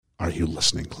Are you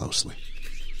listening closely?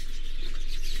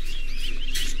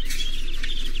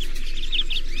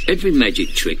 Every magic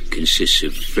trick consists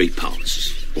of 3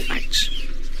 parts, or acts.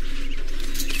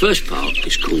 The first part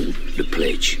is called the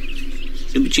pledge.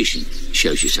 The magician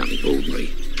shows you something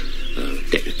ordinary, a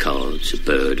deck of cards, a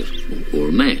bird, or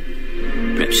a man.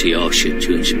 Perhaps he asks you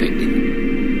to inspect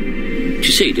it,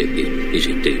 to see that it is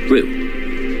indeed real,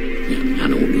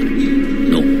 unordinary,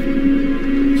 normal.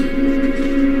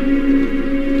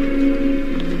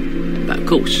 But of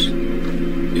course,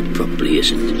 it probably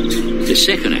isn't. The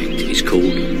second act is called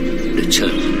the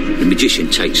turn. The magician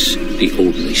takes the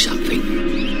ordinary something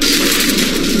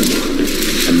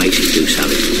and makes it do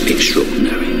something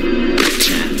extraordinary.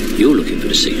 Now, you're looking for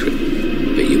the secret,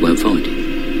 but you won't find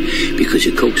it. Because,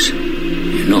 of course,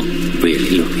 you're not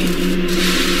really looking.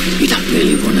 You don't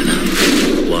really want to know.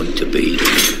 You want to be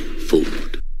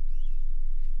fooled.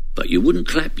 But you wouldn't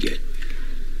clap yet.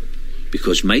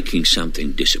 Because making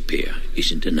something disappear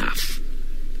isn't enough.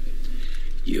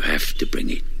 You have to bring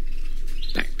it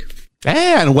back.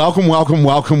 And welcome to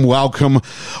the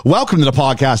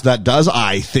podcast that does,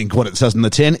 I think, what it says in the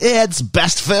tin. It's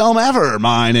best film ever.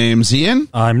 My name's Ian.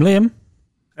 I'm Liam.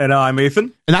 And I'm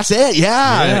Ethan. And that's it,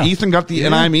 yeah. Ethan got the,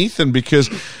 and I'm Ethan because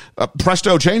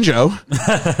presto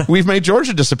changeo, we've made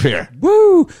Georgia disappear.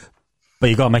 Woo! But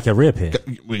you got to make her reappear.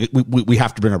 We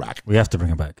have to bring her back. We have to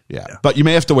bring her back. Yeah. But you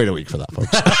may have to wait a week for that,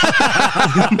 folks.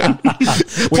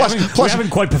 We haven't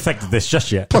quite perfected this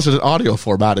just yet. Plus, it's an audio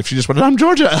format. If she just went, I'm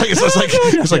Georgia.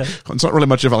 It's not really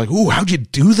much of ooh, how'd you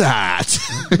do that?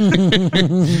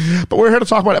 But we're here to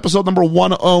talk about episode number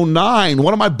 109.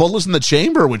 One of my bullets in the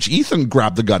chamber, which Ethan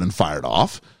grabbed the gun and fired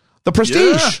off. The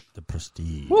Prestige. Yeah. The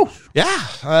Prestige. Woo. Yeah.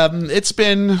 It's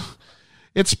been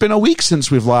a week since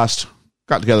we've last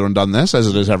got together and done this, as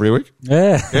it is every week.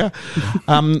 Yeah.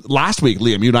 Last week,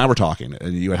 Liam, you and I were talking,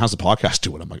 and you went, how's the podcast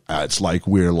doing? I'm like, it's like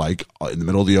we're like in the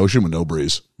middle of the ocean with no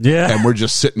breeze. Yeah. And we're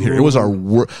just sitting here. It was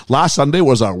last Sunday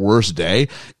was our worst day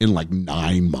in like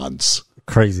 9 months.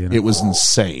 Crazy. It was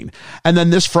insane. And then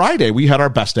this Friday, we had our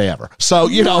best day ever. So,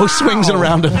 swings and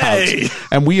roundabouts. Hey.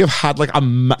 And we have had like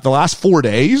the last 4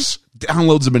 days,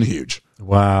 downloads have been huge.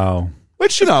 Wow.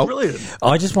 Which, brilliant.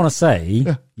 I just want to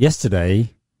say,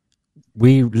 yesterday,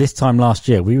 this time last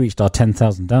year, we reached our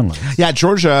 10,000 downloads. Yeah,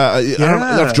 Georgia. I don't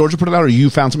know if Georgia put it out or you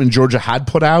found something Georgia had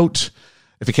put out.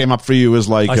 If it came up for you as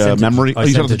like memory. You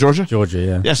sent it to Georgia? Georgia,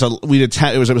 yeah. Yeah, so we did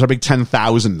 10. It was our big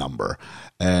 10,000 number.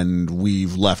 And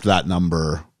we've left that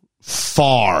number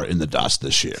far in the dust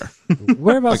this year.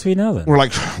 Whereabouts are we now then? We're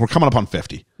coming up on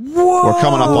 50. Whoa! We're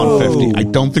coming up on 50. I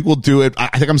don't think we'll do it.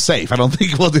 I think I'm safe. I don't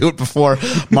think we'll do it before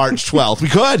March 12th. We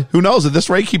could. Who knows? If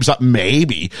this rate keeps up,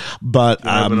 maybe. But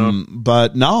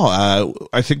no,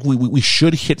 I think we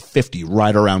should hit 50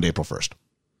 right around April 1st.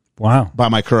 Wow. By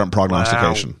my current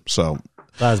prognostication. Wow. So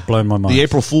that has blown my mind. The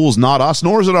April Fool's not us,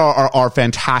 nor is it our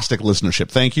fantastic listenership.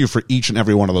 Thank you for each and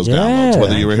every one of those downloads,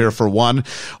 whether you were here for one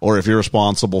or if you're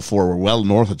responsible for, we're well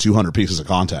north of 200 pieces of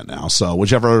content now. So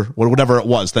whatever it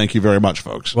was, thank you very much,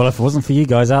 folks. Well, if it wasn't for you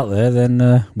guys out there,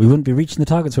 then we wouldn't be reaching the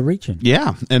targets we're reaching.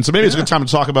 Yeah. And so maybe it's a good time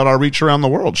to talk about our reach around the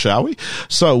world, shall we?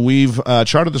 So we've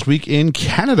charted this week in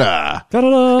Canada, in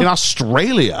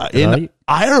Australia, in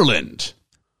Ireland.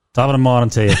 Top of the morning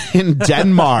to you. In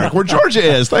Denmark, where Georgia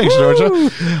is. Thanks,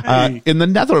 Georgia. In the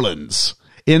Netherlands,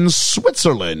 in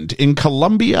Switzerland, in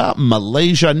Colombia,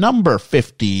 Malaysia, number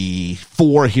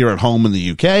 54 here at home in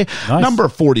the UK, number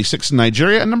 46 in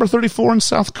Nigeria, and number 34 in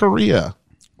South Korea.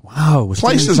 Wow.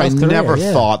 Places I never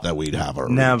thought that we'd have.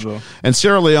 Never. And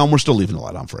Sierra Leone, we're still leaving the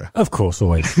light on for you. Of course,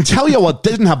 always. Tell you what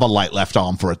didn't have a light left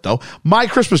on for it, though. My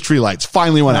Christmas tree lights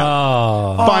finally went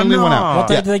out. Finally went out. What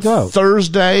day did they go out?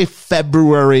 Thursday,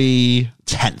 February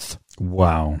 10th.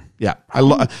 Wow. Yeah. I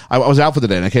was out for the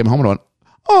day, and I came home and I went,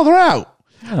 oh, they're out.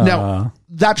 Now,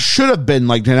 that should have been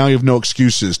like, now you have no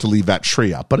excuses to leave that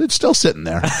tree up, but it's still sitting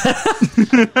there. I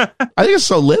think it's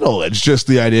so little. It's just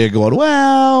the idea of going,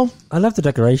 well, I love the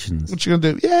decorations. What you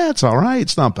gonna do? Yeah, it's all right.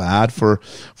 It's not bad for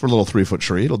a little 3-foot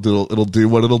tree. It'll do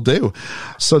what it'll do.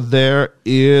 So there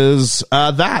is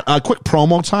that. Quick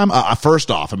promo time.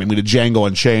 First off, we did Django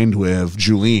Unchained with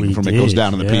Julene from It Goes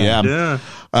Down in the PM.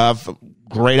 Yeah.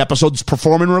 Great episodes,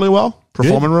 performing really well.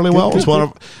 It's one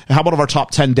of how about of our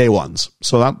top 10 day ones?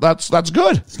 So that's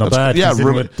good. It's not bad. Yeah,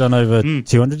 we've done over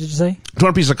 200. Did you say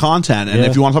 200 pieces of content? And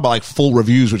if you want to talk about like full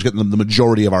reviews, which get the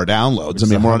majority of our downloads,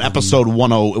 we're on episode 10.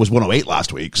 It was 108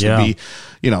 last week, so it'd be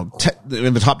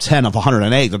in the top 10 of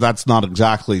 108. That's not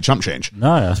exactly chump change.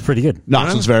 No, that's pretty good. No,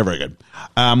 so it's very, very good.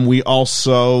 We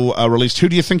also released Who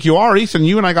Do You Think You Are, Ethan?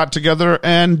 You and I got together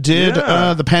and did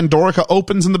the Pandorica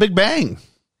Opens and the Big Bang.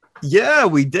 Yeah,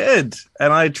 we did.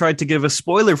 And I tried to give a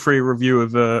spoiler-free review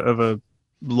of a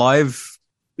live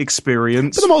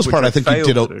experience. For the most part, I think you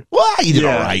did. all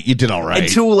right. You did all right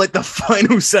until like the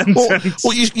final sentence.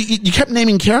 Well, you kept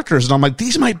naming characters, and I'm like,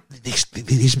 these might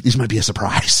be a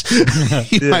surprise.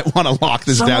 You might want to lock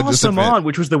this down just a bit.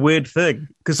 Which was the weird thing,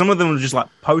 because some of them were just like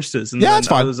posters, and that's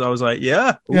fine. I was like,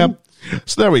 yeah.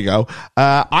 So there we go.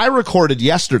 I recorded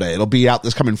yesterday. It'll be out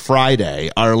this coming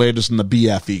Friday. Our latest in the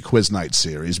BFE Quiz Night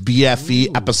series.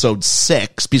 BFE episode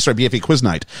 6. BFE Quiz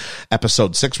Night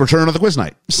episode 6. Return of the Quiz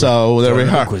Night. So there we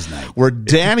are. Where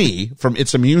Danny from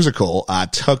It's a Musical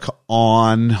took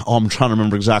on. I'm trying to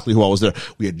remember exactly who I was there.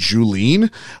 We had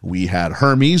Julene. We had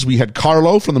Hermes. We had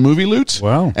Carlo from the Movie Loot.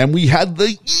 Wow. And we had the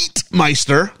Yeet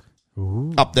Meister.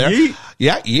 Ooh. Up there. Yeet.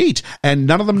 Yeah, Yeet. And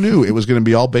none of them knew it was going to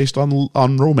be all based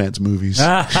on romance movies.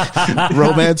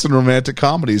 Romance and romantic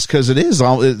comedies, because it is,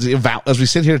 as we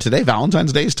sit here today,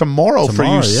 Valentine's Day is tomorrow for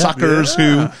you suckers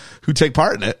who take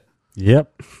part in it.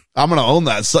 Yep. I'm going to own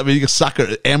that. So, I mean, you can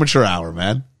sucker amateur hour,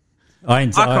 man. I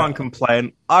can't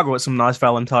complain. I got some nice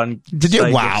Valentine's Day. Did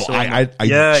you? Wow. I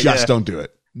just don't do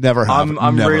it. Never have.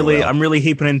 I'm really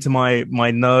heaping into my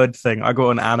nerd thing. I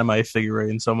got an anime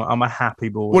figurine, so I'm a happy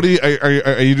boy. What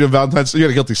are you doing Valentine's? You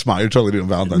got a guilty smile. You're totally doing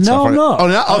Valentine's stuff, right? I'm not. Oh,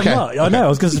 no? Okay. I know. I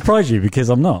was going to surprise you because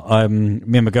I'm not.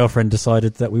 Me and my girlfriend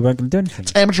decided that we weren't going to do anything.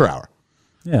 It's amateur hour.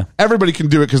 Yeah. Everybody can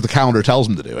do it because the calendar tells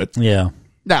them to do it. Yeah.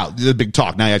 Now, the big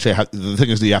talk. Now, you actually the thing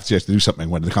is that you have to do something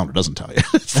when the calendar doesn't tell you.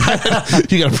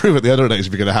 You got to prove it the other days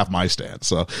if you're going to have my stance.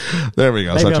 So there we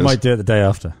go. Maybe I might do it the day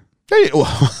after.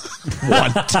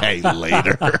 One day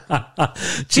later.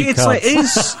 See,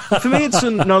 for me, it's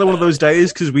another one of those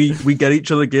days because we get each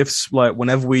other gifts like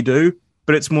whenever we do,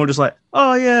 but it's more just like,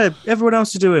 oh yeah, everyone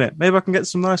else is doing it. Maybe I can get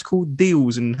some nice cool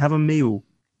deals and have a meal.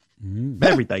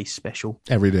 Every day's special.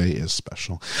 Every day is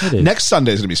special. Next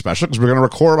Sunday is going to be special because we're going to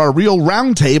record our real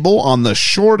roundtable on the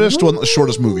shortest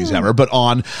movies ever, but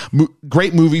on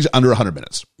great movies under 100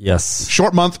 minutes. Yes.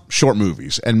 Short month, short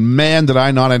movies. And man, did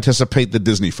I not anticipate the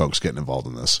Disney folks getting involved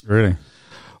in this. Really?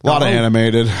 A lot of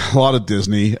animated, a lot of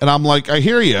Disney. And I'm like, I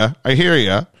hear you.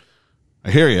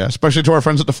 Especially to our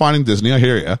friends at Defining Disney. I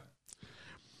hear you.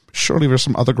 Surely there's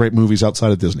some other great movies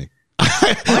outside of Disney.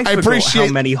 I appreciate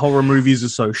how many horror movies are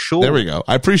so short. There we go.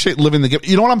 I appreciate living the gift.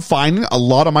 You know what I'm finding? A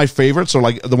lot of my favorites are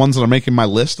like the ones that are making my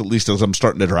list, at least as I'm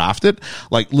starting to draft it,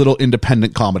 like little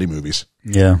independent comedy movies.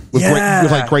 Yeah.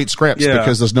 With great scripts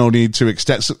because there's no need to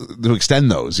extend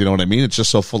those. You know what I mean? It's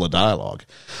just so full of dialogue.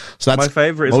 So that's my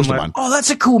favorite. Is like, oh, that's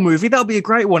a cool movie. That'll be a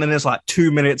great one. And it's like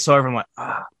 2 minutes over. I'm like,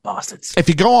 bastards. If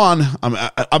you go on,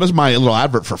 I was my little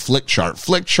advert for Flickchart.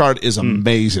 Flickchart is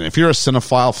amazing. If you're a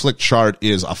cinephile, Flickchart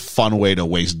is a fun way to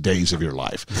waste days of your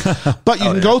life. But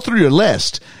you can go through your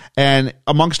list, and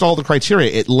amongst all the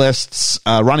criteria, it lists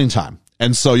running time.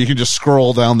 And so you can just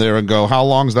scroll down there and go, how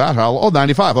long is that?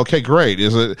 95. Okay, great.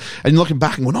 Is it? And you're looking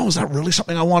back and going, oh, is that really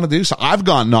something I want to do? So I've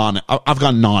gone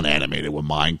non-animated with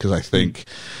mine because I think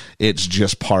it's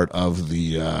just part of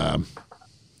the, it's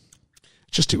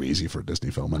just too easy for a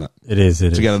Disney film, isn't it? It is. To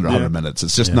get under 100 minutes.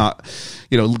 It's just not,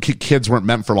 kids weren't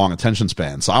meant for long attention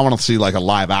spans. So I want to see like a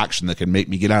live action that can make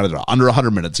me get out of there under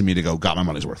 100 minutes and me to go, got my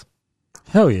money's worth.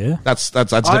 Hell yeah. That's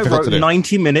difficult to do.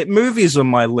 90-minute movies on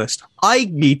my list. I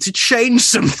need to change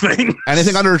something.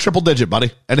 Anything under a triple digit,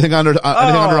 buddy. Anything under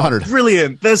 100.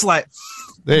 Brilliant. There's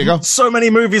there you go. So many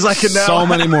movies I can now. So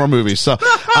many more movies. So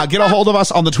get a hold of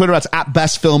us on the Twitter. That's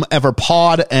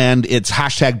 @BestFilmEverPod, and it's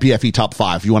 #BFE Top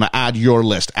 5. If you want to add your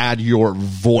list, add your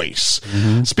voice.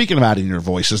 Mm-hmm. Speaking of adding your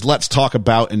voices, let's talk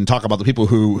about the people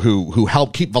who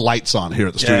help keep the lights on here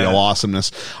at the Studio Awesomeness.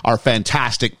 Our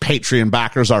fantastic Patreon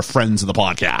backers, our friends of the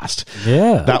podcast.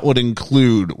 Yeah. That would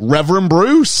include Reverend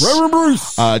Bruce.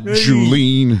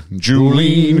 Julene.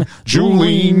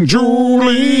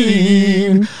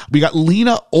 We got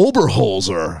Lena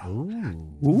Oberholzer.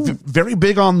 Ooh. Very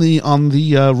big on the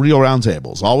Rio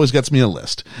roundtables. Always gets me a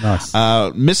list. Nice.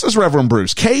 Mrs. Reverend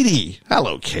Bruce. Katie.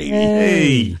 Hello, Katie.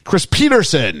 Hey. Chris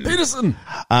Peterson. We've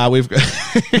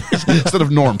instead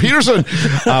of Norm Peterson.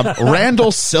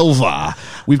 Randall Silva.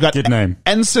 We've got good name.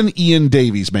 Ensign Ian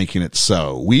Davies making it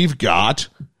so. We've got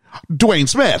Dwayne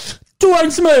Smith.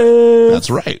 That's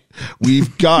right.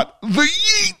 We've got the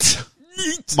Yeet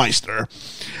Meister.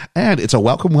 And it's a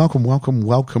welcome to friend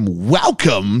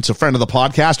of the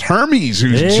podcast, Hermes,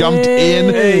 who's jumped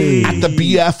in at the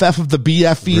BFF of the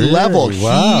BFE level.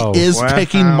 Wow. He is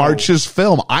picking March's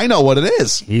film. I know what it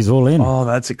is. He's all in. Oh,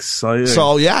 that's exciting.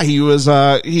 So yeah, he was,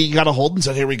 he got a hold and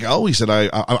said, here we go. He said,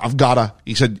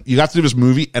 he said, you got to do this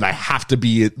movie and I have to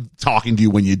be talking to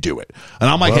you when you do it. And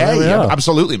I'm like,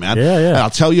 absolutely, man. Yeah. And I'll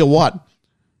tell you what,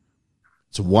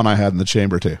 it's one I had in the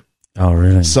chamber too. Oh,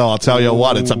 really? So I'll tell you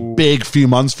what, it's a big few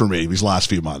months for me, these last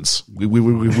few months.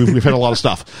 We've hit a lot of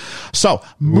stuff. So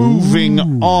moving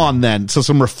on then to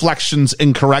some reflections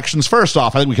and corrections. First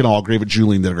off, I think we can all agree that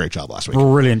Julene did a great job last week.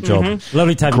 Brilliant job.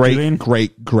 Lovely to have you,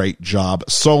 Julene. Great job.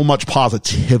 So much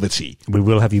positivity. We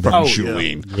will have you back. From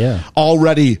Julene. Yeah.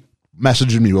 Already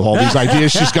messaging me with all these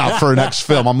ideas she's got for her next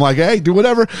film. I'm like, hey, do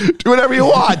whatever you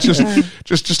want.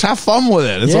 Just have fun with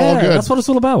it. It's all good. That's what it's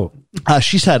all about.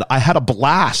 She said, I had a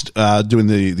blast doing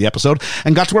the episode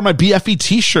and got to wear my BFE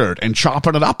t-shirt, and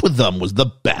chopping it up with them was the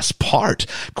best part.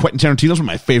 Quentin Tarantino's one of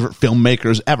my favorite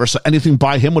filmmakers ever, so anything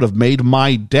by him would have made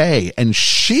my day. And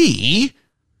she...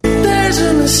 There's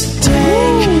a mistake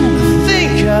I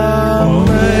think I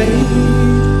made.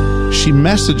 She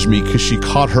messaged me because she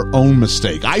caught her own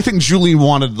mistake. I think Julie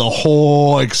wanted the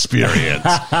whole experience.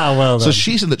 Well done. So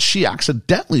she said that she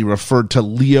accidentally referred to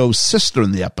Leo's sister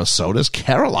in the episode as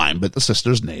Caroline, but the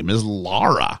sister's name is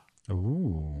Lara.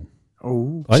 Ooh.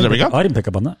 So there we go. I didn't pick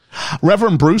up on that.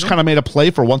 Reverend Bruce kind of made a play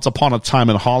for Once Upon a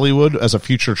Time in Hollywood as a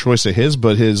future choice of his,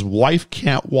 but his wife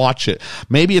can't watch it.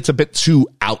 Maybe it's a bit too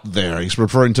out there. He's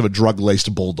referring to the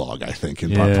drug-laced bulldog, I think,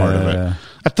 in part of it.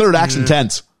 That third act's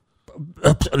intense.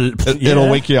 It'll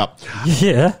wake you up.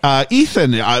 Yeah.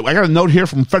 Ethan, I got a note here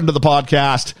from friend of the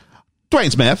podcast,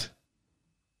 Dwayne Smith.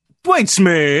 Dwayne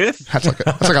Smith. That's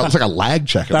like a lag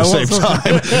check at the same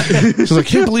time. He says, I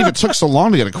can't believe it took so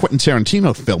long to get a Quentin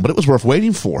Tarantino film, but it was worth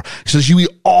waiting for. He says, we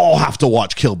all have to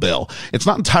watch Kill Bill. It's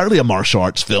not entirely a martial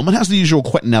arts film. It has the usual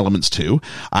Quentin elements too.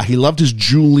 He loved his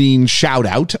Julene shout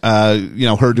out,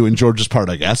 her doing George's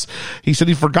part, I guess. He said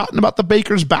he'd forgotten about the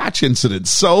Baker's Batch incident.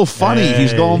 So funny. Hey.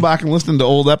 He's going back and listening to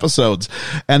old episodes.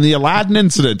 And the Aladdin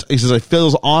incident. He says, I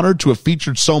feel honored to have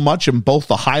featured so much in both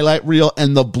the highlight reel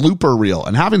and the blooper reel.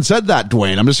 And having said that,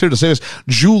 Dwayne, I'm just here to say this.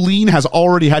 Julene has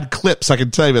already had clips, I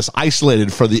can tell you this,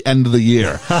 isolated for the end of the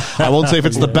year. I won't say if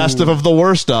it's the best of the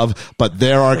worst of, but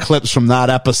there are clips from that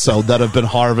episode that have been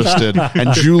harvested, and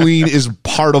Julene is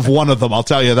part of one of them. I'll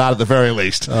tell you that at the very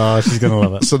least. Oh, she's going to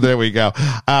love it. So there we go.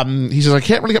 He says, I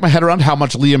can't really get my head around how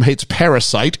much Liam hates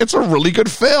Parasite. It's a really good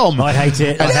film. I hate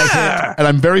it. And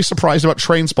I'm very surprised about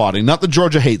Trainspotting. Not that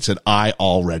Georgia hates it. I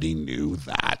already knew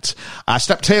that.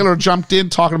 Step Taylor jumped in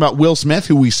talking about Will Smith,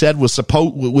 who we said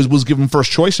was given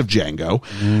first choice of Django.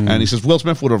 And he says Will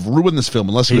Smith would have ruined this film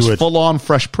unless he was full-on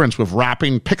Fresh Prince with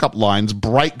rapping, pickup lines,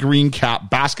 bright green cap,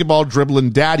 basketball dribbling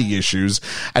daddy issues,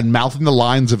 and mouthing the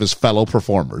lines of his fellow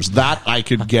performers. That I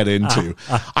could get into.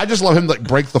 I just love him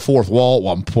break the fourth wall at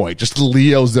one point. Just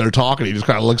Leo's there talking. He just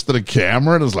kind of looks to the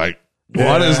camera and is like,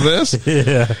 what is this?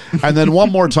 Yeah. And then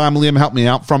one more time, Liam helped me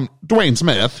out from Dwayne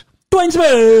Smith. Dwayne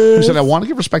Smith! Who said, I want to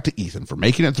give respect to Ethan for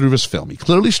making it through his film. He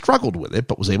clearly struggled with it,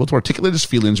 but was able to articulate his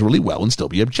feelings really well and still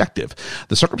be objective.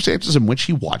 The circumstances in which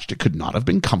he watched it could not have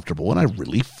been comfortable, and I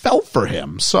really felt for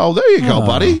him. So there you go,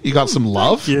 buddy. You got some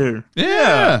love. Thank you.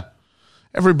 Yeah.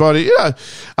 Everybody,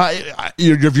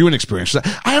 your viewing experience.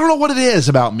 I don't know what it is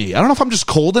about me. I don't know if I'm just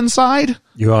cold inside.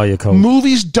 You're cold.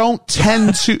 Movies don't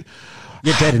tend to...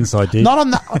 You're dead inside, dude. Not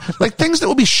on that. Like things that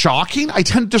would be shocking, I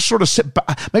tend to just sort of sit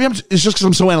back. Maybe it's just because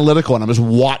I'm so analytical and I'm just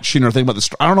watching or thinking about this.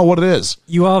 I don't know what it is.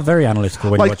 You are very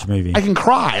analytical when you watch a movie. I can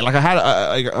cry. Like I had,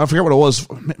 I forget what it was.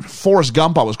 Forrest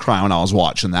Gump, I was crying when I was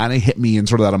watching that, and it hit me in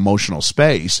sort of that emotional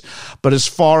space. But as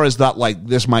far as that, like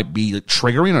this might be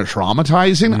triggering or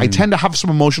traumatizing, I tend to have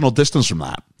some emotional distance from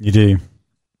that. You do.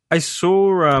 I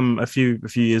saw a few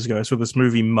years ago. I saw this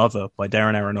movie Mother by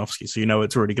Darren Aronofsky, so you know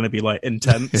it's already going to be like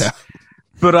intense. Yeah.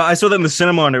 But I saw that in the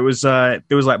cinema, and it was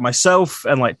like myself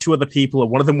and like two other people,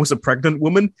 and one of them was a pregnant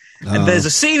woman. And there's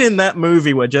a scene in that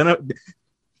movie where no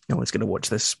one's going to watch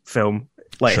this film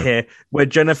here, where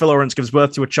Jennifer Lawrence gives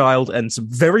birth to a child, and some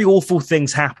very awful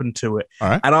things happen to it. All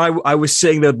right. And I was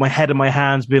sitting there with my head in my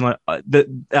hands, being like,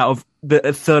 out of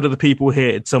a third of the people here,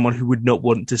 it's someone who would not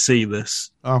want to see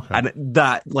this. Okay. And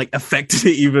that affected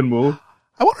it even more.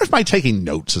 I wonder if my taking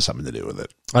notes has something to do with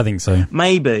it. I think so.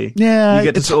 Maybe. Yeah. You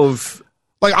get to sort of...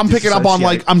 Like, I'm picking up on,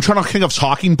 I'm trying to think of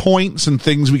talking points and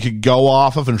things we could go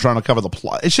off of and trying to cover the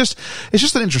plot. It's just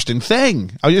an interesting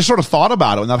thing. I just sort of thought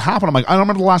about it when that happened. I'm like, I don't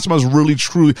remember the last time I was really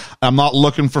true. I'm not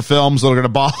looking for films that are going to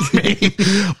bother me.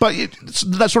 But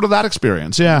that's sort of that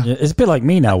experience, yeah. It's a bit like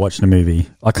me now watching a movie.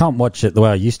 I can't watch it the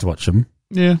way I used to watch them.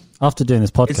 Yeah. After doing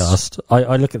this podcast,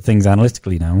 I look at things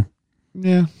analytically now.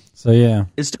 Yeah. So, yeah.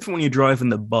 It's different when you're driving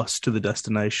the bus to the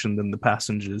destination than the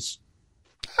passengers.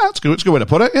 That's good. It's a good way to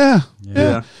put it. Yeah.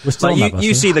 We're still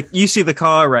you see the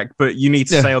car wreck, but you need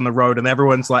to stay on the road, and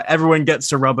everyone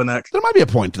gets a rubberneck. There might be a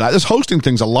point to that. This hosting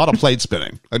thing's a lot of plate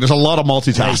spinning. Like, there's a lot of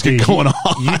multitasking going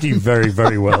on. You do very,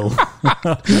 very well.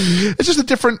 It's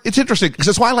just it's interesting because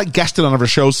that's why I like guesting on other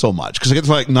shows so much, because I get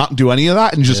to like not do any of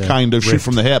that and just kind of shoot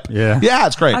from the hip. Yeah,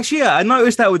 it's great. Actually, yeah, I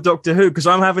noticed that with Doctor Who, because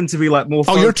I'm having to be like more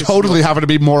focused. Oh, you're totally having to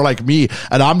be more like me,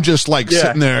 and I'm just like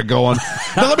sitting there going,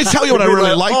 now let me tell you what I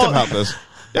really liked about this.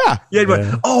 Yeah,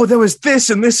 but oh, there was this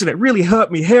and this, and it really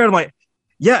hurt me here. And I'm like,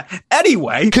 yeah,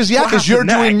 anyway. Because you're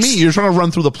doing me. You're trying to run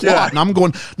through the plot, and I'm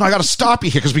going, no, I got to stop you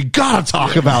here because we got to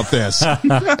talk about this.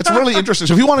 It's really interesting.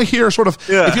 So if you want to hear if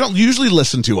you don't usually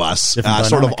listen to us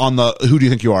sort of on the Who Do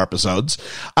You Think You Are episodes,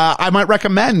 I might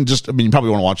recommend you probably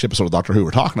want to watch the episode of Doctor Who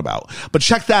we're talking about, but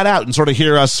check that out and sort of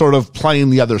hear us sort of playing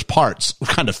the other's parts,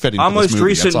 kind of fitting. Our most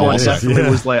recent one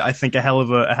definitely was like, I think a hell of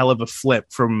a flip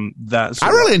from that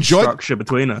sort of structure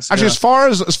between us. Actually, as far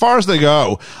as they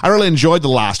go, I really enjoyed the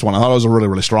last one. I thought it was a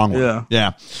really strong one.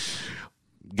 Yeah.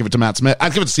 Give it to Matt Smith.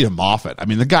 I'd give it to Stephen Moffat. I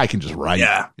mean, the guy can just write.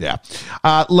 Yeah.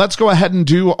 Let's go ahead and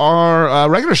do our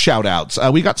regular shout outs.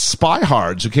 We got Spy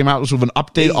Hards, who came out with an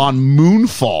update on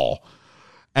Moonfall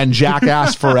and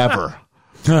Jackass Forever.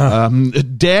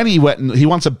 Danny he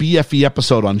wants a BFE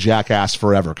episode on Jackass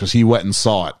Forever because he went and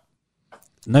saw it.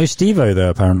 No Steve-O though,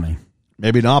 apparently.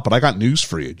 Maybe not, but I got news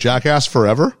for you. Jackass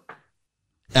Forever,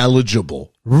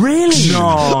 eligible. Really?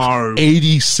 No.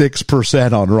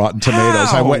 86% on Rotten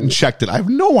Tomatoes. How? I went and checked it. I have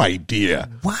no idea.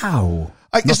 Wow.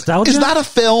 Is that a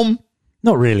film?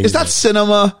 Not really. Is that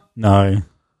cinema? No.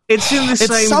 It's in the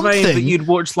same vein that you'd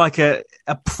watch like a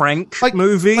prank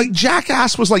movie. Like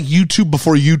Jackass was like YouTube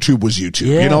before YouTube was YouTube.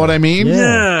 Yeah. You know what I mean?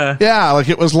 Yeah. Like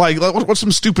it was like what's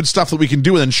some stupid stuff that we can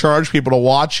do and then charge people to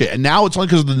watch it. And now it's only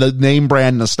because of the name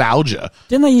brand nostalgia.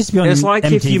 Didn't they used to be on It's like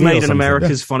MTV if you made an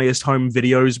America's Funniest Home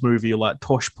Videos movie, like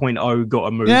Tosh.0 got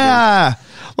a movie. Yeah.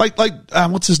 Like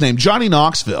what's his name? Johnny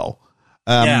Knoxville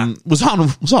was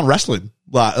on wrestling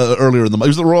earlier in the month. He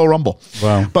was the Royal Rumble.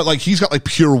 Wow. But like he's got like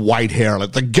pure white hair.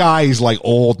 Like the guy's like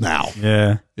old now.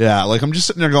 Yeah. Like I'm just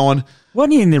sitting there going,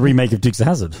 wasn't he in the remake of Dukes of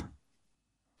Hazzard?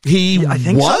 I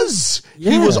think was. So.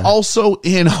 Yeah. He was also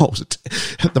in.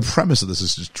 The premise of this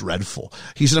is just dreadful.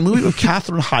 He's in a movie with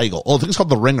Katherine Heigl. I think it's called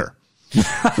The Ringer,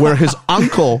 where his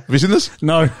uncle. Have you seen this?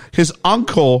 No. His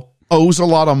uncle owes a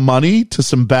lot of money to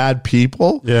some bad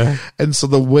people. Yeah. And so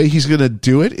the way he's going to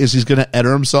do it is he's going to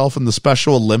enter himself in the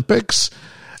Special Olympics.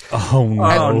 Oh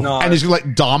no! And he's gonna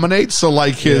like dominate. So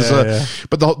like his,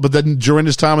 but then during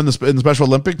his time in the Special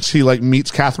Olympics, he like meets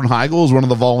Katherine Heigl as one of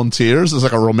the volunteers. There's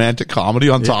like a romantic comedy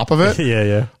on top of it.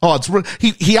 Yeah. Oh,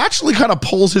 he actually kind of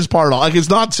pulls his part off. Like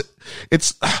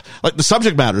it's like the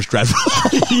subject matter is dreadful.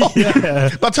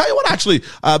 But I'll tell you what, actually,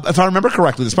 if I remember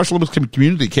correctly, the Special Olympics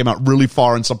community came out really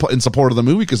far in support of the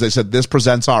movie because they said this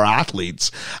presents our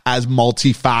athletes as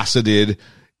multifaceted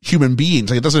human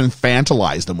beings. Like it doesn't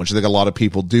infantilize them, which I think a lot of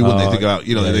people do when they think about,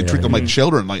 they treat them like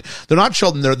children. Like they're not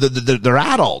children, they're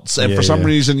adults. And for some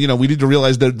reason, we need to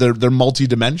realize they're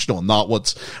multidimensional, not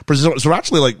what's presented. So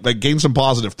actually like gain some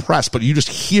positive press, but you just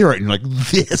hear it and you're like,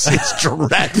 this is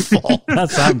dreadful.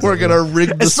 We're going to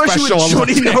rig the Special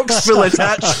Olympics. Especially with Johnny Knoxville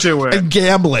attached to it. And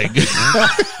gambling.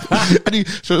 And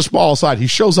so a small aside, he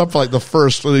shows up for like the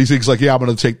first, and he thinks like, I'm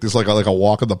going to take this like a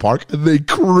walk in the park, and they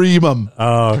cream him.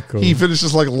 Oh, cool. He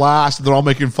finishes like last, and they're all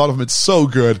making fun of him. It's so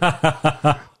good.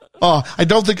 I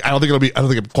don't think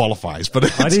it qualifies,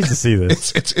 but I need to see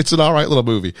this. It's an all right little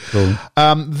movie. Cool.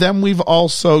 Then we've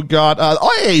also got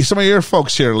some of your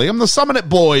folks here, Liam, the Summon It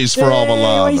Boys for all the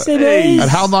love, and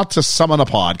how not to summon a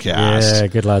podcast. Yeah,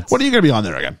 good lads. When are you going to be on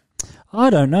there again? I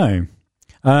don't know.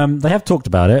 They have talked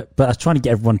about it, but I was trying to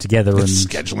get everyone together. And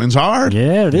scheduling's hard.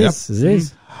 Yeah, it is. It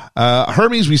is.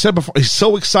 Hermes, we said before, he's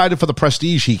so excited for the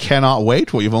Prestige, he cannot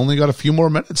wait. Well, you've only got a few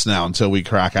more minutes now until we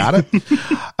crack at it.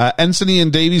 Ensign Ian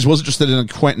Davies was interested in a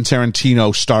Quentin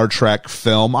Tarantino Star Trek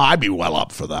film. I'd be well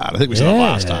up for that. I think we said it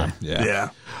last time. Yeah.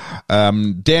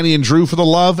 Danny and Drew for the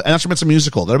Love, and that's a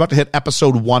musical. They're about to hit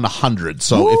episode 100.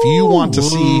 So if you want to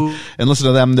see and listen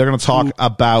to them, they're going to talk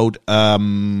about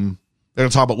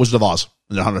Wizard of Oz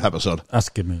in the 100th episode. That's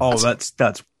a good movie. Oh, that's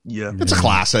it's a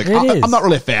classic. I'm not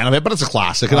really a fan of it, but it's a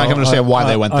classic, and I can understand why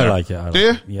they went there. I like it. Do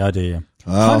you? Yeah, I do. Yeah.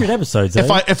 100 episodes.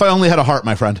 If I only had a heart,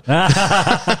 my friend.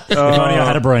 If only I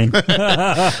had a brain.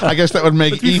 I guess that would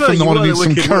make Ethan the one who needs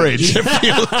some courage. It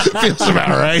feels about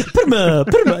right. Put him up.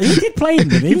 He did play him,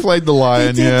 didn't he? He played the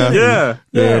lion.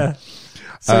 Yeah.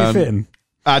 So fitting.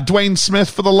 Dwayne Smith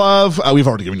for the Love. We've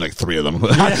already given like 3 of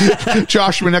them.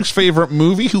 Josh, your next favorite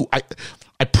movie. Who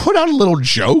I put out a little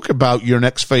joke about your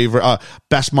next favorite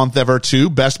best month ever too.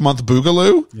 Best month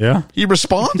Boogaloo. Yeah. He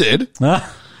responded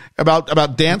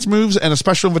about dance moves and a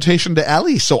special invitation to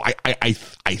Ellie. So I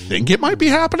think it might be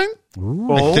happening.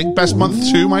 I think best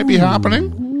month 2 might be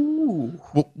happening.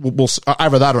 We'll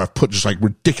either that or I've put just like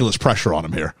ridiculous pressure on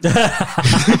him here.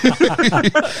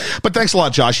 But thanks a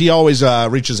lot, Josh. He always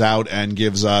reaches out and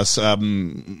gives us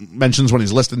mentions when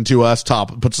he's listening to us.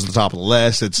 Puts us at the top of the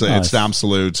list. It's an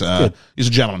absolute. He's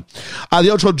a gentleman.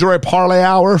 The Ocho Dure Parlay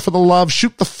Hour for the love.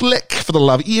 Shoot the Flick for the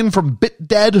love. Ian from Bit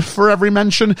Dead for every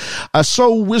mention.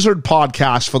 So Wizard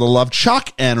Podcast for the love.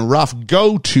 Chuck and Ruff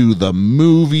go to the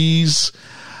movies.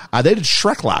 They did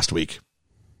Shrek last week.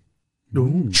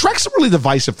 Ooh. Shrek's a really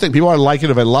divisive thing. People either like it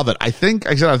or they love it. I think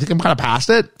I'm kind of past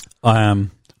it. I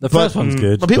am. The first one's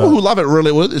good. But people who love it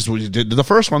really we did the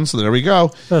first one, so there we go.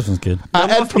 First one's good. A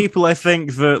lot of people, I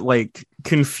think, that like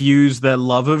confuse their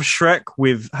love of Shrek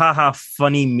with haha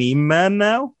funny meme man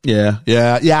now. Yeah.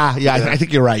 I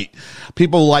think you're right.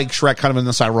 People like Shrek kind of in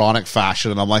this ironic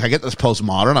fashion, and I'm like, I get this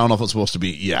postmodern. I don't know if it's supposed to be.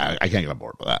 Yeah, I can't get on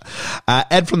board with that.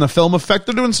 Ed from the Film Effect,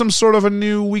 they're doing some sort of a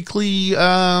new weekly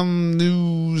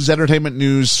entertainment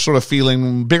news sort of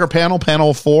feeling. Bigger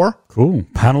panel 4. Cool.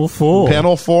 Panel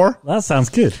 4. That sounds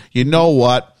good. You know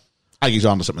what? I think he's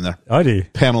onto something there. I do.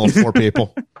 Panel of 4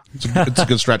 people. It's a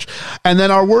good stretch. And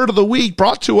then our word of the week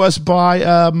brought to us by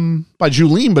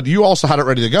Julene, but you also had it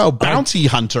ready to go. Bounty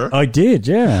Hunter. I did,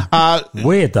 yeah.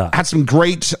 Weird that. Had some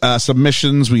great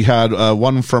submissions. We had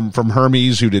one from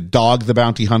Hermes who did Dog the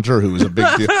Bounty Hunter, who was a big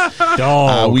deal.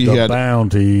 Dog the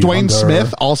Bounty Dwayne Hunter.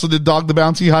 Smith also did Dog the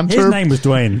Bounty Hunter. His name was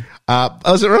Dwayne.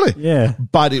 Was it really? Yeah.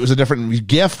 But it was a different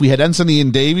GIF. We had Ensign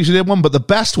Ian Davies who did one, but the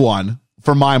best one,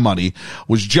 for my money,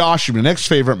 was Josh from the next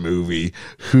favorite movie,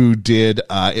 who did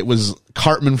it was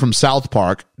Cartman from South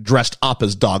Park dressed up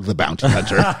as Dog the Bounty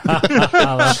Hunter.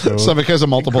 Cool. So because of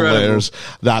multiple layers,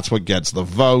 that's what gets the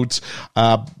vote.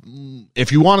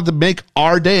 If you wanted to make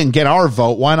our day and get our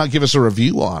vote, why not give us a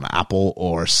review on Apple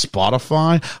or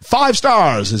Spotify? 5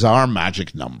 stars is our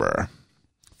magic number.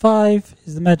 5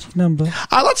 is the magic number.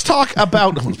 Let's talk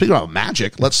about, speaking about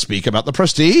magic, let's speak about The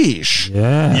Prestige.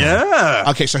 Yeah.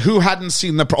 Okay, so who hadn't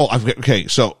seen okay,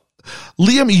 so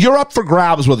Liam, you're up for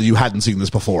grabs whether you hadn't seen this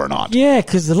before or not. Yeah,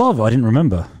 because a lot of it I didn't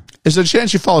remember. Is there a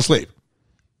chance you fall asleep?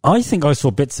 I think I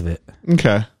saw bits of it.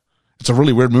 Okay. It's a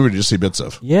really weird movie to just see bits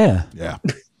of. Yeah. Yeah.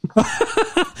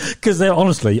 Because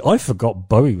honestly, I forgot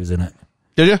Bowie was in it.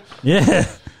 Did you? Yeah.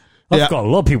 I've got a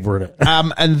lot of people in it.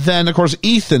 And then, of course,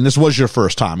 Ethan, this was your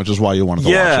first time, which is why you wanted to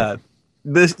watch it.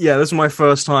 This is my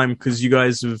first time because you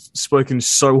guys have spoken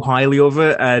so highly of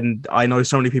it, and I know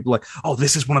so many people like, oh,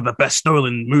 this is one of the best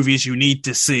Nolan movies you need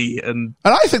to see. And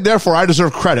I think, therefore, I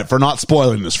deserve credit for not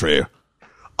spoiling this for you.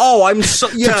 Oh, I'm so...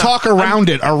 Yeah, to talk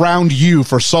around you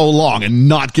for so long and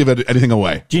not give it anything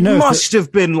away. Do you know? Must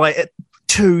have been like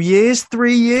 2 years,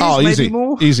 3 years, maybe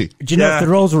more. Easy. Do you know if the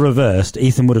roles were reversed,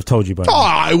 Ethan would have told you by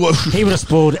now. He would have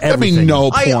spoiled everything. There'd be no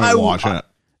point watching it.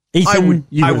 Ethan,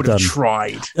 I would have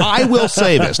tried. I will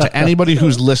say this to anybody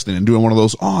who's listening and doing one of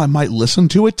those, I might listen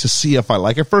to it to see if I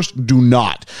like it first. Do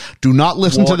not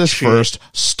listen to this first.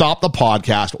 Stop the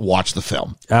podcast. Watch the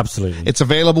film. Absolutely. It's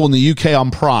available in the UK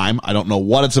on Prime. I don't know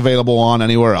what it's available on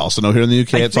anywhere else. I know here in the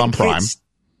UK it's on Prime. It's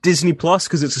Disney Plus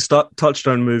because it's a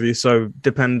Touchstone movie. So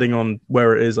depending on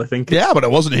where it is, I think. Yeah, but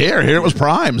it wasn't here. Here it was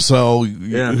Prime. So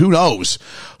who knows?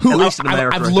 At least in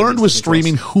America, I've learned with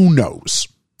streaming, who knows?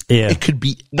 Yeah. It could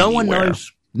be No anywhere. one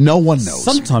knows. No one knows.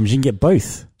 Sometimes you can get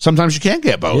both. Sometimes you can't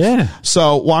get both. Yeah.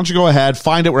 So why don't you go ahead,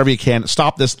 find it wherever you can.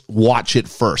 Stop this, watch it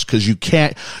first, because you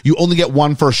only get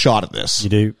one first shot at this. You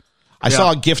do. I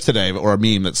saw a GIF today or a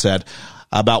meme that said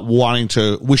about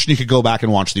wishing you could go back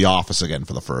and watch The Office again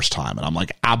for the first time. And I'm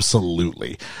like,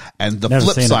 absolutely. And the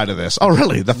flip side of this,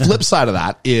 the flip side of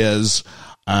that is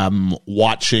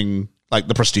watching like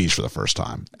The Prestige for the first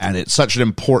time. And it's such an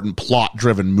important plot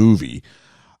driven movie.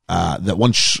 That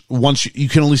once you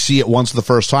can only see it once the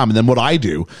first time. And then what I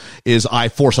do is I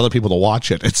force other people to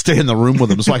watch it and stay in the room with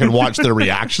them so I can watch their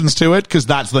reactions to it. Cause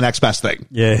that's the next best thing.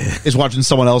 Yeah. Is watching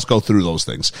someone else go through those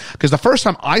things. Cause the first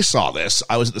time I saw this,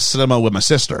 I was at the cinema with my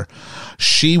sister.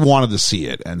 She wanted to see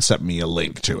it and sent me a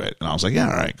link to it. And I was like, yeah,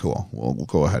 all right, cool. We'll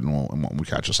go ahead and we'll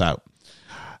catch us out.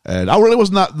 And I really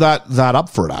wasn't that up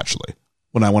for it actually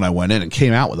when I went in and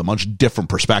came out with a much different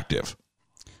perspective.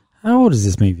 How old is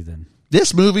this movie then?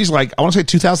 This movie's like, I want to say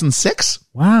 2006.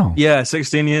 Wow. Yeah,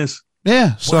 16 years.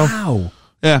 Yeah. So, wow.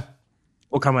 Yeah.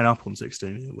 Or coming up on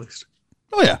 16 at least.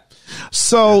 Oh, yeah.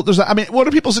 So there's, I mean, what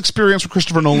are people's experience with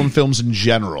Christopher Nolan films in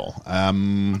general?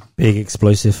 Big,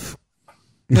 explosive.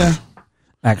 Yeah.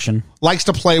 Action. Likes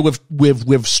to play with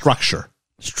structure.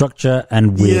 Structure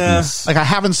and weirdness. Like I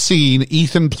haven't seen,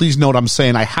 Ethan, please note I'm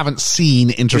saying I haven't seen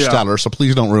Interstellar, so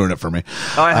please don't ruin it for me.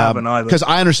 I haven't either. Because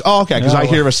I understand, because I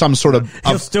hear some sort of...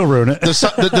 He'll still ruin it.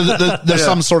 There's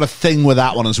some sort of thing with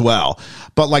that one as well.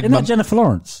 But like... Isn't that Jennifer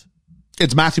Lawrence?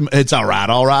 It's Matthew. It's all right.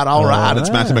 It's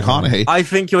Matthew McConaughey. I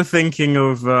think you're thinking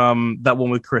of that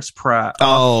one with Chris Pratt.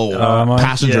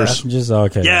 Passengers. Passengers.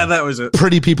 Okay. Yeah, that was it.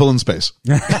 Pretty people in space.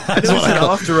 It was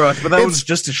After Earth, but that was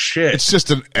just a shit. It's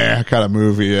just an kind of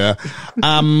movie. Yeah.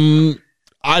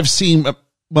 I've seen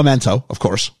Memento, of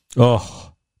course.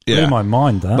 Oh, blew my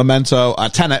mind. That Memento,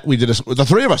 Tenet. We did the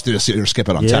three of us did a see it or skip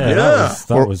it on Tenet.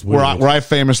 That was weird. Where I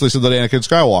famously said that Anakin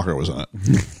Skywalker was in it.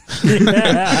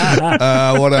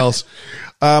 What else?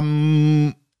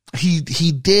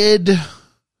 He did.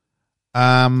 What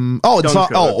am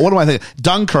I thinking?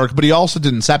 Dunkirk, but he also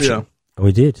did Inception. Yeah. Oh,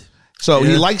 he did. So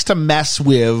he likes to mess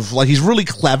with, like, he's really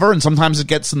clever, and sometimes it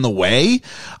gets in the way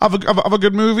of a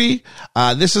good movie.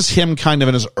 This is him kind of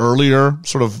in his earlier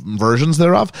sort of versions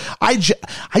thereof. I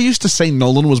used to say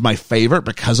Nolan was my favorite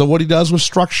because of what he does with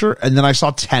structure, and then I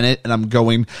saw Tenet, and I'm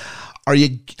going,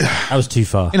 that was too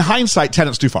far. In hindsight,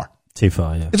 Tenet's too far. Too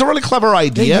far, yeah. It's a really clever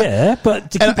idea. Yeah,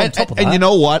 but to keep on top of that. And you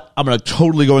know what? I'm going to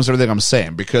totally go into everything I'm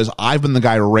saying, because I've been the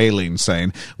guy railing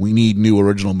saying we need new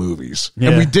original movies.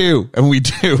 Yeah. And we do. We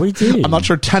do. I'm not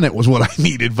sure Tenet was what I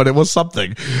needed, but it was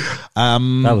something.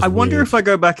 I wonder if I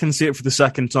go back and see it for the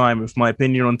second time, if my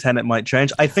opinion on Tenet might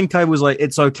change. I think I was like,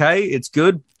 it's okay, it's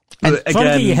good. And again, trying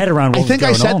to get your head around what I think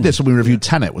I said this when we reviewed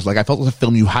Tenet, was like, I felt it was a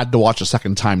film you had to watch a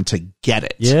second time to get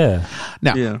it. Yeah.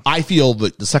 Now, I feel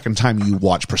that the second time you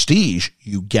watch Prestige,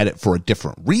 you get it for a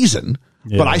different reason,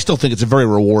 but I still think it's a very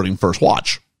rewarding first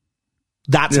watch.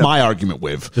 That's my argument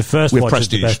with the first watch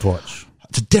Prestige. Is the best watch.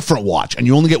 It's a different watch, and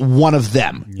you only get one of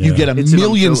them. Yeah. You get a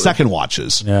million second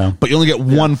watches, but you only get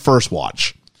one first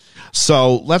watch.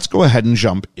 So let's go ahead and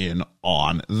jump in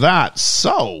on that.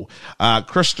 So,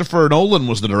 Christopher Nolan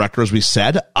was the director, as we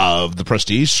said, of The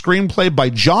Prestige. Screenplay by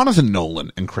Jonathan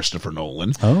Nolan and Christopher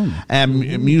Nolan.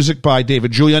 And music by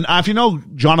David Julian. If you know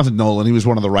Jonathan Nolan, he was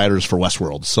one of the writers for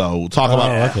Westworld. So talk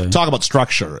about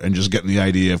structure and just getting the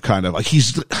idea of kind of like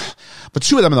but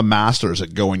two of them are the masters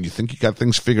at going, you think you got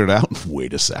things figured out?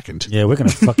 Wait a second. Yeah, we're going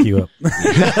to fuck you up.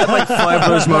 Like 5 of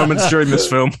those moments during this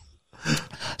film.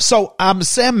 So,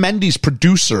 Sam Mendes,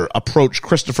 producer, approached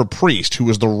Christopher Priest, who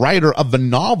was the writer of the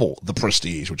novel The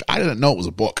Prestige, which I didn't know it was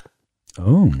a book.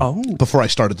 Before I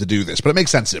started to do this, but it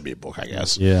makes sense to be a book, I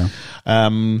guess. Yeah.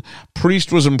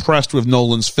 Priest was impressed with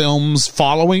Nolan's films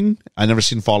Following, I never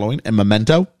seen Following, and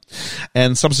Memento.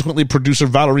 And subsequently, producer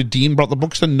Valerie Dean brought the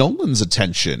books to Nolan's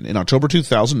attention. In October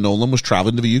 2000, Nolan was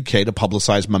traveling to the UK to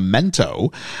publicize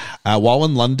Memento. While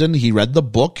in London, he read the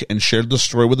book and shared the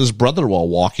story with his brother while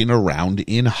walking around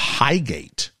in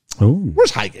Highgate.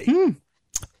 Where's Highgate?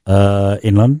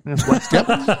 In London? Yep.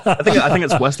 I think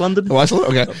it's West London. West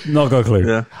London? Okay. Not got a clue.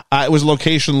 Yeah. It was a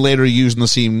location later used in the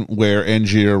scene where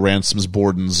Angier ransoms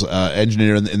Borden's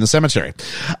engineer in the cemetery.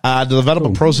 The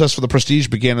development process for The Prestige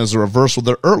began as a reversal of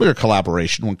their earlier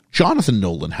collaboration when Jonathan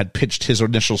Nolan had pitched his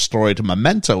initial story to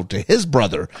Memento to his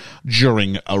brother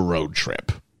during a road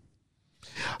trip.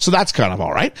 So that's kind of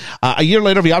all right. A year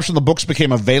later, the option of the books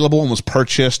became available and was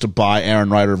purchased by Aaron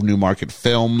Ryder of Newmarket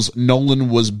Films. Nolan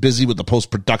was busy with the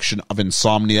post-production of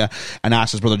Insomnia and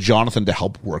asked his brother Jonathan to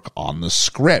help work on the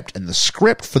script. And the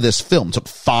script for this film took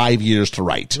 5 years to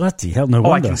write. Bloody hell, no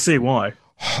wonder. I can see why.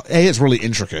 A, it's really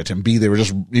intricate, and B, he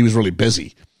was really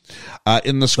busy.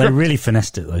 In the script, they really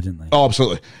finessed it, though, didn't they? Oh,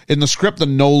 absolutely. In the script, the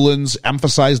Nolans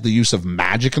emphasized the use of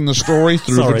magic in the story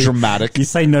through the dramatic. You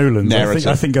say Nolans, narrative.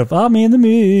 I think of I'm in the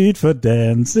mood for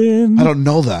dancing. I don't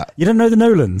know that. You don't know the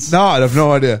Nolans? No, I have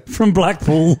no idea. From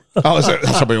Blackpool. Oh,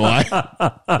 that's probably why.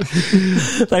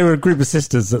 They were a group of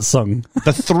sisters that sung.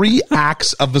 The 3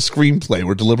 acts of the screenplay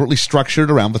were deliberately structured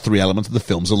around the 3 elements of the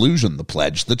film's illusion: the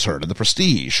pledge, the turn, and the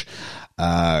prestige.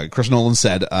 Chris Nolan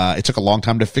said, it took a long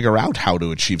time to figure out how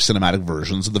to achieve cinematic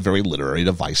versions of the very literary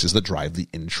devices that drive the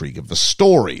intrigue of the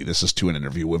story. This is to an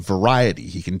interview with Variety.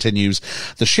 He continues,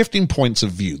 the shifting points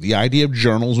of view, the idea of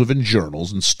journals within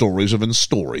journals and stories within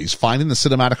stories, finding the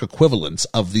cinematic equivalence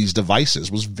of these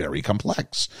devices was very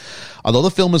complex. Although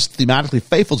the film is thematically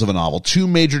faithful to the novel, 2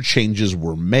 major changes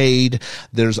were made.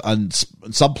 There's a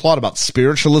subplot about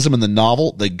spiritualism in the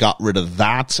novel. They got rid of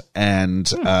that, and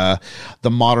the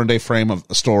modern day frame of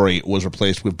the story was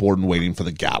replaced with Borden waiting for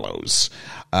the gallows.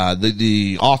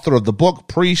 The author of the book,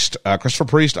 Christopher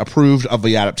Priest, approved of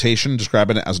the adaptation,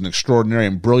 describing it as an extraordinary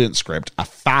and brilliant script, a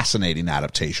fascinating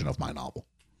adaptation of my novel.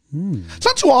 It's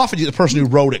not too often the person who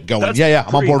wrote it going,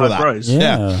 I'm on board with that. Praise.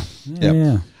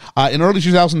 Yeah. In early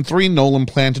 2003, Nolan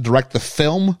planned to direct the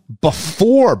film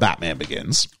before Batman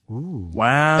Begins. Ooh,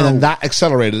 wow. And then that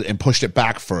accelerated and pushed it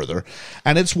back further.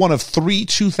 And it's one of 3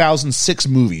 2006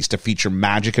 movies to feature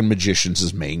magic and magicians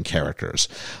as main characters.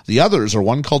 The others are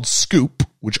one called Scoop,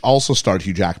 which also starred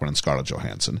Hugh Jackman and Scarlett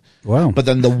Johansson. Wow. But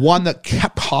then the one that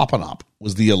kept popping up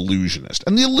was The Illusionist.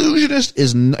 And The Illusionist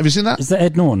is... Have you seen that? Is that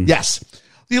Ed Norton? Yes.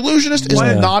 The Illusionist is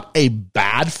not a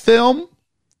bad film.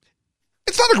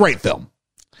 It's not a great film.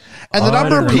 And the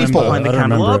number of people... Behind the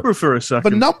candelabra for a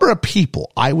second. The number of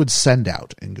people I would send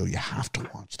out and go, you have to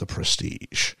watch The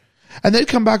Prestige. And they'd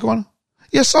come back going,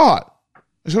 yeah, I saw it.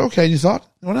 I said, okay, and you thought?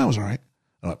 No, that was all right.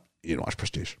 You didn't watch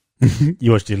Prestige.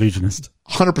 You watched The Illusionist.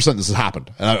 100% this has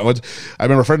happened. And I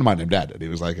remember a friend of mine named Ed, and he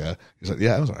was like, yeah,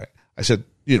 it was all right. I said,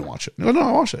 you didn't watch it. No,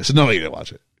 I watched it. I said, no, you didn't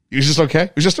watch it. It was just okay?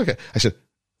 It was just okay. I said,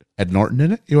 Ed Norton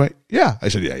in it? You went, yeah. I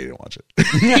said, yeah, you didn't watch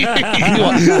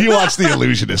it. You watched The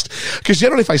Illusionist. Because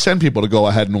generally if I send people to go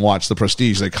ahead and watch The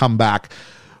Prestige, they come back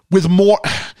with more...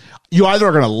 You either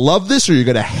are going to love this or you're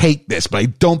going to hate this, but I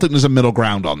don't think there's a middle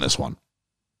ground on this one.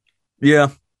 Yeah.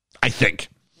 I think.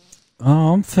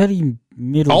 Oh, I'm fairly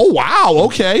middle. Oh, wow.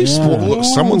 Okay. Yeah.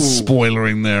 Someone's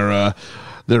spoilering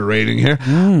their rating here.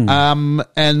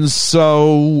 And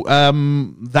so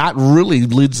that really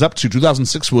leads up to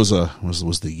 2006 was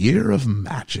the year of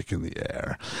magic in the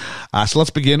air. So let's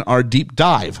begin our deep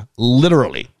dive,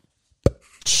 literally.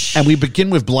 And we begin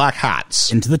with black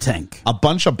hats. Into the tank. A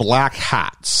bunch of black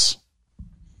hats.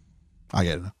 I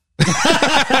get it.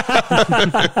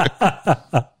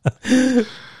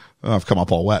 I've come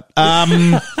up all wet.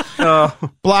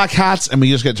 Black hats, and we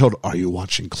just get told, are you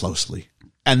watching closely?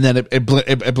 And then it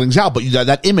blinks out, but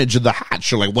that image of the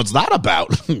hats, you're like, what's that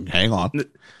about? Hang on.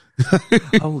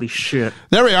 Holy shit.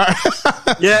 There we are.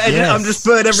 Yeah, yes. I'm just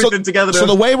putting everything together. So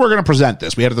the way we're going to present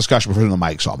this, we had a discussion before the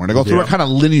mics on. We're going to go through it kind of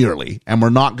linearly, and we're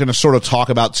not going to sort of talk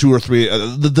about two or three,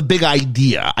 the big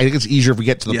idea. I think it's easier if we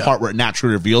get to the part where it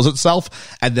naturally reveals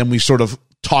itself, and then we sort of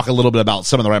talk a little bit about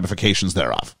some of the ramifications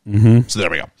thereof. Mm-hmm. So there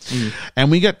we go.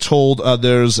 And we get told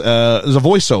there's a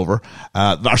voiceover,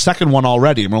 our second one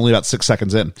already, and we're only about 6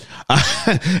 seconds in.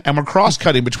 And we're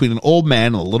cross-cutting between an old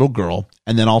man and a little girl,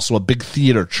 and then also a big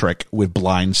theater trick with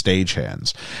blind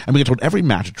stagehands. And we get told every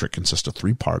magic trick consists of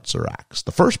 3 parts or acts.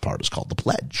 The first part is called the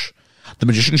pledge. The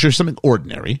magician shows something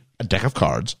ordinary, a deck of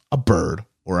cards, a bird,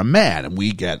 or a man. And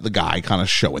we get the guy kind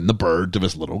of showing the bird to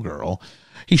his little girl.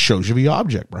 He shows you the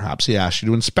object. Perhaps he asks you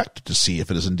to inspect it to see if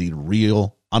it is indeed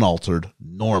real, unaltered,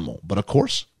 normal. But of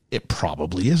course, it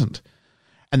probably isn't.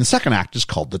 And the second act is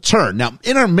called the turn. Now,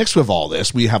 intermixed with all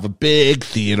this, we have a big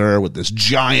theater with this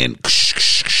giant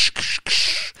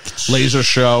laser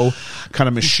show kind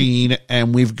of machine.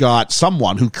 And we've got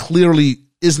someone who clearly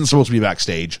isn't supposed to be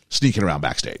backstage, sneaking around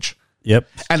backstage. Yep.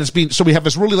 And it's been, so we have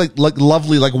this really like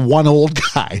lovely, like one old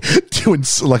guy doing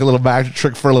like a little magic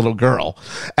trick for a little girl.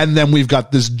 And then we've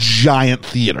got this giant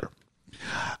theater.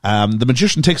 The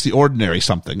magician takes the ordinary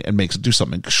something and makes it do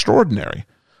something extraordinary.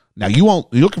 Now you're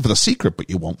looking for the secret, but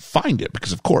you won't find it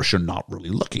because of course you're not really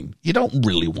looking. You don't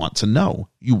really want to know.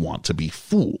 You want to be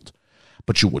fooled,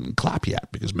 but you wouldn't clap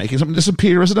yet because making something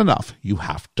disappear isn't enough. You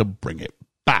have to bring it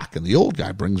back. And the old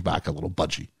guy brings back a little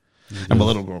budgie and the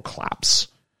little girl claps.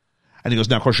 And he goes,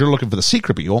 now, of course, you're looking for the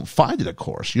secret, but you won't find it, of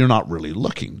course. You're not really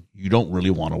looking. You don't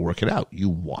really want to work it out. You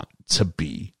want to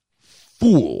be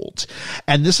fooled.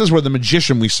 And this is where the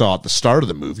magician we saw at the start of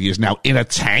the movie is now in a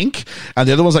tank, and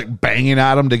the other one's like banging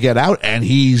at him to get out, and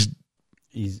he's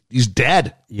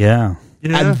dead. Yeah.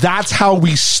 And that's how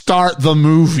we start the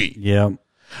movie. Yeah.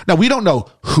 Now, we don't know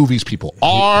who these people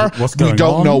are. We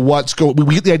don't know what's going on.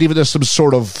 We get the idea that there's some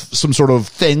sort of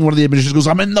thing. One of the images goes,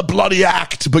 I'm in the bloody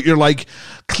act. But you're like,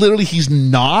 clearly he's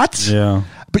not. Yeah.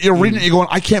 But you're reading it, you're going,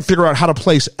 I can't figure out how to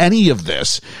place any of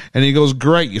this. And he goes,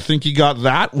 great, you think you got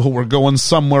that? Well, we're going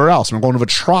somewhere else. We're going to a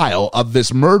trial of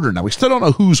this murder. Now, we still don't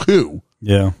know who's who.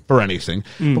 Yeah. For anything.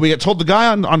 But we get told the guy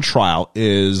on trial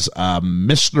is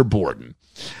Mr. Borden.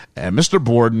 And Mr.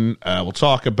 Borden, we'll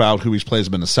talk about who he plays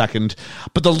him in a second.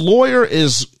 But the lawyer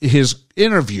is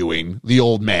interviewing the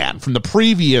old man from the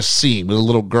previous scene with the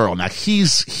little girl. Now,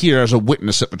 he's here as a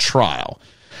witness at the trial.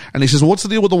 And he says, well, what's the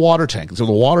deal with the water tank? And so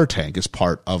the water tank is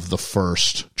part of the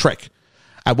first trick.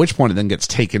 At which point it then gets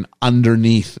taken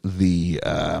underneath the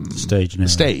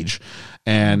stage.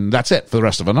 And that's it for the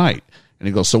rest of the night. And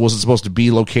he goes, so was it supposed to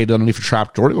be located underneath a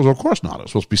trap door? He goes, well, of course not. It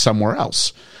was supposed to be somewhere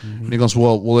else. Mm-hmm. And he goes,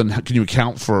 well, then can you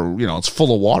account for, it's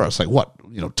full of water. It's like, what?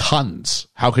 Tons.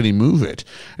 How can he move it?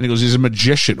 And he goes, he's a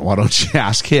magician. Why don't you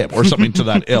ask him? Or something to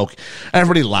that ilk. And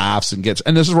everybody laughs and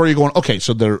and this is where you're going, okay,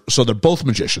 so they're both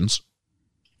magicians.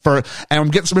 And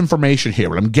I'm getting some information here,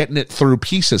 but I'm getting it through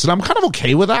pieces. And I'm kind of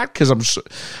okay with that because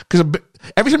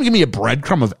every time you give me a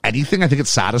breadcrumb of anything, I think it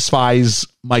satisfies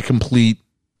my complete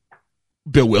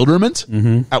bewilderment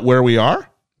at where we are.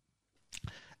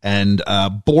 And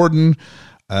Borden,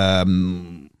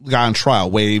 the guy on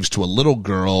trial, waves to a little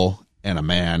girl and a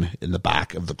man in the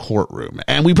back of the courtroom.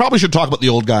 And we probably should talk about the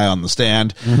old guy on the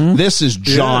stand. This is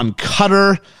John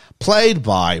Cutter, played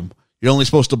by, you're only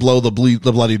supposed to blow the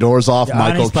bloody doors off,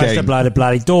 Michael supposed to Caine. blow the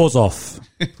bloody doors off.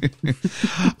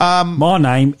 My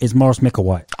name is Morris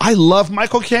Micklewhite. I love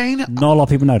Michael Caine. Not a lot of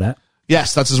people know that.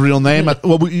 Yes, that's his real name.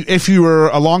 Well, if you were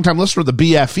a longtime listener of the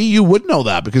BFE, you would know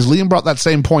that because Liam brought that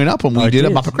same point up when we did a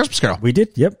Muppet Christmas Carol. We did,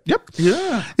 yep. Yep.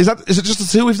 Yeah. Is it just the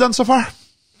two we've done so far?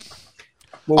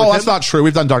 Well, That's not true.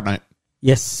 We've done Dark Knight.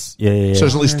 Yes, yeah. So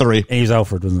there's at least three. He was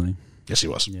Alfred, wasn't he? Yes, he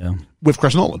was. Yeah. With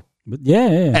Chris Nolan But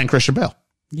yeah. and Christian Bale.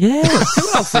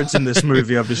 Yes. Alfred's in this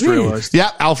movie, I've just realised.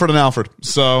 Yeah, Alfred and Alfred.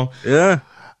 So, Yeah.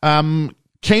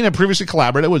 Caine had previously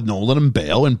collaborated with Nolan and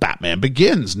Bale in Batman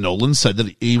Begins. Nolan said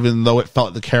that even though it felt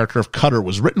like the character of Cutter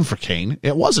was written for Caine,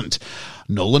 it wasn't.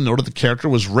 Nolan noted the character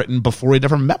was written before he'd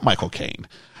ever met Michael Caine.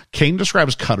 Caine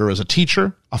describes Cutter as a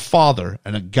teacher, a father,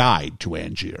 and a guide to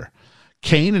Angier.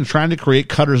 Caine, in trying to create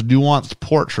Cutter's nuanced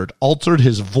portrait, altered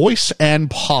his voice and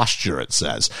posture, it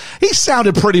says. He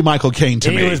sounded pretty Michael Caine to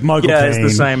me. He was Michael Yeah, Caine.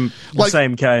 it's the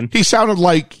same Kane. He sounded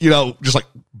like, just like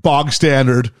bog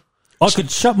standard. I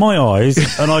could shut my eyes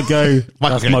and I'd go,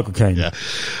 that's Michael Caine. Yeah.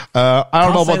 I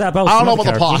don't know say that about, about I don't some know other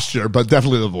about the characters. posture, but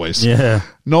definitely the voice. Yeah.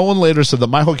 Nolan later said that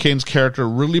Michael Caine's character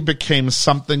really became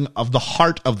something of the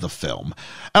heart of the film.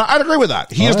 And I'd agree with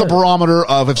that. He is the barometer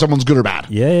of if someone's good or bad.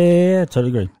 Yeah, totally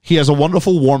agree. He has a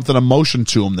wonderful warmth and emotion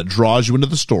to him that draws you into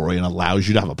the story and allows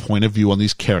you to have a point of view on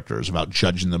these characters without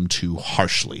judging them too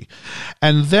harshly.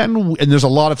 And there's a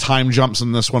lot of time jumps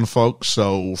in this one, folks,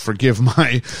 so forgive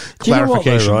my Do you know what,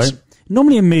 though, clarifications. right?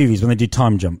 Normally in movies, when they do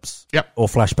time jumps or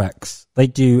flashbacks, they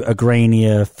do a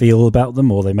grainier feel about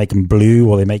them, or they make them blue,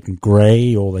 or they make them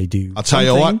grey, or they do I'll tell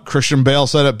you what, Christian Bale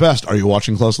said it best. Are you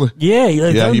watching closely? Yeah,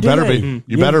 you better be.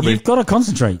 You better be. You've got to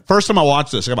concentrate. First time I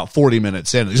watched this, I got about 40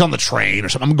 minutes in. He's on the train or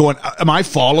something. I'm going, am I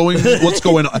following what's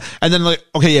going on? And then like,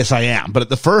 okay, yes, I am. But at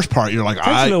the first part, you're like, It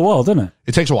takes a little while, doesn't it?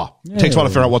 It takes a while. It takes a while to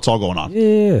figure out what's all going on.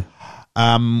 Yeah.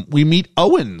 We meet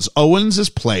Owens. Owens is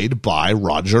played by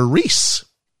Roger Rees.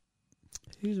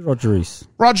 Who's Roger Rees?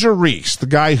 Roger Rees, the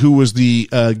guy who was the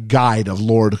guide of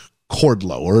Lord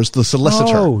Cordlow, or is the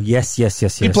solicitor. Oh, yes.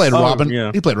 He played Robin.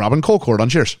 yeah. He played Robin Colcord on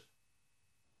Cheers.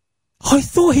 I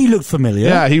thought he looked familiar.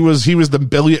 Yeah, he was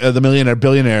the millionaire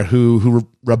billionaire who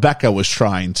Rebecca was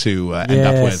trying to end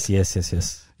up with.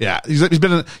 Yes. Yeah,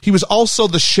 he was also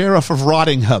the sheriff of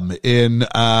Rottingham in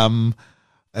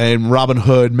Robin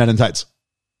Hood Men in Tights.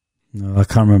 No, I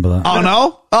can't remember that. Oh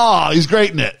no! Oh, he's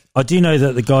great in it. I do know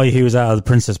that the guy who was out of The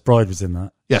Princess Bride was in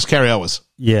that. Yes, Cary Elwes.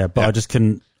 Yeah, but I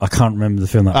can't remember the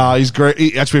film that well. He's great.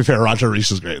 To be fair, Roger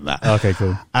Rees is great in that. Okay,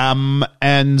 cool.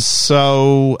 And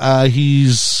so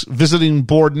he's visiting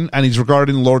Borden, and he's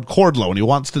regarding Lord Cordlow, and he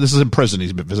wants to. This is in prison.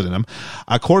 He's been visiting him.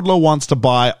 Cordlow wants to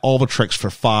buy all the tricks for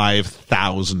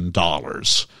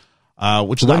 $5,000,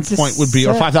 which at that point would be,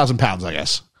 or £5,000, I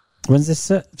guess. When's this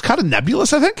set? It's kind of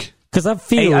nebulous, I think. Because that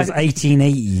feels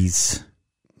 1880s.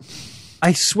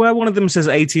 I swear one of them says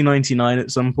 1899 at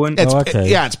some point.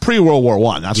 It's pre-World War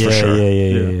I, that's for sure.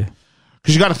 Yeah.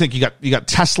 Because you got to think, you got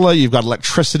Tesla, you've got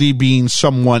electricity being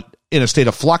somewhat in a state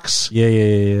of flux.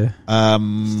 Yeah.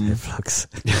 Flux.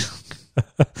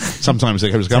 Sometimes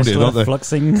they come to you, don't they?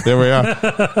 Fluxing. There we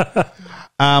are.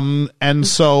 And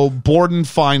so Borden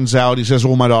finds out, he says,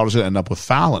 well, my daughter's going to end up with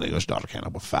Fallon. He goes, daughter can't end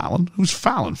up with Fallon. Who's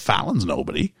Fallon? Fallon's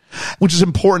nobody. Which is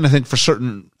important, I think, for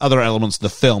certain other elements of the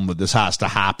film that this has to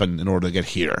happen in order to get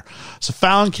here. So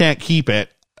Fallon can't keep it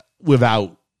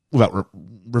without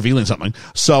revealing something.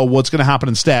 So what's going to happen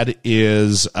instead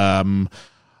is, he's going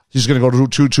to go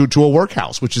to a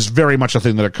workhouse, which is very much a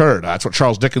thing that occurred. That's what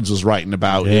Charles Dickens was writing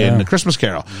about in The Christmas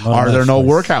Carol. Are there no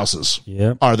workhouses?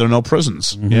 Yeah. Are there no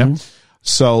prisons? Mm-hmm. Yeah.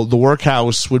 So the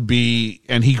workhouse would be,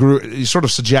 and he sort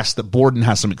of suggests that Borden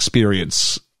has some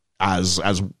experience as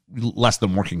less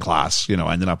than working class,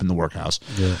 ended up in the workhouse.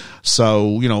 Yeah.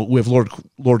 So, with Lord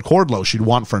Cordlow, she'd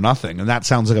want for nothing. And that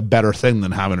sounds like a better thing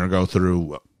than having her go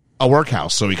through a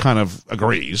workhouse. So he kind of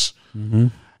agrees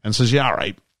and says, yeah, all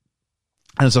right.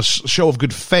 And as a show of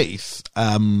good faith,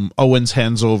 Owens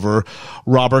hands over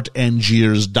Robert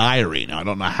Angier's diary. Now, I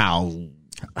don't know how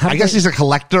I guess he's a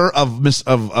collector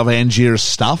of Angier's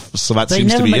stuff, so that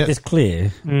seems to be it. They never make this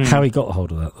clear how he got a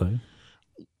hold of that, though.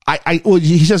 Well,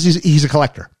 he says he's a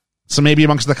collector, so maybe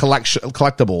amongst the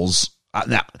collectibles.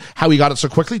 Now, how he got it so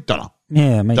quickly, don't know.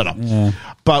 Yeah, maybe, don't know. Yeah.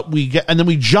 But we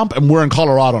jump, and we're in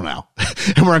Colorado now,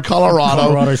 and we're in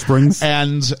Colorado Springs,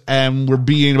 and we're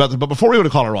being about. But before we go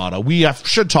to Colorado, we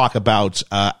should talk about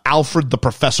Alfred the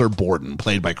Professor Borden,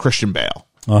 played by Christian Bale.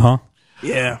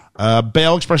 Yeah.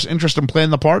 Bale expressed interest in playing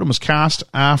the part and was cast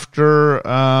after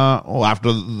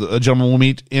the gentleman we'll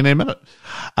meet in a minute.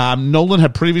 Nolan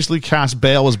had previously cast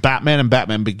Bale as Batman in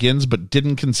Batman Begins, but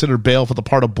didn't consider Bale for the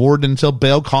part of Borden until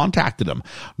Bale contacted him.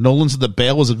 Nolan said that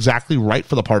Bale was exactly right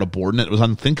for the part of Borden. It was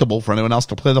unthinkable for anyone else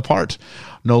to play the part.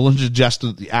 Nolan suggested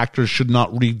that the actors should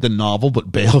not read the novel,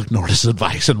 but Bale ignored his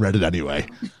advice and read it anyway.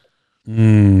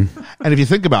 And if you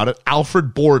think about it,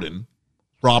 Alfred Borden,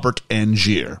 Robert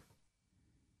Angier.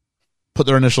 Put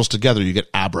their initials together, you get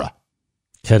Abra.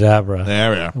 Cadabra.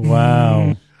 There we are.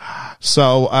 Wow.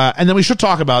 So, and then we should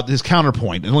talk about his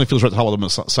counterpoint. It only feels right to hold them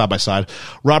side by side.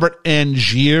 Robert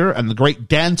Angier and the great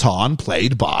Danton,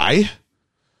 played by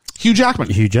Hugh Jackman.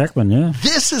 Hugh Jackman, yeah.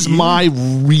 This is my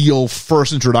real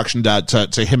first introduction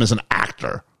to him as an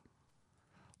actor.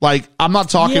 Like, I'm not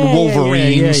talking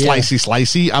Wolverine,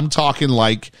 slicey. I'm talking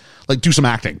like do some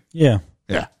acting. Yeah.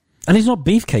 Yeah. And he's not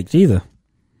beefcaked either.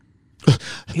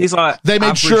 He's like they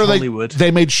made sure Hollywood.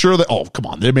 they made sure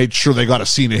that they made sure they got a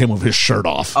scene of him with his shirt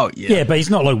off. Oh yeah. Yeah, but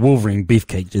he's not like Wolverine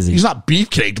beefcaked, is he? He's not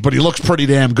beefcaked, but he looks pretty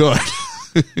damn good.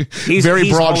 He's very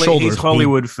broad shoulders. He's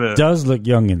Hollywood fit. Does look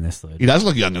young in this though. He does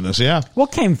look young in this, yeah.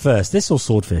 What came first, this or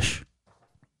Swordfish?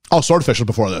 Oh, Swordfish was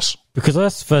before this. Because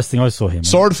that's the first thing I saw him in.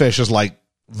 Swordfish is like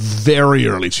very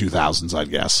early 2000s, I'd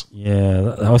guess.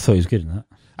 Yeah, I thought he was good in that.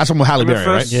 That's one with Halle Berry,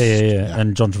 right? Yeah.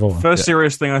 And John Travolta. First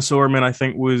serious thing I saw him in, I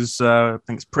think, was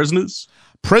it's Prisoners.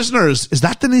 Prisoners, is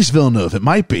that Denis Villeneuve? It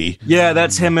might be. Yeah,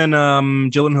 that's him and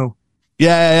Gyllenhaal.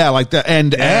 Yeah, like that.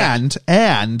 And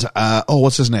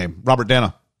what's his name? Robert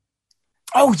Dano.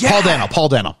 Oh yeah, Paul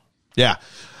Dano. Yeah.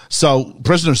 So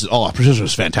Prisoners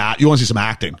is fantastic. You want to see some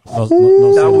acting?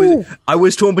 I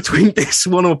was torn between this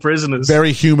one or Prisoners.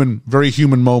 Very human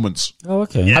moments. Oh,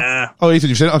 okay. Yeah. Ethan,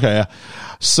 you've seen it? Okay, yeah.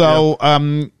 So,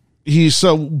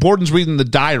 Borden's reading the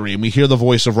diary, and we hear the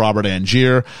voice of Robert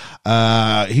Angier.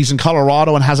 He's in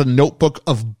Colorado and has a notebook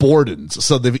of Borden's.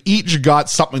 So they've each got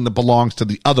something that belongs to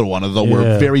the other one, although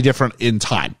we're very different in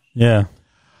time. Yeah.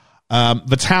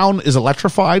 The town is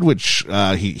electrified, which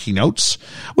he notes,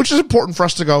 which is important for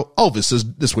us to go,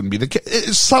 this wouldn't be the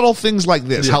case. Subtle things like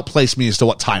this help place me as to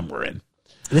what time we're in.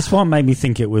 This one made me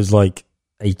think it was like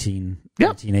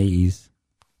 1880s.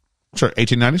 Sure,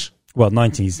 1890s? Well,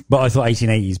 90s, but I thought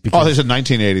 1880s. Because they said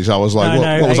 1980s. I was like,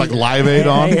 what was like Live Aid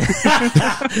on?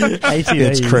 1880s.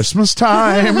 It's Christmas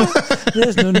time.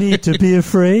 There's no need to be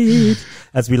afraid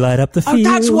as we light up the field.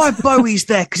 Oh, that's why Bowie's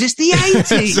there, because it's the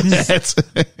 80s.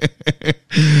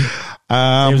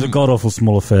 It was a god-awful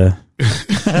small affair.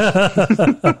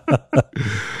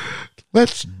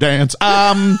 Let's dance.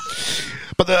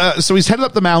 So he's headed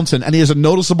up the mountain, and he has a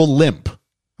noticeable limp.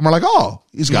 And we're like,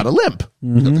 he's got a limp.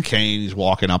 He's got the cane, he's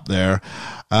walking up there.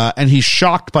 And he's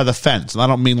shocked by the fence. And I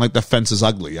don't mean like the fence is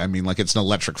ugly. I mean like it's an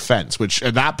electric fence, which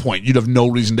at that point, you'd have no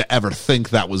reason to ever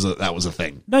think that was a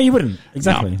thing. No, you wouldn't.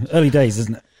 Exactly. No. Early days,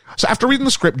 isn't it? So after reading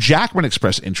the script, Jackman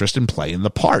expressed interest in playing the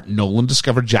part. Nolan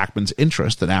discovered Jackman's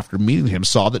interest, and after meeting him,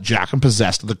 saw that Jackman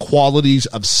possessed the qualities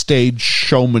of stage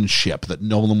showmanship that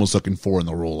Nolan was looking for in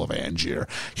the role of Angier.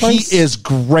 He is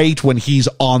great when he's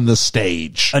on the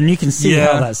stage. And you can see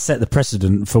how that set the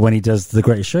precedent for when he does The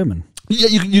Greatest Showman. Yeah,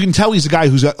 you can tell he's a guy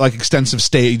who's got like extensive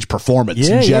stage performance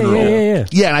in general.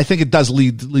 Yeah, and I think it does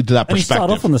lead to that perspective. And he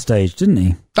started off on the stage, didn't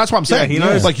he? That's what I'm saying. Yeah, he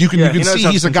knows. Like you can see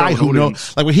he's a guy who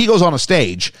knows. Like when he goes on a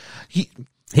stage, he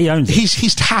owns it.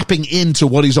 He's tapping into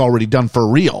what he's already done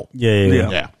for real.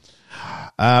 Yeah.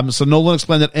 So Nolan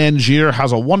explained that Angier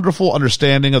has a wonderful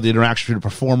understanding of the interaction between a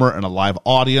performer and a live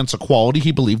audience, a quality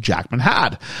he believed Jackman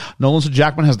had. Nolan said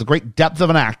Jackman has the great depth of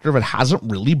an actor but hasn't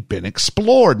really been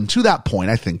explored. And to that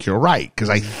point, I think you're right, because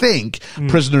I think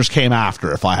Prisoners came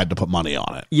after, if I had to put money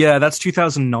on it. Yeah, that's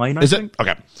 2009, I think. It?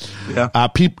 Okay. Yeah.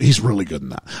 He's really good in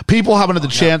that. People haven't had the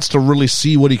chance to really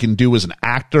see what he can do as an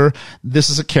actor.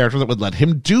 This is a character that would let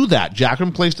him do that.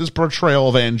 Jackman placed his portrayal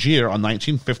of Angier on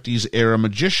 1950s era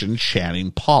magician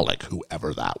Channing Pollock,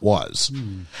 whoever that was.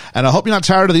 And I hope you're not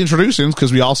tired of the introductions,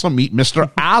 because we also meet Mr.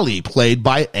 Ali, played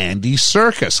by Andy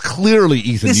Serkis. Clearly,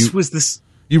 Ethan,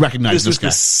 you recognize this guy.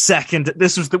 I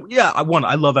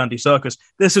love Andy Serkis.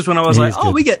 This is when I was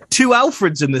like, we get two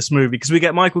Alfreds in this movie, because we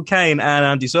get Michael Caine and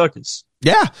Andy Serkis.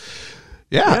 Yeah.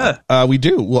 We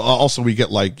do. Well, also we get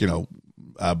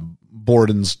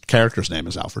Borden's character's name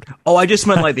is Alfred. Oh, I just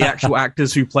meant like the actual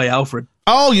actors who play Alfred.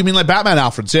 Oh, you mean like Batman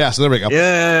Alfreds? Yeah, so there we go.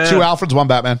 Yeah. Two Alfreds, one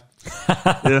Batman.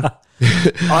 Yeah.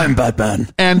 I'm Batman.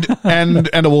 And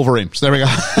a Wolverine. So there we go.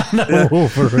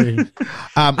 Wolverine.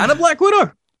 And a Black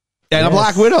Widow. And a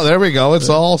Black Widow. There we go. It's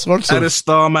all sorts of... And a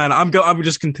Starman. I'm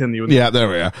just continuing. Yeah, there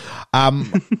we are.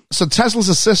 So Tesla's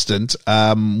assistant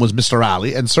was Mr.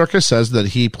 Ali, and Serkis says that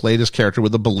he played his character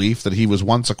with the belief that he was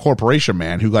once a corporation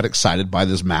man who got excited by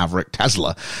this maverick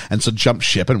Tesla, and so jumped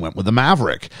ship and went with the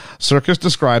Maverick. Serkis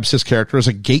describes his character as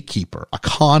a gatekeeper, a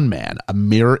con man, a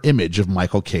mirror image of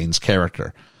Michael Caine's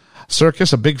character.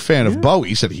 Serkis, a big fan of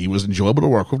Bowie, said he was enjoyable to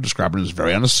work with, describing him as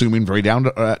very unassuming, very down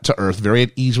to earth, very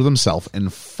at ease with himself,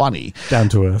 and funny. Down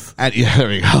to earth. And yeah, there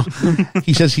we go.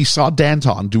 He says he saw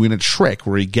Danton doing a trick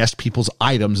where he guessed people's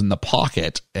items in the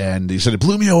pocket, and he said it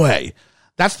blew me away.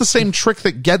 That's the same trick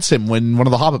that gets him when one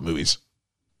of the Hobbit movies.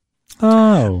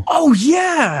 Oh,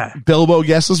 yeah. Bilbo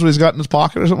guesses what he's got in his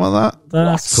pocket or something like that.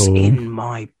 That's What's cool. in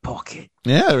my pocket?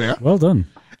 Yeah, there we go. Well done.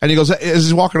 And he goes, as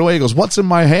he's walking away, he goes, "What's in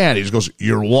my hand?" He just goes,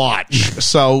 "Your watch."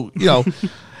 So,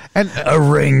 and a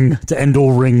ring to end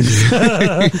all rings.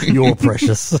 You're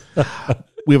precious.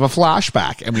 We have a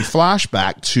flashback, and we flash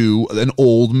back to an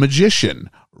old magician,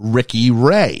 Ricky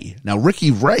Ray. Now, Ricky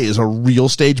Ray is a real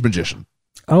stage magician.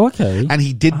 Oh, okay. And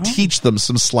he did teach them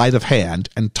some sleight of hand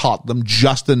and taught them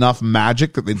just enough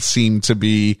magic that they'd seem to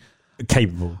be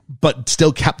capable, but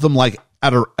still kept them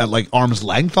at arm's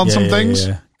length on some things.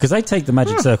 Yeah. Because they take the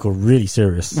magic circle really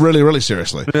serious. Really, really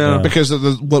seriously. Yeah. Because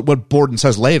what Borden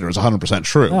says later is 100%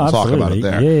 true. Oh, we'll talk about it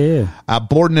there. Yeah.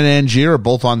 Borden and Angier are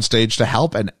both on stage to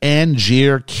help, and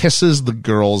Angier kisses the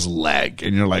girl's leg.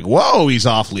 And you're like, whoa, he's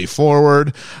awfully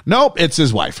forward. Nope, it's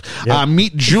his wife. Yep.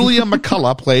 Meet Julia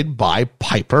McCullough, played by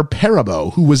Piper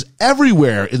Perabo, who was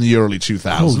everywhere in the early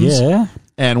 2000s. Oh, yeah.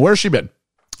 And where's she been?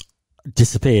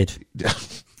 Disappeared.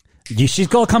 She's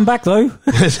got to come back, though.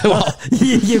 Well,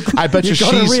 I bet you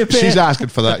she's asking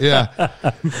for that, yeah.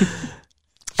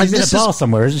 She's in a bar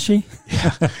somewhere, isn't she?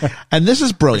 Yeah. And this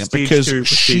is brilliant because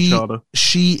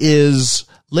she is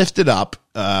lifted up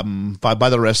by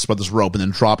the wrists by this rope and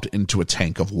then dropped into a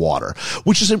tank of water,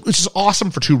 which is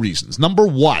awesome for two reasons. Number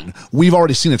one, we've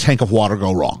already seen a tank of water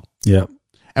go wrong. Yeah.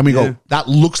 And we go, that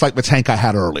looks like the tank I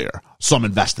had earlier, so I'm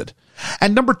invested.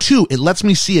 And number two, it lets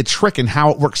me see a trick and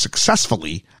how it works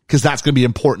successfully, because that's going to be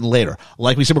important later.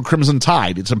 Like we said with Crimson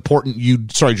Tide, it's important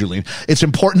Julian, it's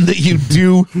important that you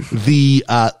do the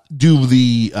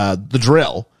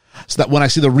drill so that when I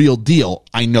see the real deal,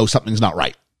 I know something's not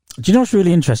right. Do you know what's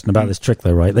really interesting about this trick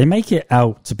though, right? They make it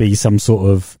out to be some sort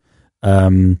of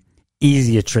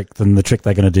easier trick than the trick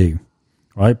they're going to do,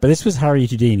 right? But this was Harry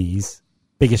Houdini's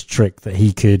biggest trick that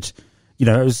he could, it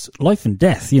was life and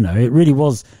death, it really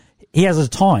was. He has a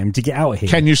time to get out of here.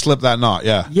 Can you slip that knot?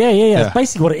 Yeah. Yeah. That's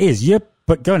basically what it is. You're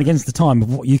going against the time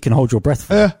of what you can hold your breath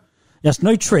for. Yeah. Yes,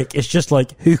 no trick. It's just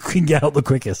like who can get out the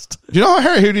quickest. Do you know how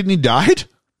Harry Houdini died?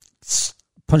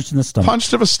 Punched in the stomach.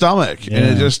 Punched to the stomach. Yeah.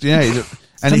 And it just,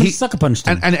 and he sucker punched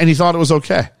him. And he thought it was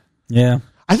okay. Yeah.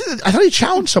 I thought he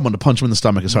challenged someone to punch him in the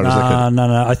stomach as hard as they could.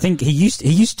 No. I think he used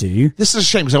to. This is a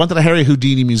shame because I went to the Harry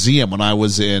Houdini Museum when I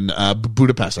was in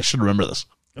Budapest. I should remember this.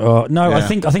 No, yeah. I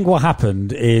think what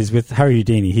happened is with Harry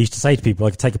Houdini, he used to say to people,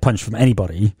 I could take a punch from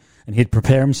anybody, and he'd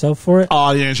prepare himself for it.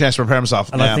 Oh, yeah, a chance to prepare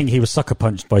himself. And I think he was sucker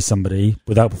punched by somebody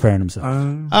without preparing himself.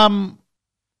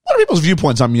 What are people's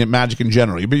viewpoints on magic in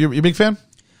general? You a big fan?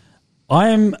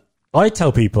 I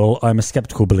tell people I'm a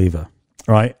skeptical believer,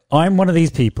 right? I'm one of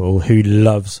these people who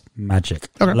loves magic,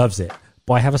 loves it,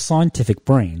 but I have a scientific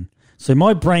brain. So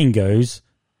my brain goes,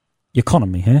 you're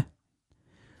conning me here.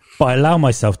 But I allow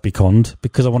myself to be conned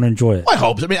because I want to enjoy it. I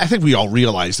hope. I think we all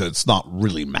realize that it's not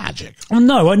really magic. Well,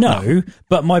 no, I know.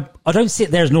 But I don't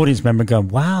sit there as an audience member and going,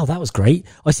 wow, that was great.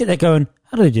 I sit there going,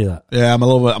 how do they do that? Yeah, I'm a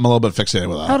little bit fixated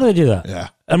with that. How do they do that? Yeah.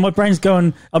 And my brain's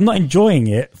going, I'm not enjoying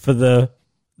it for the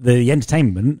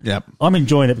entertainment. Yep. I'm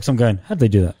enjoying it because I'm going, how do they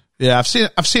do that? Yeah,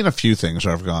 I've seen a few things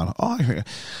where I've gone,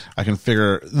 I can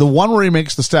figure the one where he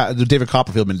makes the David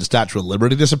Copperfield made the Statue of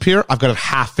Liberty disappear. I've got it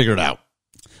half figured out.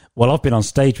 Well, I've been on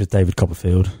stage with David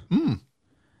Copperfield,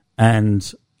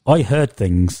 and I heard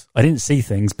things. I didn't see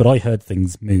things, but I heard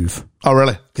things move. Oh,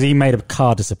 really? Because he made a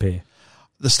car disappear.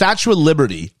 The Statue of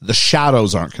Liberty, the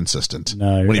shadows aren't consistent.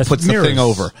 No. When he puts the thing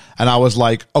over. And I was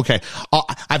like, okay,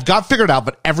 I've got figured out,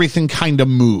 but everything kind of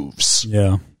moves.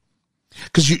 Yeah.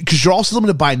 Because you're also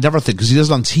limited by another thing, because he does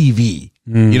it on TV.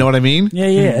 You know what I mean? Yeah.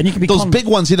 And you can be those big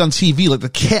ones hit on TV,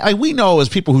 like we know as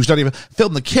people who study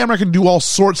film, the camera can do all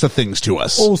sorts of things to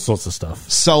us. All sorts of stuff.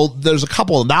 So there's a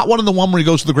couple. That one and the one where he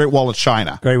goes to the Great Wall of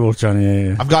China. Great Wall of China,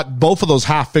 yeah. I've got both of those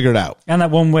half figured out. And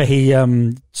that one where he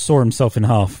saw himself in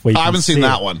half. Where I haven't seen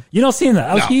that one. You're not seeing that?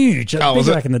 That was huge. That was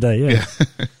big back in the day, yeah.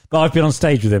 But I've been on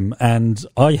stage with him, and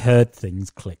I heard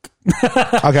things click.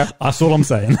 Okay. That's all I'm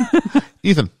saying.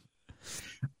 Ethan.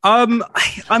 I'm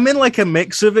in like a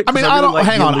mix of it. I mean, I really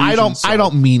hang on. I side.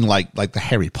 don't mean like the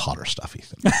Harry Potter stuff,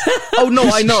 Ethan. Oh no,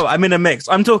 I know. I'm in a mix.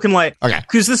 I'm talking like, okay.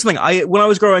 Because this thing, when I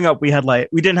was growing up, we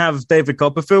didn't have David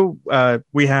Copperfield.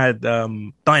 We had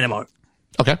Dynamo.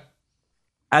 Okay.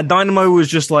 And Dynamo was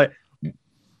just like,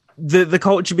 the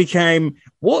culture became,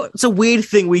 what's a weird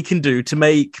thing we can do to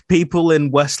make people in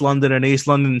West London and East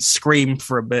London scream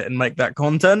for a bit and make that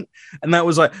content? And that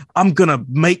was like, I'm gonna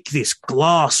make this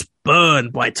glass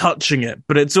burn by touching it,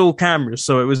 but it's all cameras,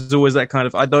 so it was always that kind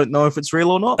of, I don't know if it's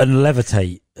real or not. And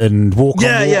levitate and walk on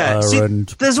water. Yeah. See, and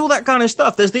there's all that kind of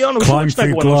stuff. There's the Arnold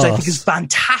Schwarzenegger one, which I think is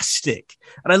fantastic.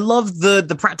 And I love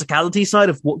the practicality side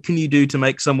of what can you do to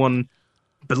make someone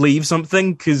believe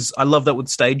something, because I love that with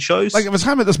stage shows. Like, at the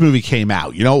time that this movie came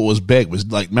out, you know what was big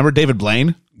was, like, remember David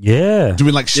Blaine? Yeah.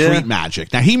 Doing like street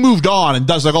magic. Now he moved on and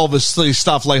does like all this silly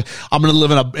stuff like, I'm going to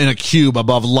live in a cube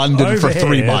above London Over for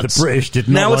 3 here, months. The British did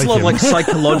not now it's a lot of like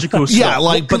psychological stuff. Yeah,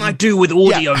 like, what can I do with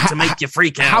audio to make you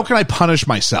freak out? How can I punish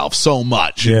myself so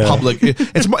much in public?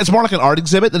 It's more like an art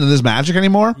exhibit than it is magic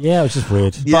anymore. Yeah, it was just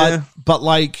weird. But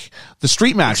like the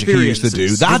street magic he used to do,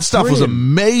 that stuff was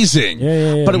amazing.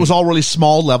 Yeah. But it was all really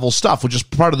small level stuff, which is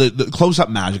part of the close up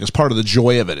magic. Is part of the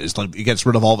joy of it. Is like it gets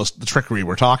rid of all the trickery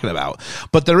we're talking about.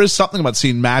 But there is something about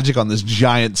seeing magic on this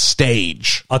giant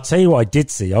stage. I'll tell you what I did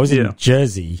see. I was in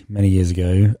Jersey many years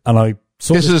ago, and I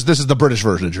saw this is the British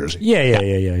version of Jersey.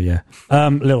 Yeah.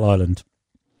 Little Island,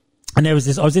 and there was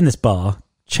this. I was in this bar,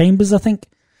 Chambers, I think.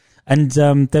 And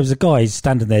there was a guy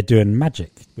standing there doing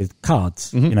magic with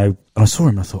cards, you know, and I saw him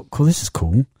and I thought, cool, this is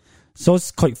cool. So I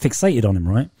was quite fixated on him,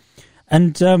 right?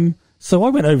 And so I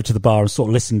went over to the bar and sort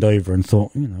of listened over and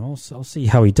thought, you know, I'll see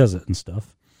how he does it and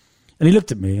stuff. And he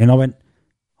looked at me and I went,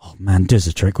 oh, man, do us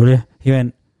a trick, will you? He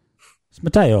went, it's my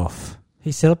day off.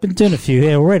 He said, I've been doing a few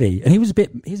here already. And he was a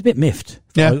bit miffed.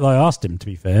 Yeah. I asked him, to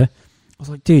be fair. I was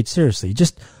like, dude, seriously,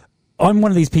 I'm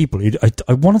one of these people who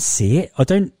I want to see it. I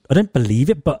don't believe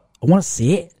it, but I want to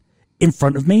see it in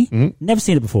front of me. Never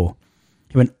seen it before.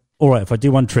 He went, all right, if I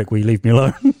do one trick, will you leave me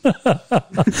alone?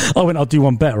 I went, I'll do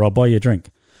one better. I'll buy you a drink.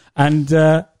 And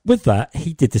with that,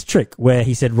 he did this trick where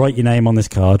he said, write your name on this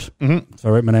card. So I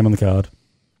wrote my name on the card,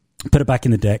 put it back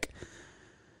in the deck.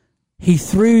 He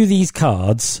threw these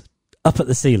cards up at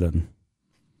the ceiling.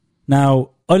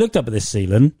 Now, I looked up at this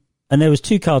ceiling, and there was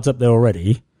 2 cards up there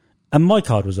already, and my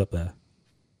card was up there.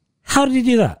 How did he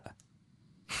do that?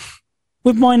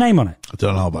 With my name on it. I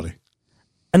don't know, buddy.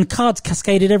 And cards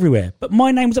cascaded everywhere. But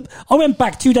my name was up. I went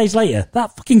back 2 days later.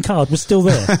 That fucking card was still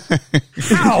there.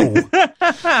 How?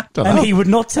 And he would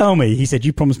not tell me. He said,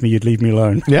 you promised me you'd leave me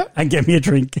alone. Yeah. And get me a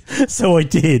drink. So I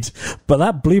did. But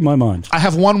that blew my mind. I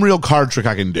have one real card trick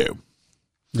I can do.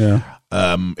 Yeah.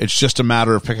 It's just a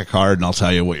matter of pick a card and I'll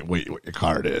tell you what your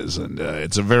card is. And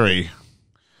it's a very...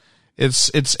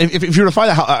 If you were to find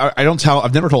out how,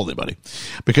 I've never told anybody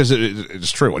because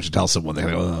it's true. Once you tell someone, they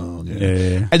go, oh,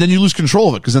 yeah. And then you lose control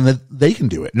of it because then they can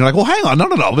do it. And you're like, well, hang on.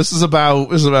 No. This is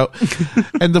about,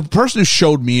 and the person who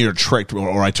showed me or tricked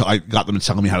or I got them to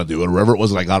tell me how to do it or wherever it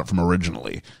was that I got it from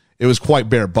originally, it was quite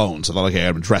bare bones. I thought, okay,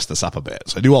 I'm going to dress this up a bit.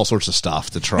 So I do all sorts of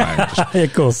stuff to try and just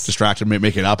of course. distract and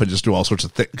make it up and just do all sorts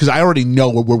of things. Because I already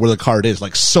know where the card is,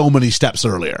 like so many steps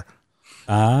earlier.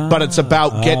 But it's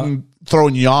about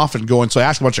throwing you off and going. So I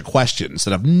ask a bunch of questions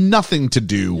that have nothing to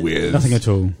do with nothing at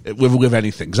all with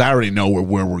anything because I already know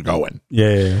where we're going.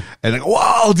 Yeah. And like, well,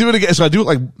 I'll do it again. So I do it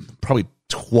like probably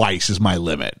twice is my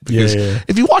limit because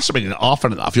if you watch something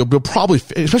often enough, you'll probably,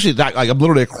 especially that, like I'm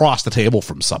literally across the table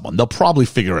from someone, they'll probably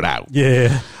figure it out.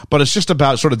 Yeah. But it's just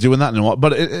about sort of doing that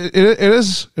but it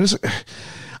is.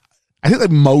 I think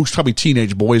like most probably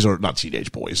teenage boys or not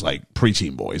teenage boys, like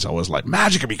preteen boys, always like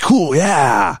magic would be cool.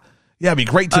 Yeah, it'd be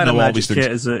great to know all these things.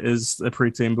 Kit is a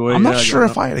preteen boy. I'm not sure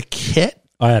if I had a kit.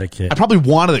 I had a kit. I probably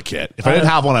wanted a kit. If I didn't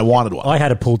have one, I wanted one. I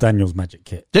had a Paul Daniels magic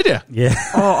kit. Did you? Yeah.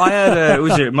 Oh, I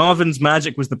had Marvin's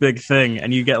Magic was the big thing,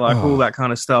 and you get like all that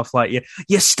kind of stuff, like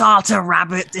you start a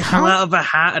rabbit to come out of a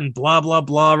hat and blah blah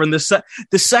blah. And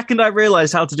the second I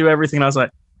realized how to do everything, I was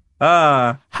like,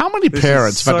 how many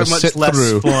parents have to sit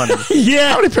through? Yeah,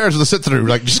 how many parents have to sit through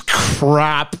like just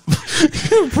crap,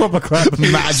 proper crap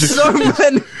magic? So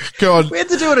many. God, we had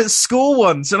to do it at school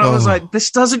once, and I was like,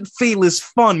 "This doesn't feel as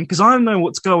fun because I know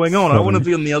what's going on. I want to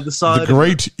be on the other side." The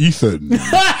great Ethan.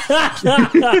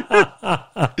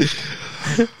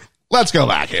 Let's go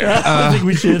back here. I think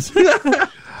we should.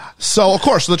 So, of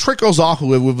course, the trick goes off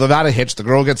without a hitch. The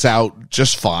girl gets out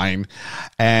just fine.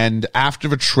 And after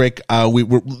the trick,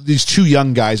 these two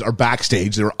young guys are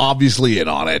backstage. They're obviously in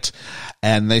on it.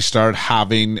 And they start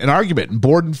having an argument. And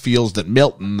Borden feels that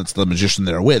Milton, that's the magician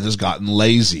they're with, has gotten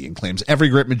lazy and claims every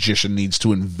great magician needs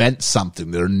to invent something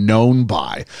they're known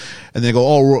by. And they go,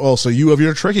 oh, so you have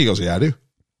your trick? He goes, yeah, I do.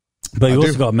 But you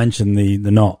also got to mention the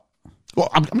knot. Well,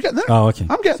 I'm getting there. Oh, okay.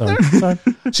 I'm getting there. Sorry.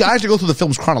 See, I have to go through the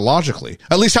films chronologically.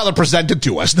 At least how they're presented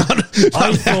to us. I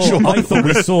thought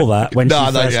we saw that when she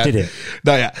first did it.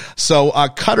 No, yeah. So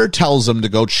Cutter tells him to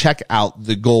go check out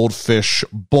the goldfish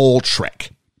bowl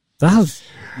trick. Yeah.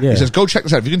 He says, go check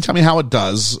this out. If you can tell me how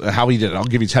he did it, I'll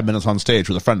give you 10 minutes on stage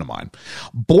with a friend of mine.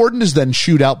 Borden is then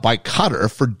chewed out by Cutter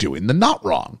for doing the knot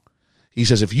wrong. He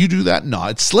says, if you do that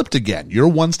knot, it slipped again. You're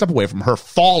one step away from her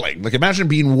falling. Like, imagine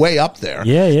being way up there.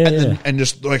 And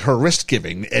just like her wrist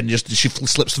giving, and just she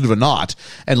slips through the knot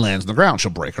and lands on the ground.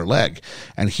 She'll break her leg.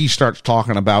 And he starts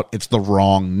talking about it's the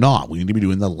wrong knot. We need to be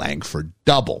doing the Langford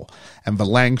double. And the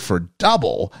Langford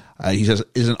double, he says,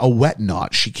 isn't a wet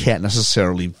knot. She can't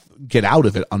necessarily get out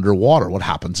of it underwater. What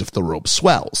happens if the rope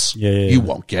swells? You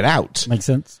won't get out. Makes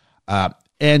sense.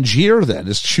 Angier then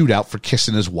is chewed out for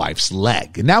kissing his wife's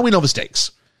leg. And now we know the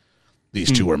stakes.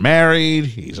 These two are married.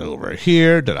 He's over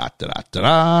here.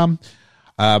 Remember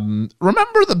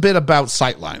the bit about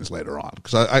sightlines later on?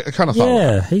 Because I kind of thought.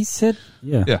 Yeah, he said.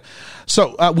 Yeah.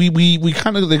 So we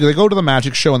kind of they go to the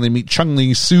magic show and they meet Chung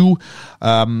Lee Soo.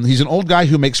 He's an old guy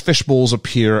who makes fish bowls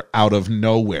appear out of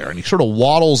nowhere, and he sort of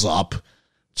waddles up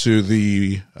to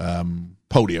the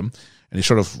podium. And he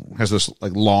sort of has this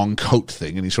like long coat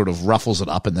thing, and he sort of ruffles it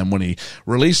up. And then when he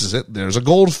releases it, there's a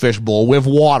goldfish bowl with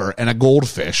water and a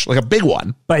goldfish, like a big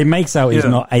one. But he makes out he's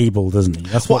not able, doesn't he?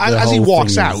 That's what as he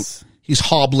walks out, he's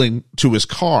hobbling to his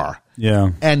car.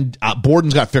 Yeah. And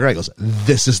Borden's got to figure out, he goes,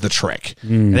 this is the trick.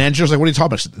 And Angier's like, what are you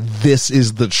talking about? This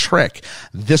is the trick.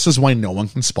 This is why no one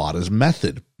can spot his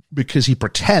method. Because he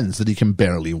pretends that he can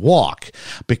barely walk.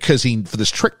 Because for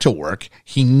this trick to work,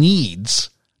 he needs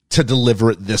to deliver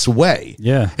it this way.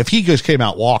 Yeah. If he just came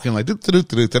out walking like, you'd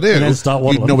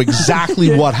know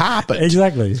exactly what happened.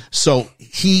 Exactly. So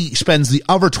he spends the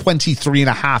other 23 and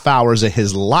a half hours of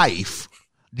his life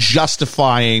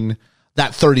justifying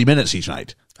that 30 minutes each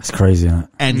night. That's crazy, isn't it?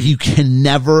 And you can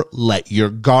never let your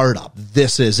guard up.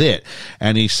 This is it.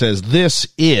 And he says, this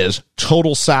is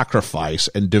total sacrifice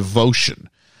and devotion.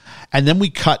 And then we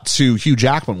cut to Hugh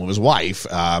Jackman with his wife,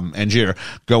 Angier,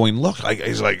 going, look,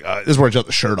 he's like, this is where I got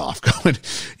the shirt off, going,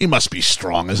 he must be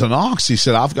strong as an ox. He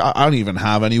said, I don't even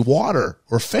have any water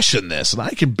or fish in this, and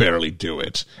I can barely do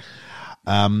it.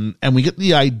 And we get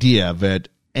the idea that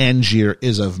Angier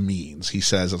is of means. He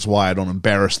says, that's why I don't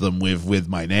embarrass them with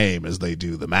my name as they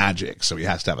do the magic. So he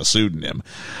has to have a pseudonym.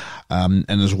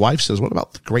 And his wife says, what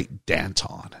about the great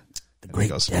Danton? Great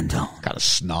Danton. Kind of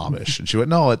snobbish. And she went,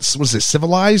 no, was it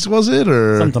civilized, was it?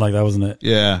 Or something like that, wasn't it?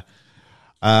 Yeah.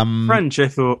 French, I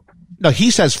thought. No, he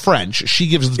says French. She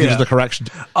gives the correction.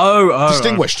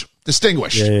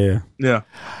 Distinguished. Yeah.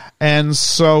 And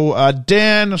so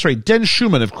Dan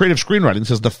Schumann of Creative Screenwriting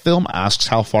says the film asks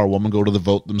how far women go to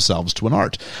devote themselves to an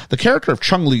art. The character of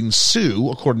Chung Lee Soo,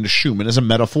 according to Schumann, is a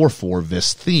metaphor for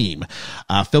this theme.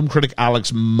 Film critic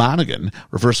Alex Monaghan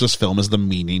refers to this film as the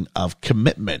meaning of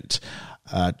commitment.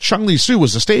 Chung Lee Soo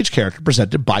was a stage character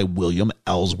presented by William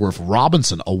Ellsworth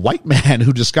Robinson, a white man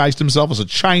who disguised himself as a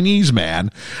Chinese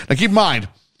man. Now keep in mind,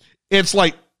 it's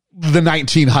like the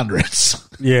 1900s.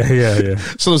 Yeah.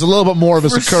 So there's a little bit more of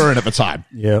this occurring at the time.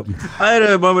 Yep. I had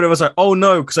a moment I was like, oh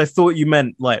no, because I thought you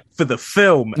meant like for the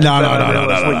film. And No.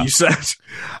 What you said.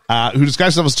 Who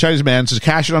disguised himself as a Chinese man to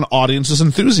cash in on audiences'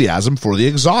 enthusiasm for the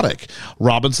exotic.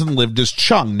 Robinson lived as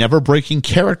Chung, never breaking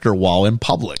character while in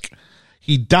public.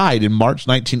 He died in March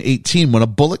 1918 when a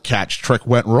bullet catch trick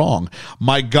went wrong.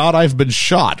 My God, I've been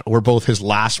shot were both his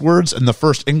last words and the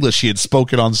first English he had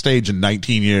spoken on stage in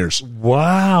 19 years.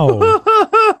 Wow.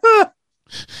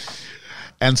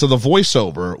 And so the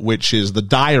voiceover, which is the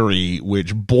diary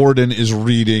which Borden is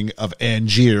reading of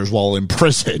Angier's while in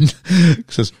prison,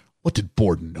 says, what did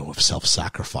Borden know of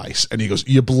self-sacrifice? And he goes,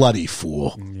 you bloody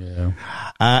fool. Yeah.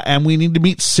 And we need to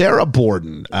meet Sarah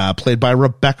Borden, played by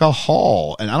Rebecca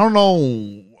Hall. And I don't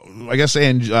know, I guess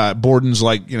Borden's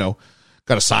like,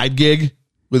 got a side gig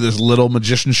with his little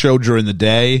magician show during the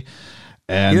day.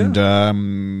 And a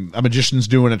magician's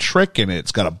doing a trick, and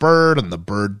it's got a bird, and the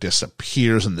bird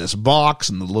disappears in this box,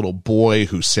 and the little boy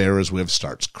who Sarah's with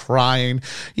starts crying.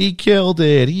 He killed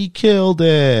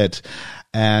it.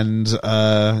 And he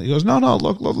goes, no,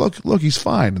 look, he's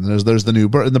fine. And there's the new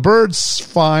bird, and the bird's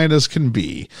fine as can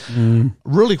be.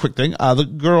 Really quick thing, the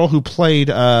girl who played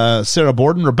Sarah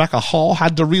Borden, Rebecca Hall,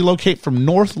 had to relocate from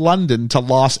North London to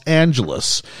Los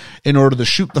Angeles in order to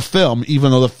shoot the film,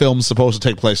 even though the film's supposed to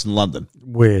take place in London.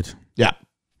 Weird. Yeah.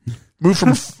 Move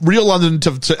from real London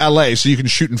to LA so you can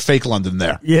shoot in fake London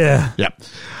there. Yeah. Yeah.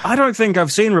 I don't think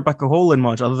I've seen Rebecca Hall in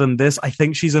much other than this. I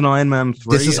think she's in Iron Man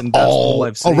 3. This is and that's all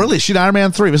I've seen. Oh, really? She's in Iron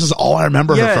Man 3. This is all I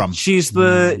remember her from. She's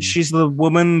the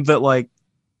woman that like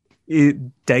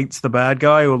dates the bad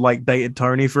guy, or like dated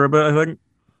Tony for a bit, I think.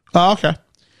 Oh, okay.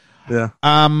 Yeah.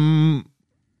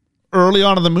 Early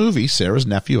on in the movie, Sarah's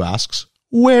nephew asks,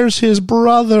 "Where's his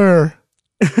brother?"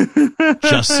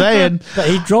 Just saying. But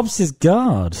he drops his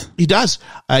guard. He does.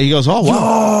 He goes, "Oh,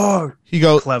 wow." He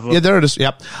goes, clever. "Yeah, there it is."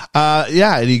 Yep.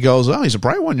 Yeah. And he goes, "Oh, he's a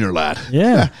bright one, your lad."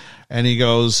 Yeah. And he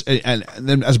goes, and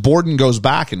then as Borden goes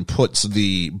back and puts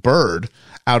the bird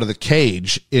out of the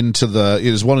cage into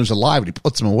there's one who's alive, and he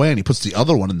puts him away, and he puts the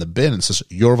other one in the bin and says,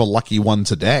 "You're the lucky one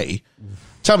today."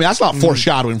 Tell me, that's not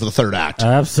foreshadowing for the third act.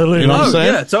 Absolutely. You know what I'm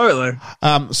saying? Yeah,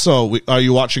 totally. So are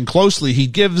you watching closely? He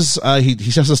gives,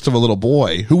 he says this to a little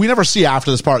boy who we never see after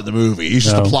this part of the movie. He's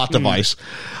just a plot device.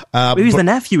 He's the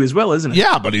nephew as well, isn't he?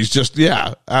 Yeah, but he's just,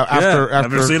 after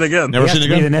never seen again. Never He has seen to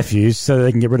be again. the nephews so they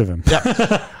can get rid of him.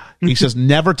 Yeah. He says,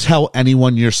 never tell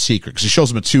anyone your secret, because he shows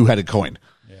him a two-headed coin.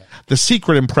 Yeah. The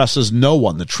secret impresses no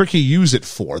one. The trick you use it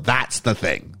for, that's the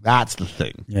thing. That's the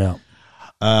thing. Yeah.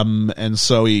 And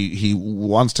so he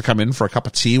wants to come in for a cup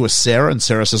of tea with Sarah, and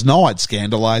Sarah says, "No, I'd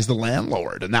scandalize the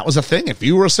landlord." And that was the thing. If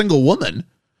you were a single woman,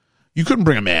 you couldn't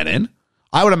bring a man in.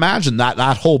 I would imagine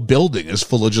that whole building is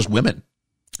full of just women.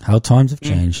 How times have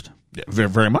changed. Yeah, very,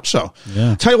 very much so.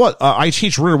 Yeah. Tell you what, I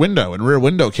teach Rear Window, and Rear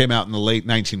Window came out in the late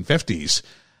 1950s.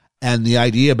 And the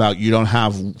idea about you don't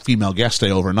have female guests stay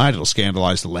overnight, it'll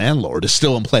scandalize the landlord, is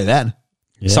still in play then.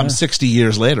 Yeah. Some 60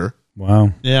 years later.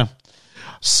 Wow. Yeah.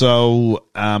 So,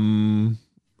 and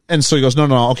so he goes,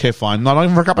 no, okay, fine. Not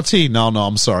even for a cup of tea. No,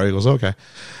 I'm sorry. He goes, okay.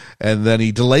 And then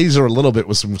he delays her a little bit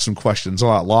with some questions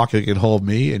about locking and hold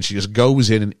me. And she just goes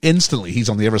in, and instantly he's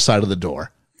on the other side of the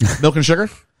door. Milk and sugar?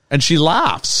 And she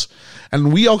laughs.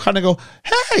 And we all kind of go,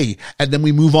 hey. And then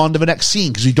we move on to the next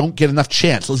scene because we don't get enough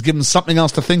chance. Let's give him something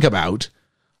else to think about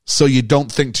so you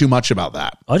don't think too much about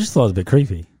that. I just thought it was a bit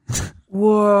creepy.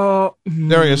 Whoa.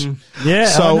 There he is. Yeah,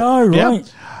 I know,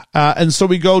 right. Yeah. And so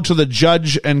we go to the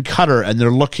judge and Cutter, and they're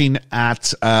looking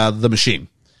at the machine.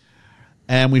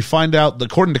 And we find out that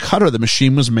according to Cutter, the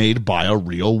machine was made by a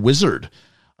real wizard.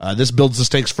 This builds the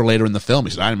stakes for later in the film.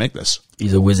 He said, I didn't make this.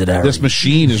 He's a wizard, Harry. This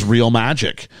machine is real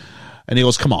magic. And he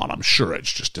goes, come on, I'm sure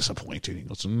it's just disappointing. He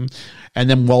goes, And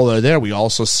then while they're there, we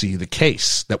also see the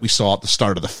case that we saw at the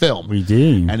start of the film. We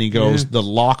do. And he goes, the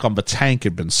lock on the tank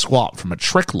had been swapped from a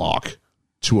trick lock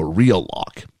to a real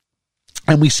lock.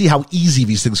 And we see how easy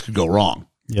these things could go wrong.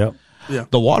 Yep. Yeah.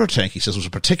 The water tank, he says, was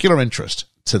of particular interest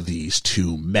to these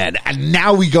two men. And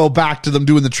now we go back to them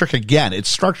doing the trick again. It's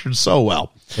structured so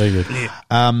well. Very good.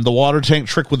 The water tank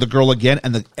trick with the girl again.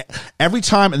 And every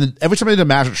time they did a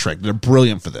magic trick, they're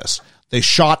brilliant for this. They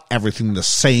shot everything the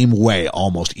same way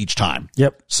almost each time.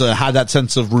 Yep. So it had that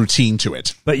sense of routine to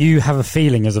it. But you have a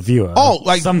feeling as a viewer. Oh,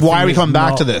 like, something why are we is coming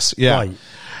back not to this? Yeah. right.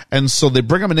 And so they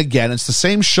bring them in again. It's the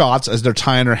same shots as they're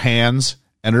tying her hands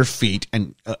and her feet.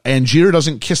 And Angier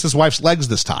doesn't kiss his wife's legs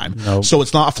this time. No. So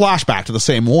it's not a flashback to the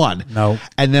same one. No.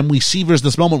 And then we see there's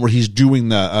this moment where he's doing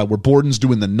where Borden's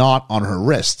doing the knot on her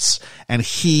wrists. And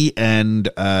he and,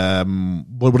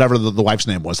 whatever the wife's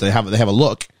name was, they have a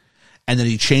look. And then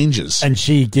he changes. And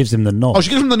she gives him the nod. Oh, she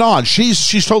gives him the nod.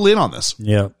 She's totally in on this.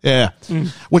 Yeah. Yeah.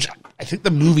 Which I think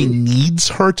the movie needs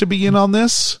her to be in on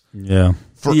this. Yeah.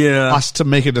 For us to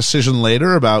make a decision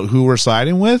later about who we're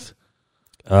siding with.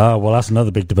 Well, that's another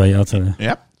big debate, I'll tell you.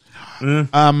 Yep.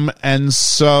 And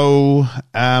so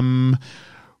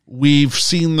we've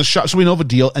seen the shot, so we know the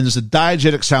deal, and there's a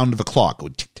diegetic sound of a clock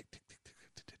going tick, tick, tick,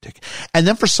 tick, tick, tick, tick. And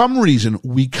then for some reason,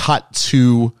 we cut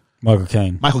to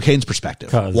Michael Caine's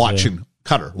perspective, watching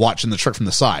the trick from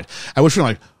the side. I wish we were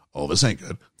like, oh, this ain't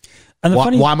good. And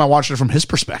why am I watching it from his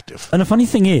perspective? And the funny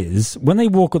thing is, when they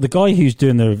walk, the guy who's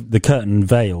doing the curtain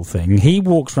veil thing, he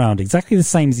walks around exactly the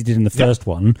same as he did in the first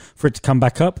one for it to come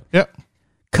back up. Yep.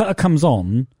 Cutter comes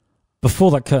on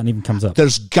before that curtain even comes up.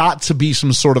 There's got to be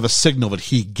some sort of a signal that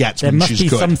he gets when she's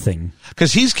good. There must be something.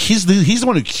 Because he's the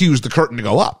one who cues the curtain to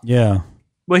go up. Yeah.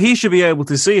 Well, he should be able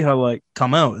to see her,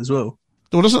 come out as well.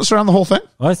 Well, doesn't it surround the whole thing?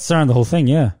 Well, it's around the whole thing,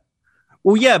 yeah.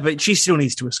 Well, yeah, but she still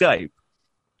needs to escape.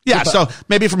 Yeah, so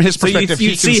maybe from his perspective, he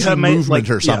can see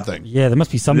movement or something. Yeah, there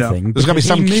must be something. Yeah. There's got to be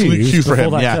some cue for him.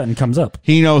 That curtain comes up.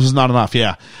 He knows it's not enough.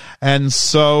 Yeah, and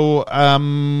so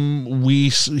we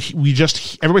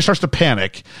just everybody starts to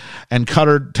panic, and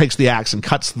Cutter takes the axe and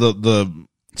cuts the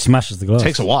smashes the glass.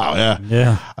 Takes a while.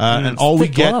 Yeah. And all we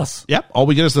get, all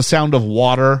we get is the sound of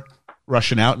water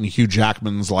rushing out, and Hugh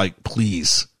Jackman's like,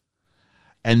 "Please,"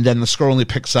 and then the score only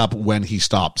picks up when he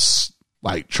stops,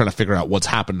 like trying to figure out what's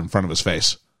happened in front of his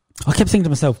face. I kept thinking to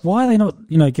myself, why are they not,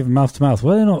 giving mouth to mouth?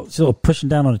 Why are they not sort of pushing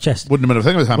down on the chest? Wouldn't have been a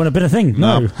thing with him. Wouldn't have been a thing.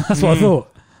 No. That's what I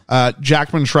thought.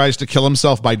 Jackman tries to kill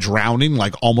himself by drowning,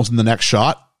 like almost in the next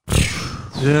shot.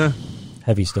 Yeah.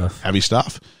 Heavy stuff.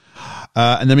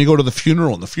 And then we go to the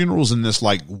funeral, and the funeral's in this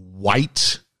like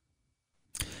white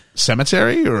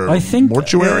cemetery or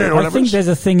mortuary or whatever. I think there's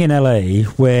a thing in LA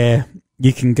where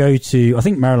you can go to, I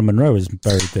think Marilyn Monroe is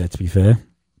buried there, to be fair.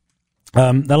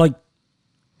 They're like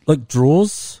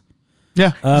drawers.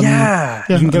 Yeah.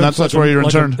 And that's where you're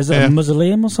interned. Is it a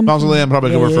mausoleum or something? Mausoleum,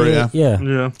 probably a good word for it,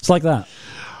 yeah. It's like that.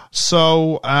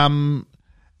 So, and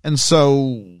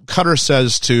so Cutter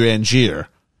says to Angier,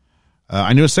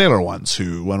 I knew a sailor once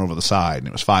who went over the side, and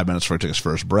it was 5 minutes before he took his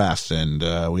first breath,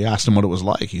 and we asked him what it was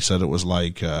like. He said it was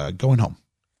like going home,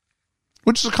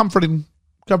 which is a comforting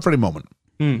moment.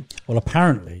 Well,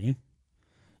 apparently,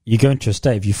 you go into a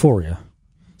state of euphoria.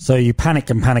 So you panic,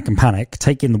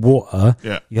 take in the water.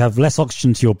 Yeah. You have less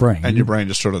oxygen to your brain. And your brain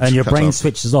just sort of and your brain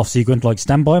switches off. So you go into like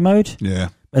standby mode. Yeah.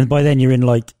 And by then you're in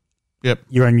like,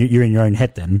 you're in your own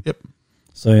head then. Yep.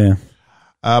 So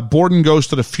yeah. Borden goes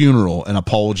to the funeral and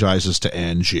apologizes to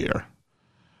Angier.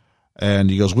 And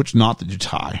he goes, "Which knot did you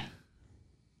tie?"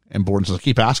 And Borden says, "I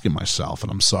keep asking myself,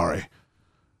 and I'm sorry.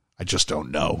 I just don't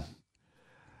know."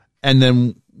 And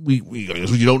then we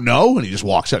goes, "You don't know?" And he just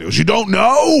walks out. He goes, "You don't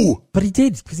know?" But he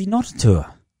did, because he nodded to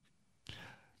her.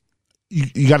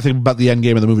 You got to think about the end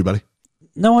game of the movie, buddy.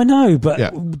 No, I know,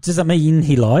 but does that mean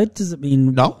he lied? Does it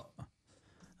mean... No.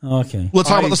 Okay. Well,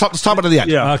 let's talk about it at the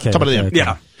end. Yeah. Okay. Talk about it at the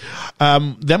end. Yeah.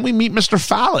 Then we meet Mr.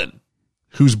 Fallon,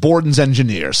 who's Borden's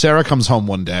engineer. Sarah comes home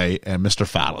one day, and Mr.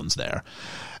 Fallon's there.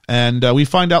 And we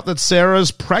find out that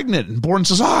Sarah's pregnant, and Borden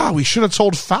says, we should have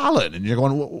told Fallon. And you're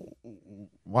going,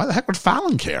 why the heck would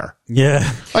Fallon care? Yeah.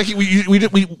 Like,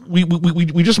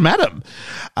 we just met him.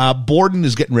 Borden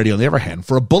is getting ready, on the other hand,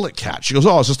 for a bullet catch. She goes,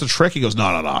 "Oh, is this a trick?" He goes,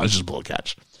 No, it's just a bullet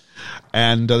catch.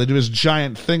 And they do this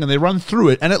giant thing, and they run through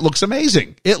it, and it looks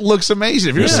amazing. If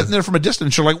you're sitting there from a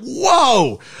distance, you're like,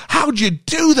 whoa, how'd you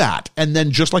do that? And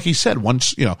then, just like he said,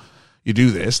 once, you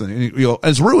do this, and you go,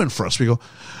 it's ruined for us. We go,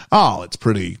 it's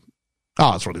really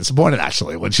disappointing,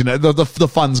 actually, once the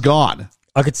fun's gone.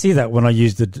 I could see that when he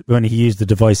used the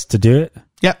device to do it.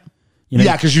 Yeah.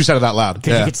 Because you said it out loud.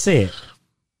 Because you could see it.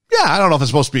 Yeah, I don't know if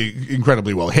it's supposed to be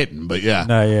incredibly well hidden, but yeah.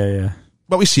 No, yeah.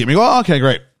 But we see him. We go, okay,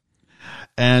 great.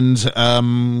 And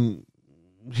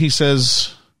he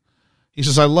says,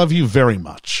 "I love you very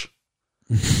much."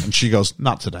 And she goes,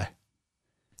 "Not today."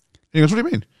 He goes, "What do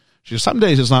you mean?" She goes, "Some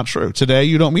days it's not true. Today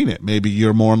you don't mean it. Maybe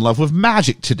you're more in love with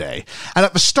magic today." And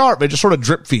at the start, they just sort of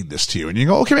drip feed this to you. And you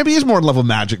go, okay, maybe he's more in love with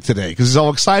magic today because he's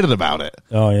all excited about it.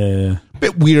 Oh, yeah.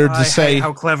 Bit weird to say.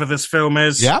 How clever this film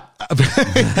is. Yeah.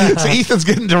 So Ethan's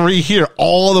getting to rehear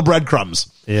all the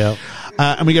breadcrumbs. Yeah.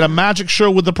 And we get a magic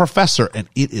show with the professor, and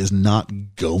it is not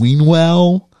going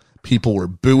well. People were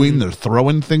booing. They're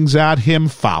throwing things at him.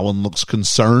 Fallon looks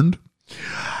concerned.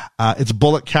 It's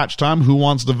bullet catch time. Who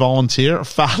wants to volunteer?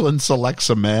 Fallon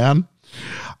selects a man.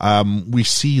 We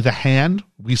see the hand.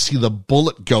 We see the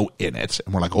bullet go in it.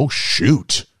 And we're like, oh,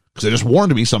 shoot. Because they just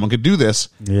warned me someone could do this.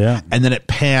 Yeah. And then it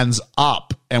pans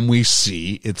up, and we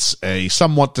see it's a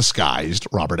somewhat disguised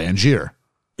Robert Angier.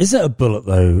 Is it a bullet,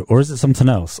 though, or is it something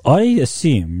else? I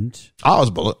assumed... it was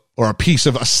a bullet, or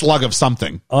a slug of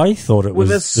something. I thought it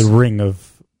was the ring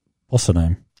of... What's her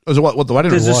name? Was it what the wedding?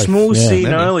 There's a small scene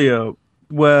maybe. Earlier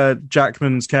where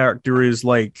Jackman's character is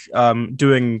like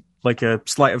doing like a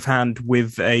sleight of hand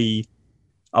with a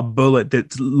bullet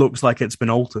that looks like it's been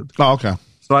altered. Oh, okay.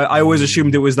 So I always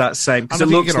assumed it was that same because it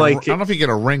looks like. I don't know if you get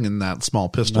a ring in that small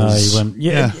pistol. No, you went.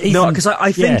 Yeah. Ethan, no, because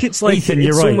I think it's like Ethan,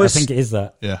 you're right. I think it is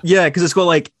that. Yeah. Yeah, because it's got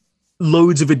like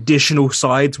loads of additional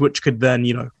sides which could then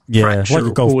fracture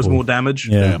like or cause more damage.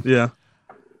 Yeah.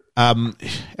 And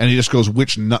he just goes,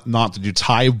 "Which knot did you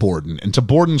tie, Borden?" And to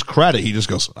Borden's credit, he just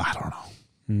goes, "I don't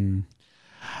know."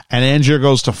 And Angier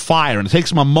goes to fire, and it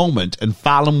takes him a moment, and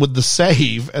Fallon with the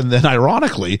save, and then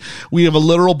ironically, we have a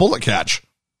literal bullet catch.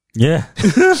 Yeah.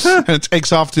 And it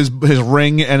takes off his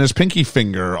ring and his pinky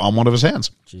finger on one of his hands.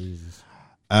 Jesus.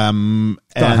 And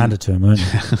hand it to him, won't you?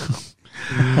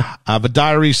 The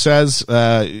diary says,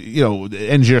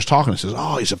 Angier's talking and says,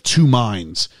 oh, he's of two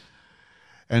minds.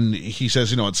 And he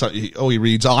says, he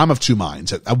reads, oh, I'm of two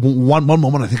minds. At one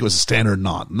moment, I think it was a standard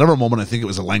knot. Another moment, I think it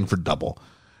was a Langford double.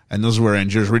 And this is where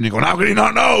Angier's reading and going, how could he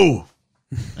not know?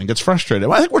 And gets frustrated.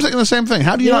 Well, I think we're thinking the same thing.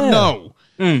 How do you not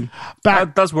know?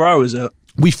 That's where I was at.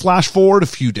 We flash forward a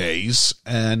few days,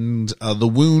 and the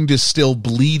wound is still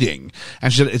bleeding.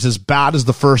 And she said, it's as bad as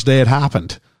the first day it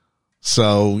happened.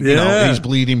 So, he's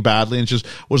bleeding badly, and just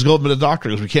was going to the doctor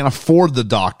because we can't afford the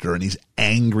doctor, and he's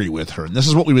angry with her. And this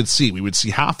is what we would see. We would see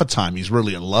half the time he's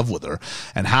really in love with her,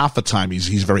 and half the time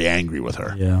he's very angry with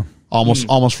her. Yeah.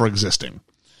 Almost for existing.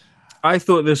 I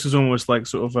thought this was almost like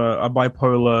sort of a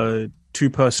bipolar two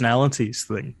personalities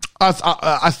thing.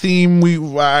 A theme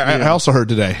I also heard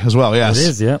today as well, yes. It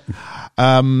is, yeah.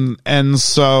 And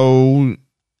so...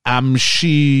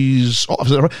 he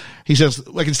says,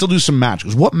 I can still do some magic.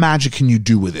 Goes, what magic can you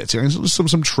do with it? So I can do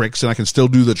some tricks, and I can still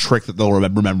do the trick that they'll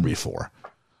remember me for.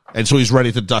 And so he's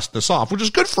ready to dust this off, which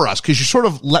is good for us because you sort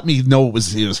of let me know it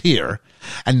was here,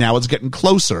 and now it's getting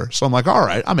closer. So I'm like, all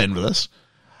right, I'm in for this.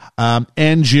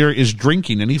 Angier is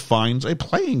drinking, and he finds a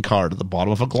playing card at the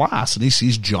bottom of a glass, and he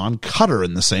sees John Cutter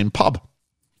in the same pub.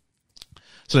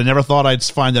 So I never thought I'd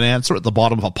find an answer at the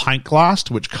bottom of a pint glass,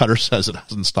 to which Cutter says it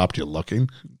hasn't stopped you looking.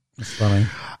 That's funny.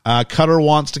 Cutter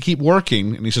wants to keep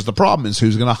working, and he says, the problem is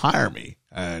who's going to hire me?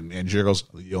 And Angier goes,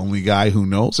 the only guy who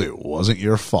knows it wasn't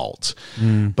your fault.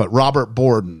 But Alfred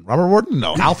Borden.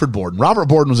 Robert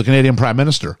Borden was a Canadian Prime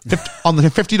Minister on the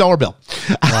 $50 bill.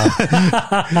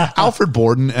 Alfred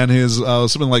Borden and his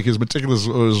something like his meticulous,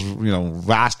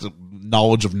 vast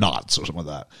knowledge of knots or something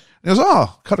like that. And he goes,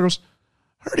 Cutter goes,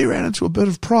 heard he ran into a bit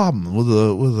of problem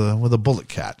with a bullet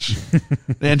catch.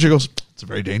 And Andrew goes, it's a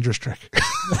very dangerous trick.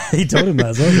 He told him that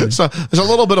as well. So there's a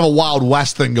little bit of a Wild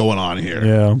West thing going on here.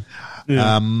 Yeah.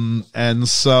 And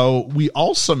so we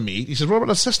also meet, he says, what about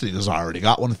assistant? He says, I already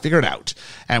got one figured out.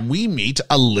 And we meet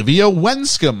Olivia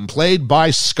Wenscombe, played by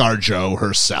ScarJo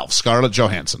herself, Scarlett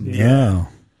Johansson. Yeah.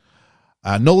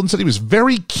 Nolan said he was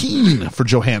very keen for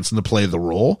Johansson to play the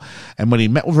role, and when he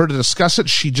met with her to discuss it,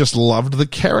 she just loved the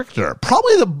character.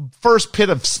 Probably the first bit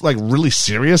of really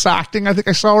serious acting I think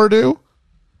I saw her do.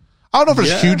 I don't know if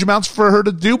there's huge amounts for her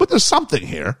to do, but there's something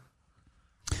here.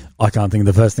 I can't think of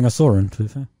the first thing I saw her in, to be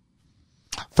fair.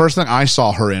 First thing I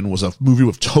saw her in was a movie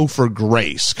with Topher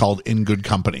Grace called In Good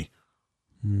Company.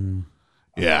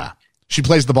 Yeah. She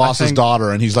plays the boss's daughter,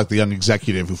 and he's like the young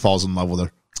executive who falls in love with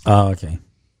her. Oh, okay.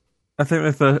 I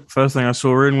think the first thing I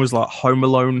saw her in was like Home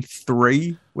Alone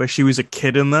 3, where she was a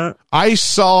kid in that. I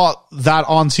saw that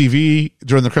on TV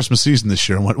during the Christmas season this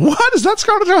year and went, what? Is that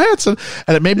Scarlett Johansson?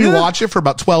 And it made me watch it for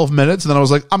about 12 minutes, and then I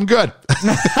was like, I'm good.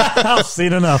 I've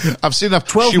seen enough.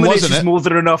 12 minutes is more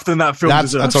than enough than that film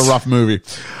deserves. That's a rough movie.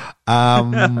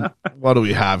 What do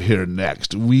we have here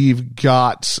next? We've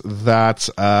got that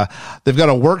they've got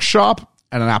a workshop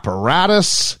and an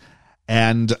apparatus.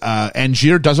 And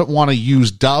Angier doesn't want to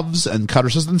use doves, and Cutter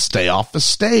says, then stay off the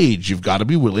stage. You've got to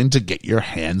be willing to get your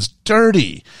hands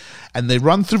dirty. And they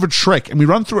run through the trick, and we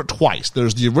run through it twice.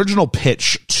 There's the original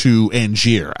pitch to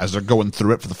Angier as they're going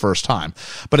through it for the first time.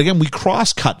 But again, we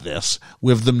cross-cut this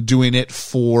with them doing it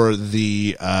for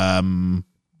the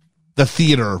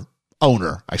theater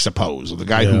owner, I suppose, or the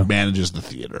guy who manages the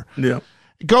theater. Yeah.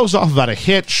 It goes off about a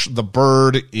hitch. The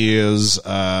bird is...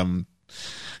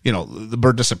 the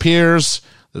bird disappears.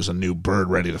 There's a new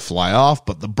bird ready to fly off,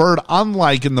 but the bird,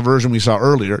 unlike in the version we saw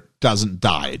earlier, doesn't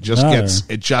die. It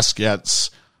just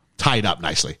gets tied up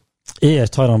nicely. Yeah,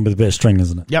 it's tied on with a bit of string,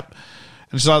 isn't it? Yep.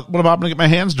 And so, what about I'm going to get my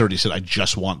hands dirty? He said, I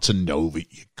just want to know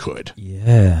that you could.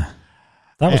 Yeah.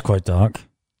 That was quite dark.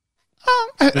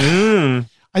 I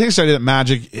think studying that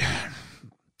magic,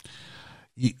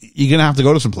 you're going to have to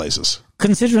go to some places.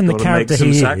 Considering the character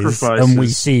he is, and we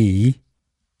see...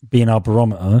 being our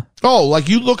barometer. Oh, like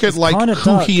you look at like who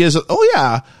dark. He is. Oh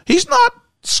yeah, he's not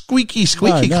squeaky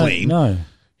clean. No,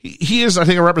 he is. I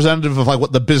think a representative of like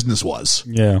what the business was.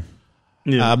 Yeah.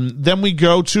 Then we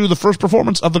go to the first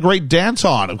performance of the great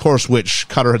Danton, of course, which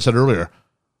Cutter had said earlier.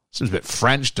 Seems a bit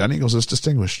French, doesn't he? He goes, it's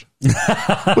distinguished,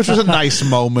 which was a nice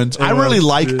moment. I really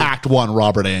like Act 1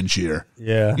 Robert Angier.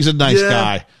 Yeah, he's a nice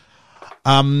guy.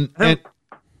 And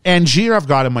Angier, I've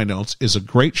got in my notes, is a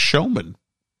great showman.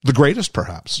 The greatest,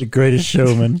 perhaps. The greatest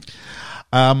showman.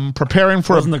 Preparing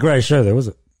for... It wasn't the greatest show, though, was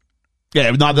it? Yeah,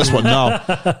 not this one, no.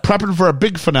 Prepping for a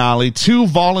big finale. 2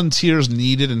 volunteers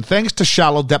needed, and thanks to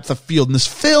shallow depth of field in this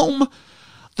film,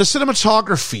 the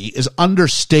cinematography is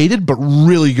understated, but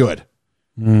really good.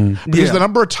 Because the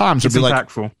number of times it'd It's be like,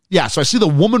 impactful. yeah, so I see the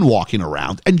woman walking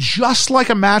around, and just like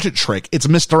a magic trick, it's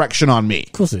misdirection on me.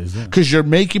 Of course it is. Yeah. Because you're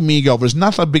making me go, there's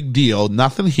nothing a big deal,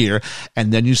 nothing here,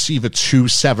 and then you see the 2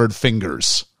 severed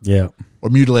fingers Yeah. or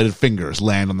mutilated fingers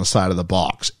land on the side of the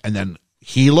box, and then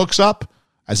he looks up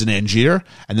as an Angier,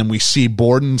 and then we see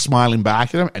Borden smiling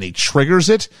back at him, and he triggers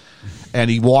it, and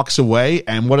he walks away,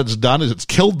 and what it's done is it's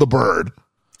killed the bird.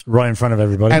 Right in front of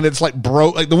everybody. And it's like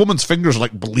like the woman's fingers are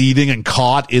like bleeding and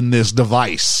caught in this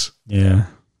device. Yeah.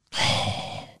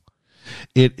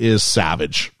 It is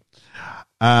savage.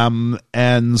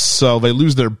 And so they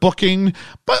lose their booking.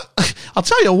 But I'll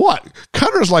tell you what,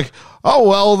 Cutter's like, oh,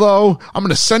 well, though, I'm going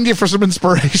to send you for some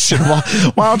inspiration.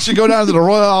 Why don't you go down to the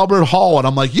Royal Albert Hall? And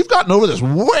I'm like, you've gotten over this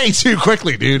way too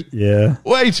quickly, dude. Yeah.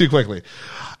 Way too quickly.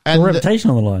 And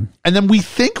reputation on the line. And then we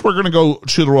think we're going to go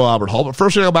to the Royal Albert Hall, but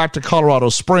first we go back to Colorado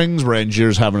Springs, where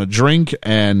Angier's having a drink,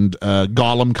 and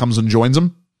Gollum comes and joins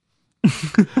him.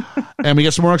 And we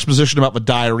get some more exposition about the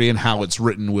diary and how it's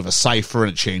written with a cipher,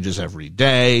 and it changes every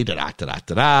day. And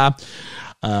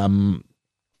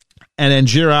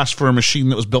Angier asks for a machine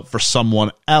that was built for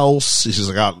someone else. He says,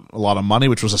 I got a lot of money,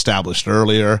 which was established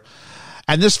earlier.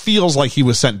 And this feels like he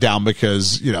was sent down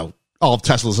because, you know, all of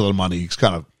Tesla's other money is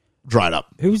kind of dried up.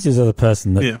 Who was this other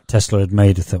person that Tesla had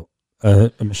made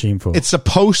a machine for? It's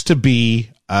supposed to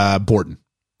be Borden.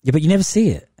 Yeah, but you never see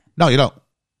it. No, you don't.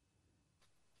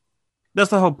 That's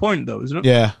the whole point, though, isn't it?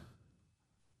 Yeah.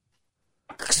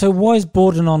 So why is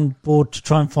Borden on board to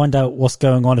try and find out what's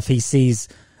going on if he sees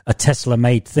a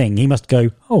Tesla-made thing? He must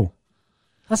go, oh,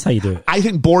 that's how you do it. I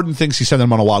think Borden thinks he sent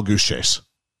him on a wild goose chase.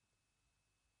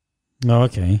 Oh,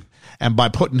 okay. And by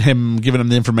giving him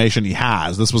the information he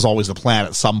has, this was always the plan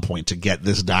at some point to get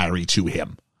this diary to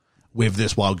him with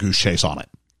this wild goose chase on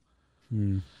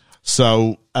it.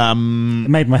 So, it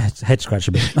made my head scratch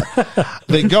a bit.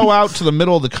 they go out to the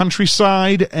middle of the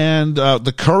countryside, and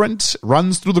the current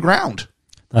runs through the ground.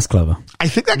 That's clever. I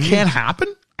think that can happen.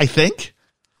 I think.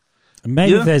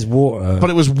 Maybe if there's water.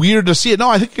 But it was weird to see it. No,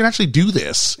 I think you can actually do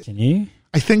this. Can you?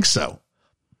 I think so.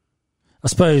 I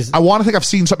suppose. I want to think I've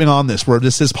seen something on this where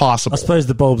this is possible. I suppose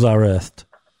the bulbs are earthed.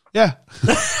 Yeah.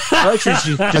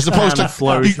 As opposed to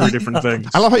flow through different things.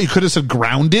 I love how you could have said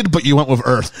grounded, but you went with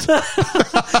earthed.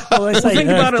 Well, Think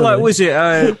about it like, was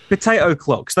it potato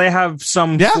clocks? They have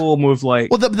some form of like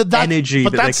energy.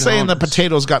 But that that's they can saying the harness.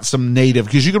 potato's got some native,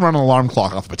 because you can run an alarm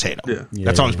clock off a potato. Yeah.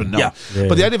 That's always been known. Yeah.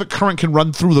 But the idea of a current can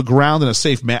run through the ground in a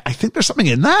safe manner, I think there's something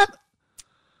in that.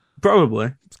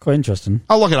 Probably. It's quite interesting.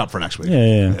 I'll look it up for next week.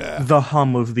 Yeah. The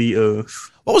hum of the earth.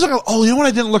 What was it? Oh, you know what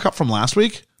I didn't look up from last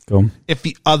week? Go on. If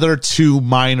the other two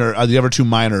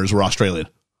miners were Australian.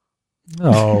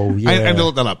 Oh, yeah. I had to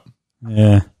look that up.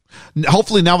 Yeah.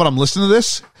 Hopefully now that I'm listening to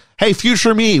this, hey,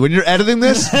 future me, when you're editing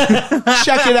this,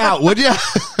 check it out, would you?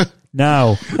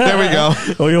 Now. There we go.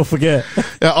 Or you'll forget.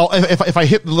 Yeah, if I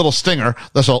hit the little stinger,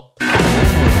 that'll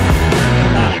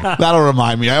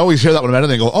remind me. I always hear that when I'm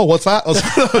editing. I go, oh, what's that?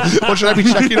 What should I be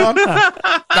checking on?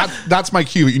 That's my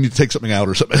cue. You need to take something out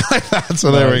or something like that.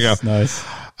 So there we go. Nice.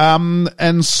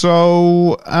 And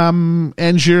so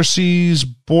Angier sees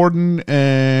Borden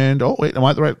and oh wait, am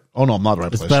I at the right? Oh no, I'm not at the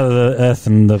right It's place. better the earth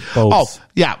and the bulbs. Oh,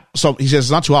 yeah. So he says,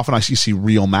 not too often I see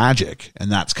real magic. And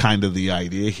that's kind of the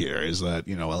idea here, is that,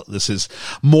 you know, this is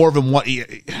more than what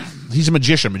he's a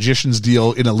magician. Magicians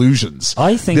deal in illusions.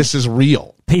 I think this is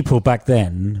real. People back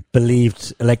then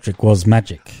believed electric was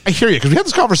magic. I hear you, because we had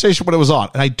this conversation when it was on,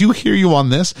 and I do hear you on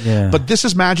this. Yeah. But this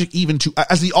is magic even to,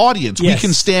 as the audience, we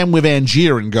can stand with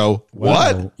Angier and go,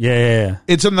 what? Wow. Yeah.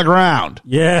 It's in the ground.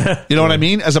 Yeah. You know what I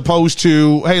mean? As opposed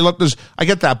to, hey, look, I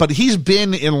get that. But he's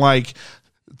been in like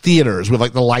theaters with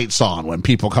like the lights on when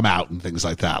people come out and things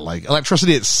like that. Like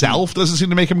electricity itself doesn't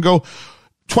seem to make him go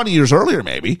 20 years earlier,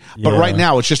 maybe. But right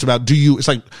now it's just about, it's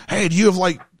like, hey, do you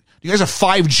guys have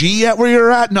 5G yet where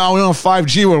you're at? No, we don't have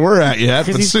 5G where we're at yet.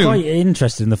 Because But he's soon. quite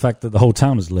interested in the fact that the whole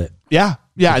town is lit. Yeah.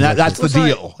 And that's the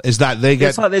deal, is that they get.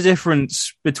 It's like the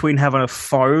difference between having a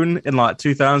phone in like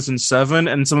 2007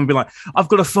 and someone being like, I've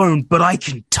got a phone, but I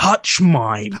can touch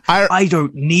mine. I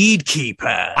don't need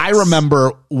keypads. I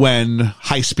remember when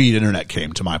high-speed internet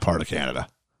came to my part of Canada.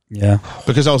 Yeah.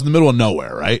 Because I was in the middle of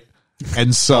nowhere, right?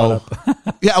 And so,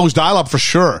 yeah, it was dial-up for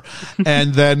sure.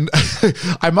 And then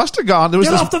I must have gone. There was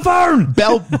Get off the phone!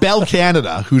 Bell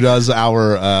Canada, who does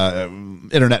our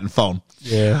internet and phone.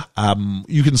 Yeah.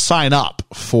 You can sign up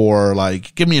for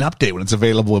like, give me an update when it's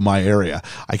available in my area.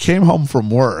 I came home from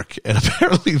work and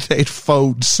apparently they'd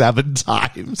phoned 7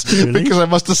 times because I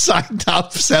must have signed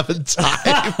up 7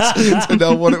 times to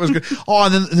know what it was. Oh,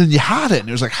 and then you had it and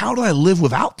it was like, how did I live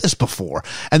without this before?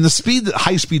 And the speed that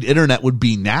high speed internet would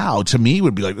be now to me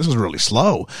would be like, this is really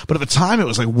slow. But at the time it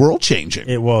was like world changing.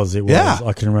 It was. Yeah.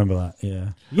 I can remember that. Yeah.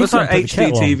 It's like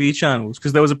HDTV channels,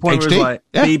 because there was a point HD? where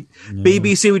it was like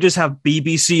BBC would just have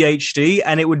BBC HD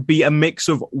and it would be a mix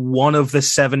of one of the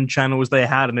 7 channels they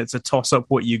had, and it's a toss up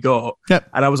what you got. Yep.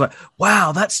 And I was like,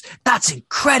 wow, that's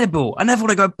incredible. I never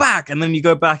want to go back. And then you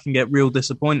go back and get real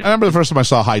disappointed. I remember the first time I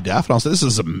saw high def and I was like, this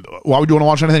is, why would you want to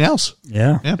watch anything else?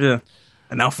 Yeah. Yeah.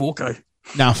 And now 4K.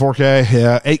 Now 4K,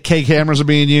 yeah. 8K cameras are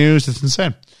being used. It's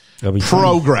insane. That'll be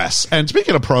Progress. And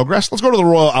speaking of progress, let's go to the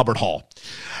Royal Albert Hall.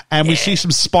 And we see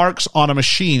some sparks on a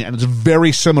machine, and it's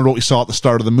very similar to what we saw at the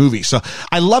start of the movie. So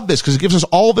I love this because it gives us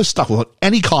all this stuff without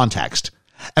any context.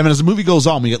 And then as the movie goes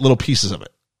on, we get little pieces of it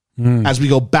as we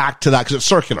go back to that, because it's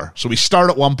circular. So we start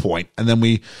at one point, and then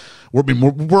we're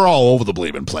all over the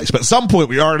bleeding place. But at some point,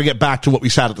 we are going to get back to what we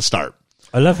said at the start.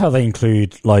 I love how they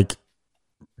include like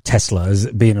Tesla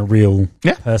as being a real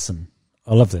person.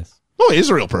 I love this. Oh, he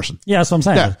is a real person. Yeah, that's what I'm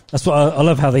saying. Yeah. That's what I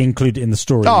love how they include it in the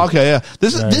story. Oh, okay, yeah.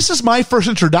 This is my first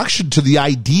introduction to the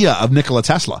idea of Nikola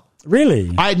Tesla.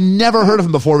 Really? I had never heard of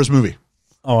him before this movie.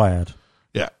 Oh, I had.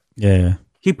 Yeah. Yeah.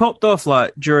 He popped off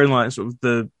like during like sort of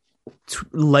the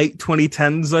late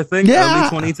 2010s, I think. Yeah.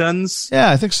 Early 2010s.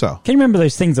 Yeah, I think so. Can you remember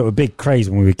those things that were big craze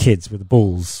when we were kids with the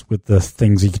balls, with the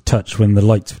things you could touch when the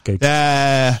lights would go?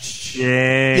 Yeah.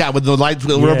 Yeah. With the light,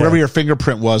 wherever your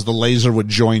fingerprint was, the laser would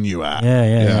join you at.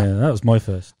 Yeah. That was my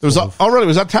first. Was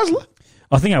that Tesla?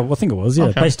 I think it was, yeah,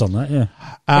 Okay. based on that, yeah.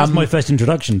 That was my first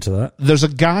introduction to that. There's a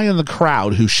guy in the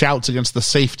crowd who shouts against the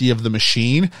safety of the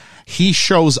machine. He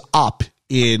shows up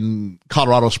in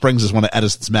Colorado Springs as one of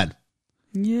Edison's men.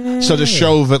 Yeah. So to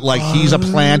show that like he's a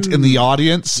plant in the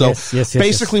audience. So Yes,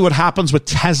 basically what happens with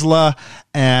Tesla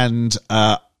and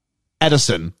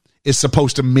Edison is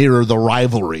supposed to mirror the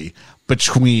rivalry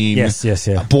between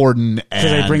Borden and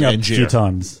So they bring up Angier. a few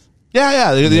times.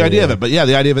 Yeah, the idea of it. But yeah,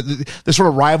 the idea of it, the sort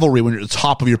of rivalry when you're at the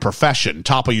top of your profession,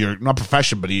 top of your, not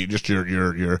profession, but just your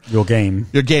game.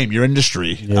 Your game, your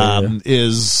industry,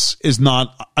 is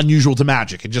not unusual to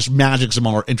Magic. And just Magic's a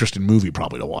more interesting movie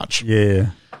probably to watch.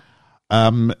 Yeah.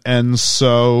 And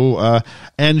so,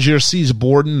 Angier sees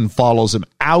Borden and follows him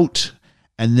out.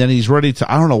 And then he's ready to,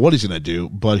 I don't know what he's going to do,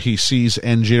 but he sees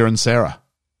Angier and Sarah.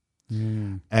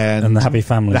 And the happy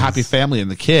family. The happy family and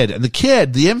the kid. And the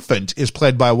kid, the infant, is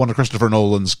played by one of Christopher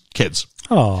Nolan's kids.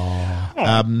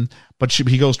 Oh. But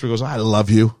he goes to her, goes, I love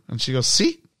you. And she goes,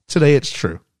 see, today it's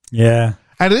true. Yeah.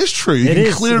 And it is true. You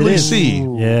can clearly see.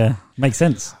 Yeah. Makes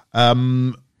sense. So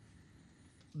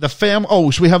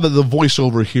we have the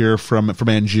voiceover here from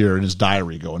Angier in his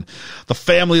diary going, the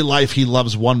family life he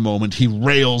loves one moment, he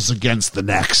rails against the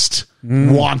next,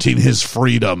 wanting his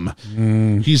freedom.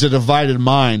 He's a divided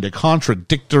mind, a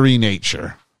contradictory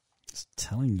nature. Just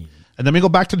telling you. And then we go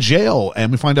back to jail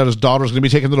and we find out his daughter's going to be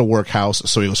taken to the workhouse.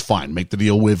 So he goes, fine, make the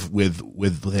deal with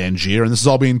Angier. And this is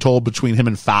all being told between him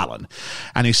and Fallon.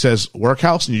 And he says,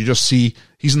 workhouse. And you just see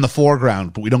he's in the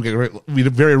foreground, but we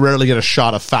very rarely get a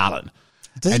shot of Fallon.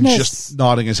 Just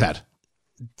nodding his head.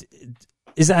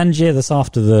 Is Angier this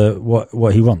after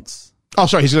what he wants? Oh,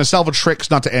 sorry. He's going to sell the tricks,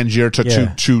 not to Angier, to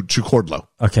Cordlow.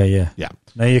 Okay, yeah. Yeah.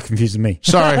 Now you're confusing me.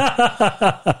 Sorry.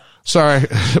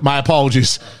 My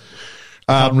apologies.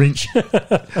 Reach.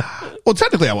 Well,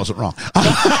 technically, I wasn't wrong.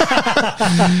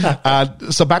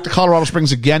 So back to Colorado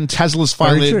Springs again. Tesla's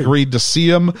finally agreed to see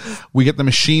him. We get the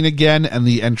machine again and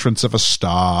the entrance of a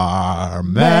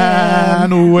starman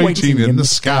waiting in the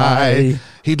sky.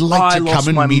 He'd like to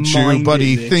come and meet you, but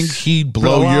he think he'd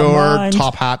blow your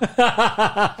top hat.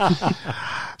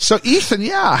 So Ethan,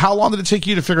 how long did it take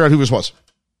you to figure out who this was?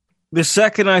 The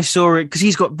second I saw it, because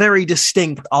he's got very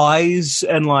distinct eyes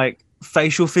and like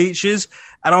facial features,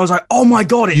 and I was like, "Oh my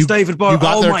god, it's David Bowie!"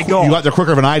 Oh my god, you got there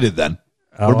quicker than I did. Then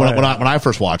when I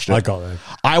first watched it, I got there.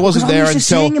 I wasn't there until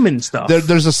seeing him and stuff.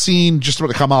 There's a scene just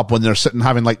about to come up when they're sitting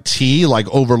having like tea, like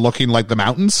overlooking like the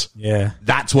mountains. Yeah,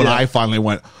 that's when I finally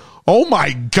went, "Oh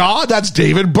my god, that's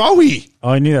David Bowie!"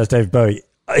 I knew that was David Bowie.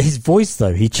 His voice,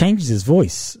 though, he changes his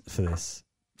voice for this.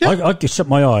 Yeah. I could shut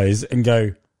my eyes and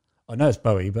go, I know it's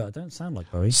Bowie, but I don't sound like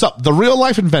Bowie. So, the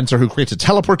real-life inventor who creates a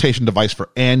teleportation device for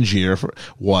Angier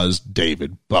was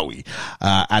David Bowie,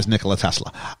 as Nikola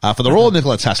Tesla. For the role of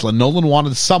Nikola Tesla, Nolan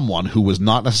wanted someone who was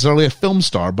not necessarily a film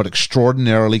star, but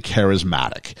extraordinarily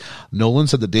charismatic. Nolan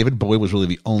said that David Bowie was really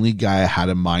the only guy I had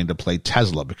in mind to play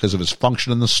Tesla because of his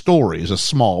function in the story as a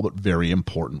small but very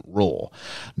important role.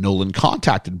 Nolan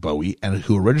contacted Bowie, and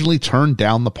who originally turned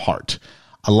down the part.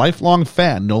 A lifelong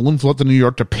fan, Nolan flew out to New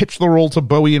York to pitch the role to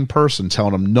Bowie in person,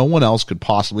 telling him no one else could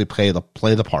possibly play the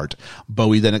part.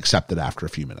 Bowie then accepted after a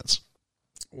few minutes.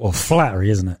 Well,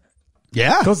 flattery, isn't it?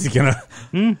 Yeah. Of course he's gonna.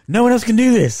 No one else can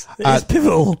do this. It's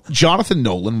pivotal. Jonathan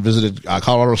Nolan visited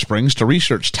Colorado Springs to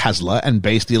research Tesla and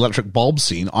based the electric bulb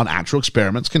scene on actual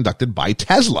experiments conducted by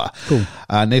Tesla. Cool.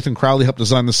 Nathan Crowley helped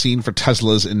design the scene for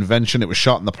Tesla's invention. It was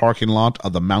shot in the parking lot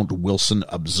of the Mount Wilson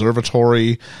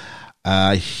Observatory.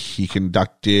 He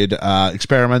conducted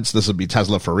experiments, this would be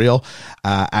Tesla for real,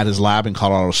 at his lab in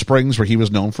Colorado Springs, where he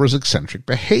was known for his eccentric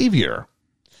behavior.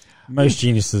 Most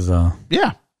geniuses are.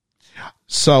 Yeah.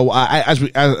 So,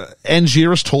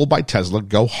 Angier is told by Tesla,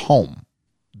 go home.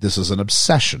 This is an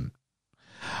obsession.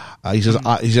 He says,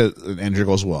 Angier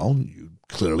goes, well, you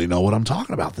clearly know what I'm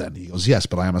talking about then. He goes, yes,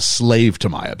 but I am a slave to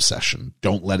my obsession.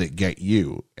 Don't let it get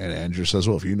you. And Angier says,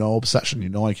 well, if you know obsession, you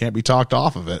know I can't be talked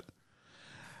off of it.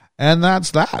 And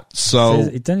that's that. So,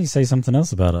 doesn't he say something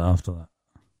else about it after that?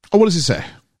 Oh, what does he say?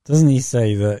 Doesn't he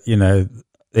say that,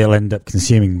 it'll end up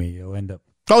consuming me? It'll end up.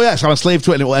 Oh, yes, I'm a slave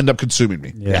to it and it will end up consuming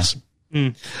me. Yeah. Yes.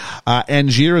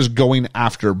 Angier is going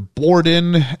after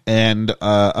Borden, and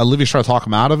Olivia's trying to talk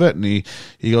him out of it. And he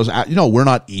goes, we're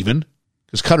not even.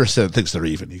 Because Cutter thinks they're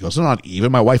even. He goes, they're not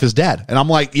even. My wife is dead. And I'm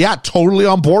like, yeah, totally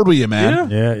on board with you, man.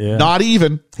 Yeah. Not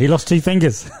even. He lost 2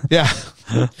 fingers. Yeah.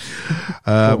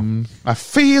 I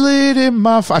feel it in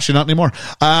my... Actually, not anymore.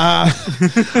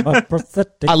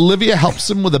 Olivia helps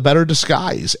him with a better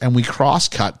disguise, and we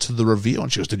cross-cut to the reveal.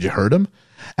 And she goes, did you hurt him?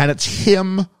 And it's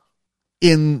him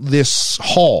in this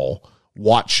hall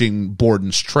watching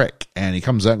Borden's trick. And he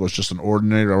comes out and goes, just an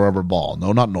ordinary rubber ball.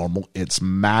 No, not normal. It's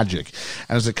magic.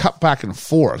 And as it cut back and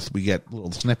forth, we get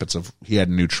little snippets of he had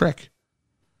a new trick.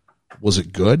 Was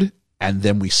it good? And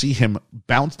then we see him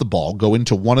bounce the ball, go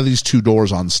into one of these 2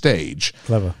 doors on stage.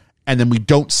 Clever. And then we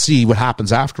don't see what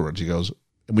happens afterwards. He goes,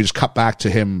 and we just cut back to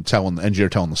him telling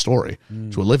the story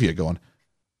to Olivia going,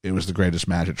 it was the greatest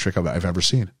magic trick I've ever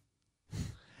seen.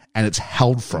 And it's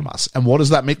held from us. And what does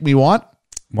that make me want?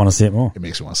 Want to see it more. It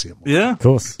makes me want to see it more. Yeah. Of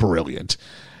course. Brilliant.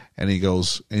 And he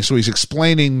goes, and so he's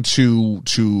explaining to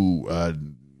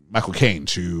Michael Caine,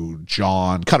 to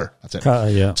John Cutter. That's it.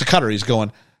 To Cutter, he's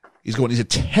going, he's a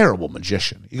terrible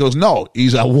magician. He goes, no,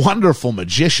 he's a wonderful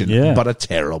magician, but a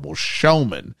terrible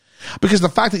showman. Because the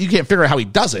fact that you can't figure out how he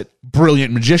does it,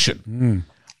 brilliant magician.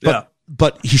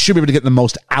 But he should be able to get the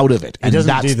most out of it. And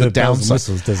that's the downside.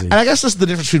 Whistles, does he? And I guess that's the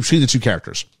difference between the 2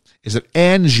 characters. Is that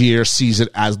Angier sees it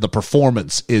as the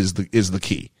performance is the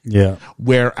key. Yeah.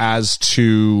 Whereas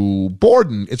to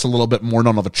Borden, it's a little bit more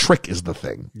known of a trick is the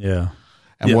thing. Yeah.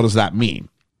 And what does that mean?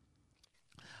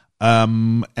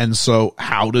 And so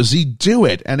how does he do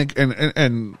it?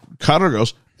 And Cutter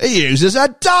goes, he uses a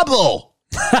double.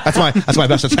 That's my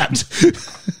best attempt.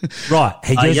 Right.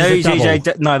 He uses a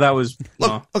double. No, that was...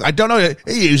 Look, I don't know.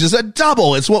 He uses a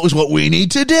double. It's what we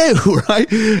need to do, right?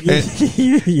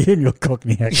 You and your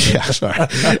Cockney accent. Yeah, sorry.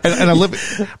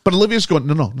 But Olivia's going,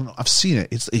 no. I've seen it.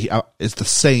 It's the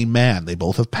same man. They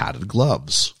both have padded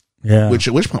gloves. Yeah. At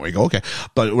which point we go, okay.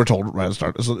 But we're told right at the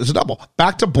start, it's a double.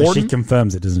 Back to Borden. She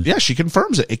confirms it, doesn't she? Yeah, she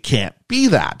confirms it. It can't be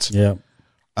that. Yeah.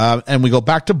 And we go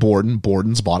back to Borden.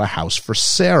 Borden's bought a house for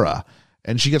Sarah.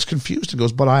 And she gets confused and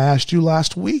goes, but I asked you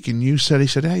last week and he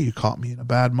said, hey, you caught me in a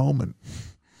bad moment.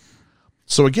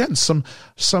 So again, some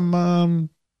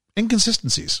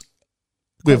inconsistencies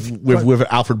with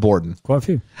Alfred Borden. Quite a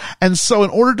few. And so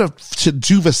in order to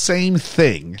do the same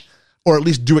thing, or at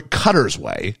least do it Cutter's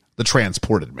way, the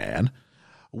transported man,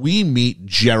 we meet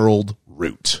Gerald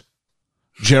Root.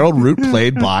 Gerald Root,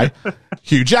 played by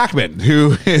Hugh Jackman,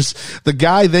 who is the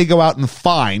guy they go out and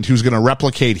find who's going to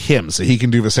replicate him so he can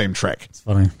do the same trick. It's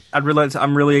funny.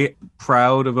 I'm really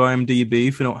proud of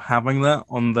IMDb for not having that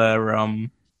on their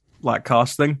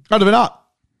casting. Oh, do they not?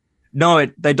 No,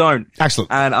 they don't.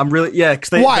 Excellent. And I'm really because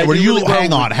they. Why they were you? really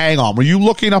Hang on. Were you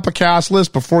looking up a cast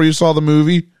list before you saw the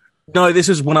movie? No, this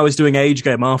is when I was doing Age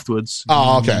Game afterwards.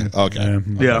 Oh, okay.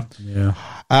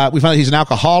 Yeah. We find out he's an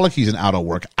alcoholic. He's an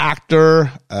out-of-work actor.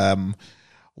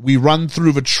 We run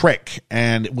through the trick,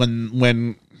 and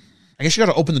when I guess you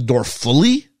got to open the door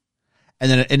fully,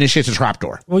 and then it initiates a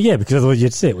trapdoor. Well, yeah, because otherwise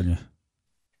you'd sit, wouldn't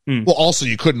you? Well, also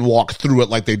you couldn't walk through it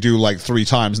like they do 3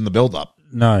 times in the build-up.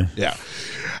 No. Yeah.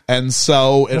 And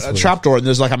so a trapdoor, and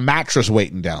there's like a mattress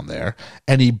waiting down there,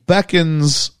 and he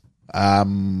beckons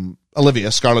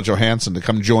Olivia, Scarlett Johansson, to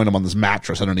come join him on this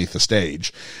mattress underneath the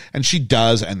stage. And she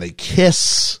does, and they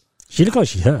kiss. She looked like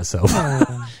she hurt herself.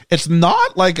 It's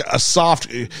not like a soft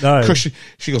cushion.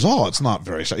 She goes, oh, it's not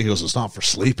very soft. He goes, it's not for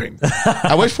sleeping.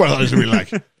 At which point I was going to be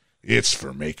like, it's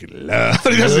for making love.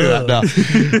 He doesn't do that, no.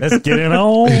 Let's get it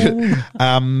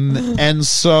on. And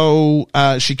so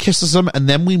she kisses him, and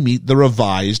then we meet the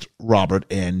revised Robert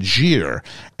Angier.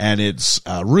 And it's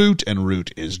Root, and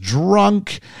Root is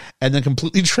drunk, and then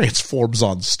completely transforms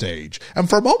on stage. And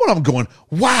for a moment, I'm going,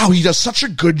 wow, he does such a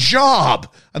good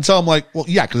job. Until I'm like, well,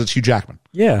 yeah, because it's Hugh Jackman.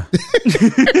 Yeah.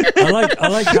 I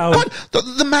like how... But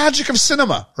the magic of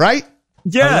cinema, right?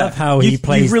 Yeah, I love how he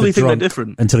plays you really the think they're drunk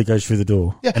different until he goes through the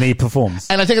door. Yeah. And he performs.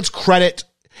 And I think it's credit.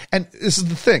 And this is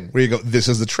the thing where you go, this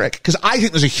is the trick. Because I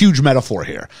think there's a huge metaphor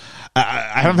here. I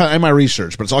haven't found any of my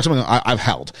research, but it's also something I've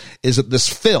held, is that this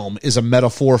film is a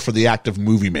metaphor for the act of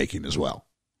movie making as well.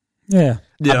 Yeah.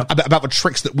 About the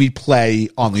tricks that we play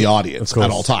on the audience at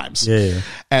all times. Yeah.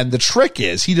 And the trick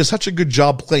is he does such a good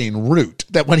job playing Root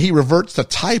that when he reverts to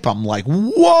type, I'm like,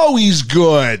 whoa, he's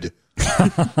good.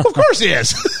 Of course he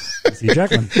is. It's Hugh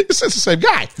Jackman. It's the same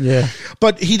guy. Yeah.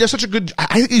 But he does such a good,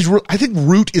 I think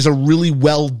Root is a really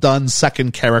well done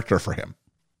second character for him.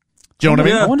 Do you know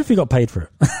what I mean? I wonder if he got paid for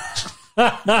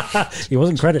it. He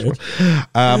wasn't credited.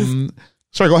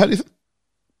 Sorry, go ahead, Ethan.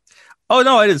 Oh,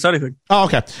 no, I didn't say anything. Oh,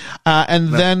 okay.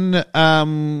 And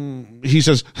then he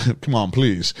says, come on,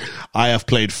 please. I have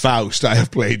played Faust. I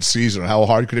have played Caesar. How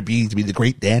hard could it be to be the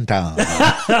great Danton?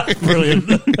 Brilliant.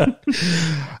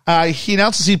 He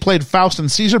announces he played Faust and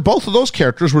Caesar. Both of those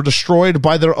characters were destroyed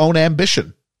by their own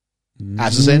ambition.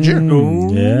 As is Angier.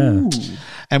 Yeah.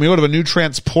 And we go to a new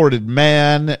transported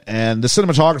man, and the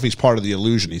cinematography is part of the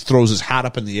illusion. He throws his hat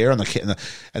up in the air, and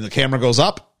the camera goes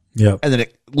up. Yep. And then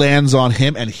it lands on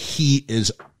him, and he is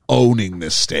owning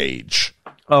this stage.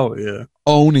 Oh, yeah.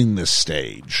 Owning this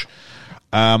stage.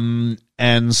 And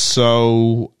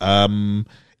so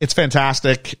it's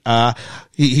fantastic.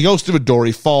 He goes through a door,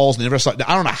 he falls, and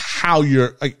I don't know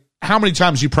how many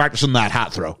times you practice in that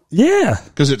hat throw. Yeah.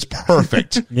 Because it's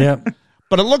perfect. Yeah.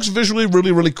 But it looks visually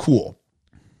really, really cool.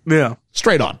 Yeah.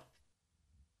 Straight on.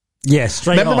 Yeah,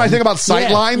 straight Remember on. my thing about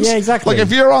sight lines? Yeah, exactly. Like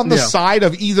if you're on the side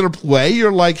of either way,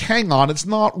 you're like, hang on, it's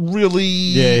not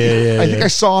really. I think I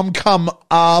saw him come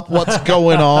up. What's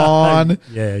going on?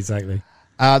 Yeah, exactly.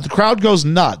 The crowd goes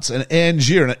nuts, and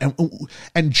Angier,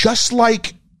 and just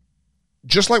like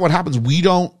what happens, we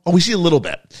see a little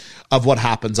bit of what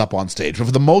happens up on stage, but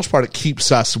for the most part, it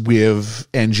keeps us with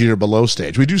Angier below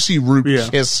stage. We do see Root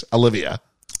kiss Olivia.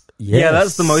 Yes. Yeah,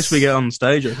 that's the most we get on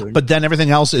stage, I think. But then everything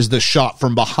else is the shot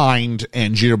from behind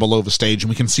Angier below the stage, and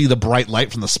we can see the bright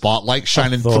light from the spotlight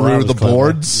shining through the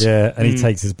boards. Yeah, and he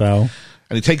takes his bow.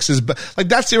 And he takes his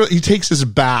he takes his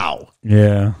bow.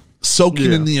 Yeah.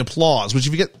 Soaking in the applause, which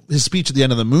if you get his speech at the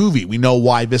end of the movie, we know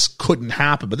why this couldn't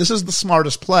happen. But this is the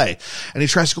smartest play. And he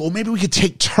tries to go, well, maybe we could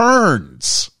take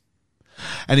turns.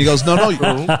 And he goes, no,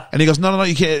 and he goes, no,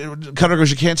 you can't. Cutter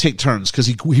goes, you can't take turns because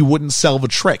he wouldn't sell the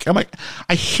trick. I'm like,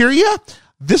 I hear you.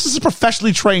 This is a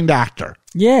professionally trained actor.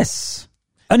 Yes.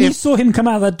 And you saw him come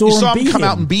out of that door You saw him come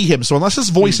out and beat him. So unless his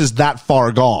voice is that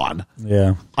far gone,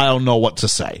 I don't know what to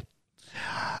say.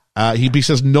 He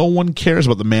says no one cares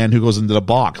about the man who goes into the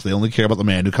box. They only care about the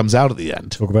man who comes out at the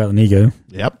end. Talk about an ego.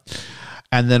 Yep.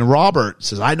 And then Robert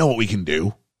says, I know what we can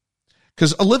do.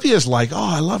 Because Olivia's like,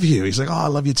 oh, I love you. He's like, oh, I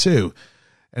love you too.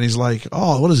 And he's like,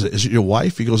 oh, what is it? Is it your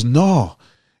wife? He goes, no,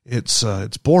 it's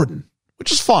Borden,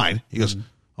 which is fine. He goes,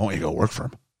 I want you to go work for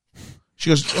him. She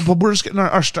goes, but we're just getting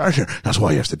our start here. That's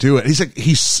why you have to do it. And he's like,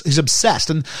 he's obsessed.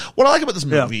 And what I like about this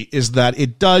movie is that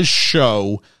it does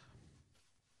show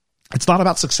it's not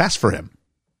about success for him.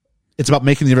 It's about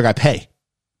making the other guy pay.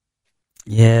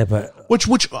 Yeah, but which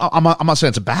I'm not saying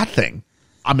it's a bad thing.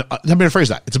 Let me rephrase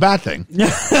that. It's a bad thing,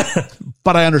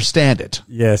 but I understand it.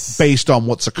 Yes, based on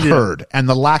what's occurred and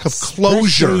the lack of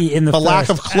closure. The lack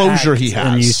of closure he has.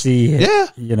 And you see,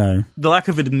 you know, the lack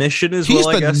of admission as well.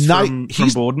 I guess from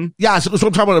Borden. Yeah, that's what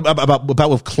I'm talking about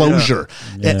with closure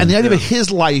and the idea of his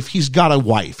life. He's got a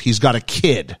wife. He's got a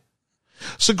kid.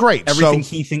 So great. Everything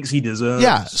he thinks he deserves.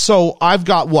 Yeah. So I've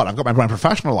got my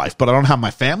professional life, but I don't have my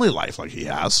family life like he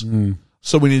has.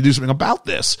 So we need to do something about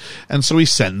this. And so he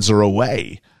sends her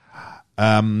away.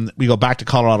 We go back to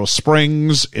Colorado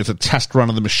Springs. It's a test run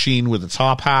of the machine with the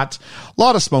top hat. A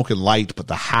lot of smoke and light, but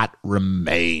the hat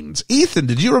remains. Ethan,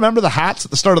 did you remember the hats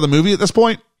at the start of the movie at this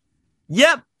point?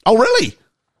 Yep. Oh, really?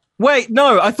 Wait,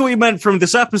 no, I thought you meant from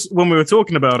this episode when we were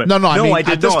talking about it. No, I mean, I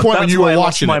did at this not. point That's when you why were I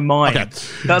watching lost my it. mind. Okay.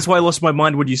 That's why I lost my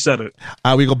mind when you said it.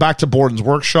 We go back to Borden's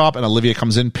workshop, and Olivia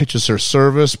comes in, pitches her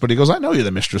service, but he goes, I know you're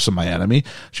the mistress of my enemy.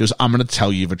 She goes, I'm going to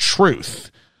tell you the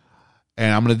truth.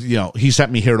 And I'm going to, he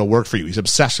sent me here to work for you. He's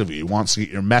obsessed with you. He wants to get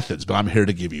your methods, but I'm here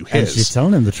to give you And his. she's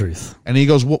telling him the truth. And he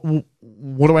goes,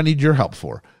 what do I need your help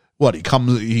for? What?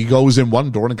 He goes in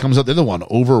one door and comes out the other one,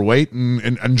 overweight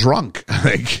and drunk.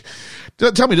 Like,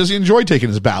 tell me, does he enjoy taking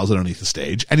his bows underneath the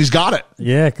stage? And he's got it.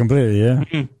 Yeah, completely,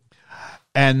 yeah.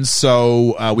 And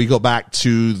so we go back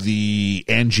to the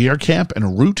Angier camp,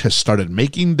 and Root has started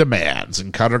making demands.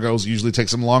 And Cutter goes, usually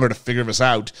takes him longer to figure this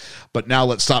out, but now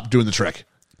let's stop doing the trick.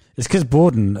 It's because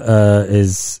Borden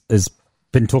has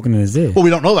been talking in his ear. Well, we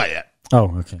don't know that yet.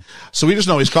 Oh, okay. So we just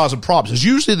know he's causing problems. It's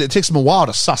usually it takes him a while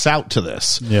to suss out to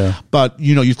this. Yeah. But,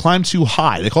 you've climbed too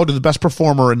high. They called you the best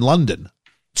performer in London.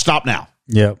 Stop now.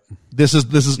 Yep. This is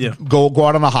go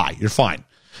out on a high. You're fine.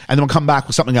 And then we'll come back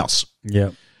with something else.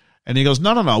 Yep. And he goes,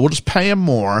 no, we'll just pay him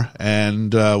more.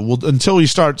 And we'll until he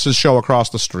starts his show across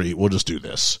the street, we'll just do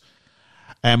this.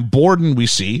 And Borden, we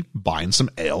see, buying some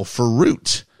ale for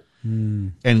Root.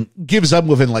 And gives up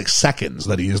within like seconds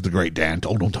that he is the great Dan.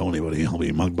 Oh, don't tell anybody. He'll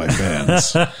be mugged by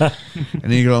fans.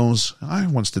 And he goes, I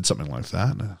once did something like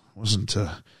that. It wasn't.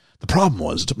 The problem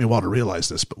was, it took me a while to realize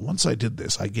this, but once I did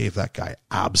this, I gave that guy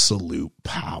absolute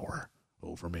power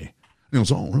over me. And he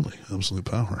goes, oh, really? Absolute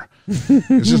power.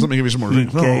 It's just let me give you some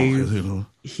more.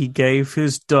 He gave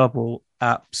his double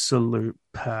absolute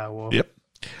power. Yep.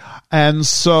 And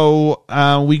so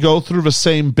we go through the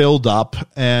same build-up,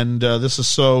 and this is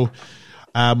so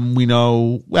we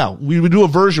know, well, we would do a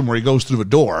version where he goes through the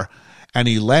door, and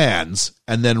he lands,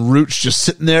 and then Root's just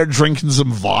sitting there drinking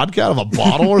some vodka out of a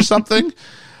bottle or something.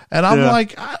 And I'm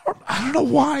like, I don't know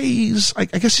why he's, I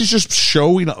guess he's just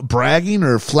showing, bragging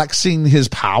or flexing his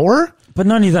power. But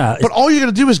not only that. But all you're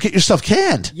going to do is get yourself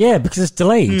canned. Yeah, because it's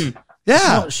delayed. Yeah. It's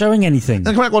not showing anything. And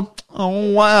come back going,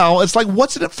 oh, wow. It's like,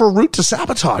 what's in it for Root to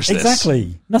sabotage this?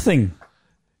 Exactly. Nothing.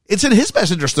 It's in his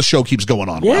best interest the show keeps going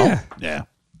on. Yeah. Well. Yeah.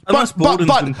 Unless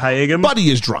Borden's been paying him. Buddy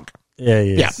is drunk. Yeah,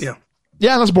 he is.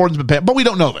 Yeah, unless Borden's been paying. But we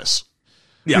don't know this.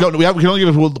 Yeah. We can only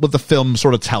give what the film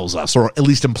sort of tells us, or at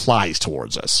least implies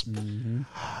towards us. Mm-hmm.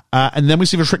 And then we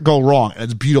see the trick go wrong, and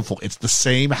it's beautiful. It's the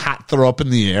same hat throw up in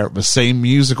the air, the same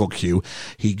musical cue.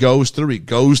 He goes through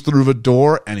the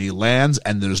door, and he lands,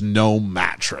 and there's no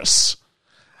mattress.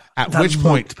 At which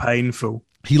point, painful.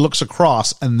 He looks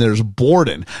across, and there's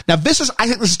Borden. Now, I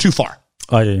think this is too far.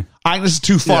 I do. I think this is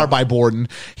too far by Borden.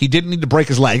 He didn't need to break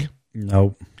his leg.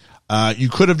 No. You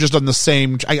could have just done the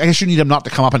same. I guess you need him not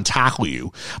to come up and tackle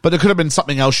you, but there could have been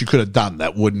something else you could have done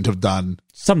that wouldn't have done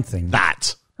something.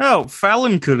 That. Oh,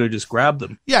 Fallon could have just grabbed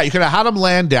him. Yeah, you could have had him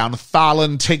land down.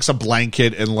 Fallon takes a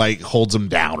blanket and holds him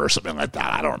down or something like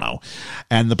that. I don't know.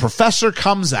 And the professor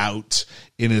comes out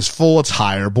in his full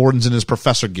attire. Borden's in his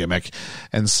professor gimmick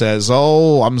and says,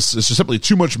 "Oh, it's just simply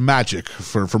too much magic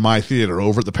for my theater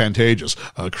over at the Pantages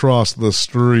across the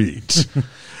street."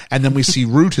 And then we see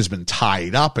Root has been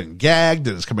tied up and gagged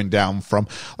and is coming down from,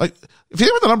 if you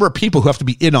think about the number of people who have to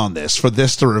be in on this for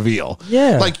this to reveal.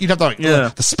 Yeah. You'd have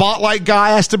to, the spotlight guy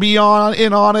has to be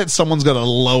in on it. Someone's going to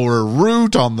lower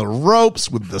Root on the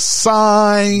ropes with the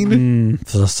sign.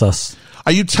 Sus.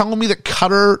 Are you telling me that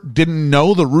Cutter didn't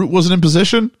know the Root wasn't in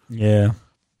position? Yeah.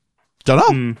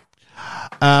 Don't know.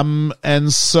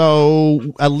 And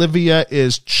so Olivia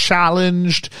is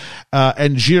challenged.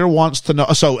 Angier wants to know.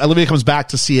 So Olivia comes back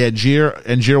to see Angier.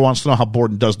 Angier wants to know how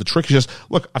Borden does the trick. She says,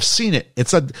 look, I've seen it.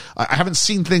 I haven't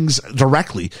seen things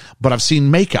directly, but I've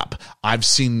seen makeup. I've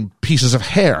seen pieces of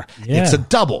hair. Yeah. It's a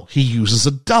double. He uses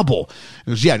a double.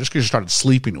 He goes, yeah, just because you started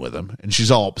sleeping with him. And she's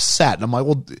all upset. And I'm like,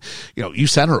 well, you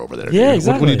sent her over there. Yeah, dude.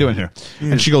 exactly. What are you doing here?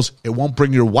 Yeah. And she goes, it won't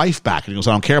bring your wife back. And he goes,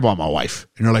 I don't care about my wife.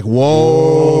 And you're like,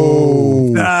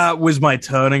 whoa. That was my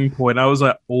turning point. I was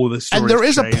like, oh, this story. And there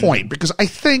is a point, because I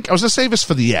was going to save this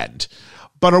for the end,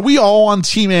 but are we all on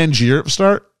Team Angier at the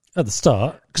start? At the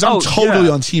start? Because I'm totally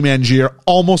on Team Angier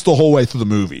almost the whole way through the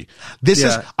movie.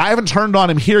 I haven't turned on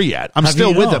him here yet. I'm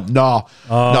still with him. No.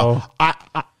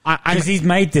 Because he's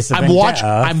made this. I'm watching.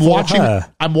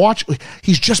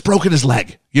 He's just broken his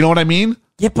leg. You know what I mean?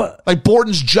 Yeah, but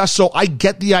Borden's just so. I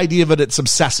get the idea that it's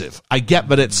obsessive. I get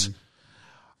that it's.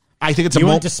 I think it's you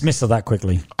won't dismiss her that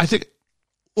quickly. I think.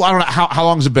 Well, I don't know how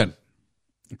long has it been.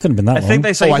 It couldn't have been that long. I think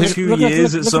they say 2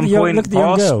 years at some point. Look at the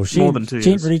young girl. More than 2 years.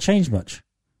 She ain't really changed much.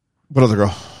 What other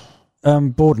girl?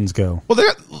 Borden's girl.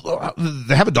 Well,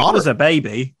 they have a daughter. Was a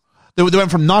baby. They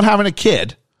went from not having a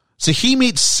kid. So he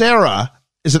meets Sarah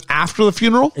Is it after the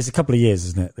funeral? It's a couple of years,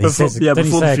 isn't it? He Before- says, yeah, didn't he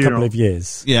before the say a couple funeral. of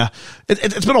years? Yeah.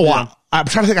 It's been a while. I'm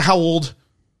trying to think of how old.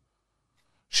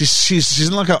 She's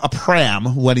in like a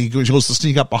pram when she goes to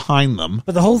sneak up behind them.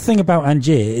 But the whole thing about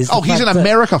Angier is the He's in fact that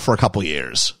America for a couple of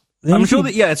years. the I'm only sure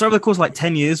thing- that it's over the course of like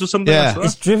 10 years or something. Yeah. like that.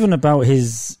 it's driven about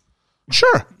his,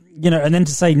 Sure. and then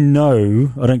to say no,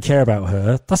 I don't care about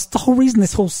her. That's the whole reason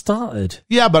this whole started.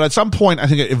 Yeah, but at some point, I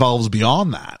think it evolves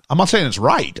beyond that. I'm not saying it's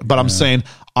right, but I'm saying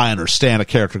I understand a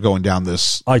character going down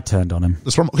this. I turned on him.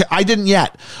 Okay, I didn't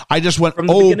yet. I just went, From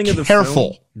the beginning of the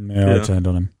careful. Yeah, I Yeah. turned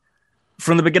on him.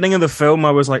 From the beginning of the film,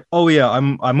 I was like, "Oh yeah,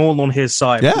 I'm all on his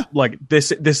side." Yeah. like this,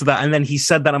 that, and then he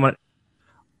said that, I'm like,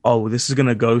 "Oh, this is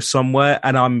gonna go somewhere,"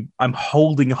 and I'm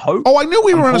holding hope. I knew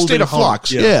we were in a state holding of hope,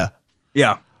 flux. yeah.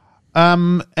 Yeah.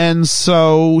 Yeah, And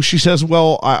so she says,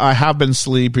 well, I have been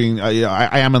sleeping.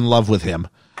 I am in love with him.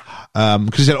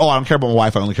 Because he said, I don't care about my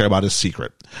wife. I only care about his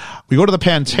secret. We go to the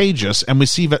Pantages and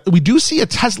we do see a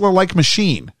Tesla-like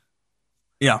machine.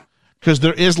 yeah. Because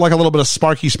there is like a little bit of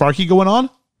sparky going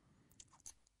on.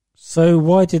 So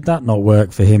why did that not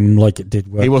work for him like it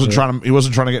did work? He wasn't for- trying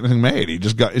to get anything made. He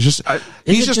just got, he's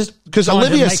it just, because trying to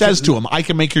Olivia make says it- to him, I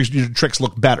can make your tricks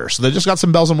look better. So they just got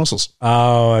some bells and whistles.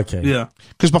 Oh, okay. Yeah.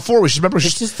 Because before, remember,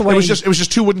 It's just the way- it was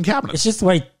just two wooden cabinets. It's just the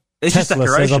way It's just Tesla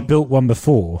says I decoration. built one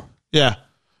before. Yeah.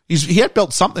 He had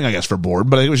built something, I guess, for Borden,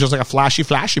 but it was just like a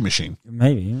flashy machine.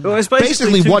 Maybe. Well, it's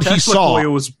Basically two what he Tesla saw.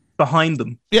 coils behind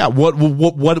them. Yeah,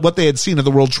 what they had seen at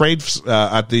the World Trade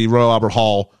at the Royal Albert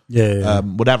Hall, Yeah.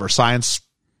 science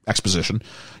exposition.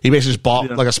 He basically just bought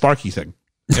like a Sparky thing.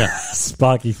 Yeah,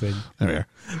 Sparky thing. there we are.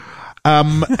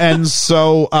 And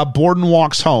so Borden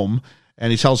walks home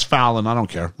and he tells Fallon, "I don't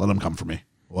care, let him come for me,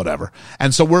 whatever."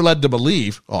 And so we're led to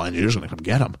believe, Angier's going to come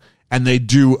get him, and they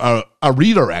do a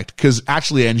redirect because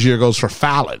actually Angier goes for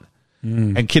Fallon.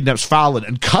 And kidnaps Fallon,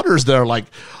 and Cutter's there like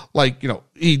they put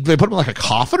him in like a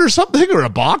coffin or something or a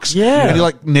box, Yeah. and he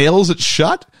like nails it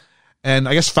shut. And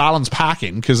I guess Fallon's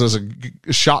packing because there's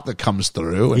a shot that comes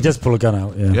through. He And, does pull a gun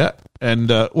out, yeah. yeah, and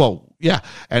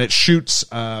and it shoots.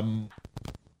 Sorry,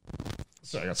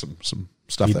 I got some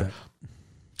stuff You there. bet.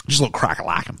 Just a little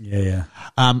crack-a-lackin'. Yeah.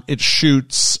 It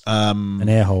shoots An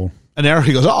air hole. an air.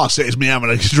 He goes, saves me, I'm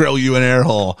going to drill you an air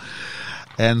hole.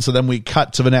 And so then we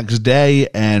cut to the next day,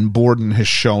 and Borden has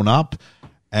shown up,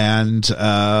 and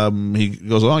he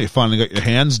goes, you finally got your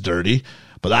hands dirty,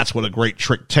 but that's what a great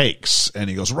trick takes. And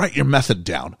he goes, write your method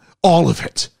down, all of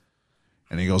it.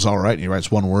 And he goes, all right. And he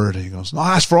writes one word, and he goes, no,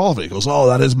 ask for all of it. He goes,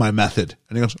 that is my method.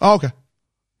 And he goes, okay.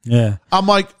 Yeah. I'm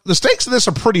like, the stakes of this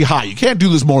are pretty high. You can't do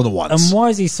this more than once. And why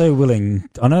is he so willing?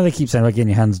 I know they keep saying about getting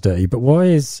your hands dirty, but why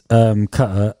is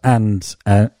Cutter and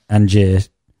Angier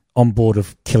on board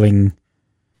of burying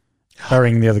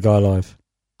the other guy alive?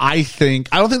 I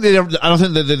don't think they want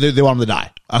him to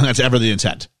die. I don't think that's ever the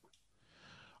intent.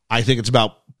 I think it's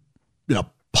about,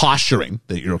 posturing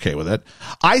that you're okay with it.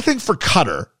 I think for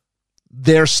Cutter,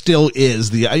 there still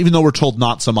is even though we're told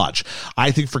not so much,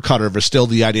 I think for Cutter, there's still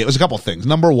the idea. It was a couple of things.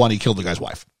 Number one, he killed the guy's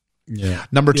wife. Yeah.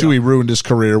 Number two, he ruined his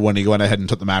career when he went ahead and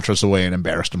took the mattress away and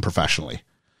embarrassed him professionally.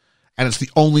 And it's the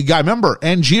only guy. Remember,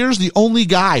 Angier's the only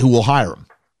guy who will hire him.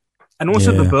 And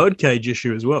also Yeah. the birdcage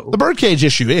issue as well. The birdcage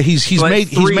issue. He's Like made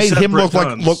three him look separate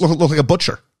like terms. look like a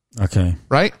butcher, Okay.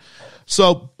 right?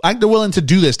 So I think they're willing to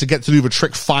do this to get to do the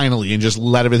trick finally and just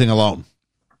let everything alone.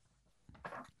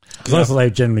 Because I thought they were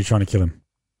generally trying to kill him.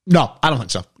 No, I don't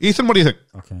think so. Ethan, what do you think?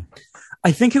 Okay.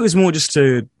 I think it was more just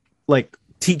to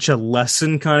teach a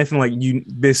lesson kind of thing. Like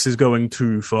this is going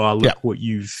too far. Look what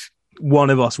one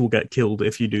of us will get killed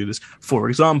if you do this. For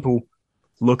example,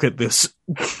 look at this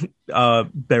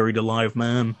buried alive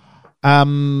man.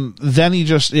 Then he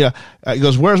just he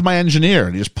goes, "Where's my engineer?"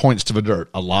 And he just points to the dirt.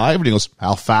 Alive? And he goes,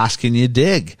 "How fast can you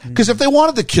dig?" Because if they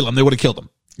wanted to kill him, they would have killed him.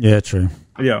 Yeah, true.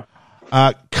 Yeah.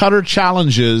 Cutter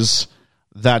challenges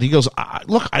that. He goes,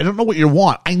 "Look, I don't know what you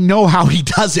want. I know how he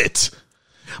does it,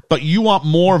 but you want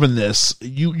more than this.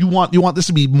 You want this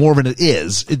to be more than it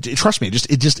is. Trust me,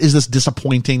 it just is this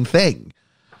disappointing thing."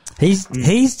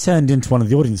 He's turned into one of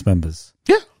the audience members.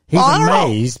 Yeah, He's I don't know.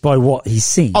 amazed by what he's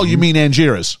seen. Oh, you mean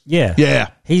Angier's? Yeah. Yeah.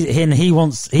 He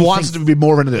wants He wants it to be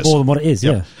more than it is. more than what it is,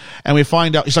 yeah. And we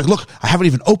find out, he's like, "Look, I haven't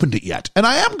even opened it yet." And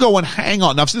I am going, hang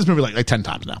on. Now, I've seen this movie like 10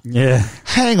 times now. Yeah.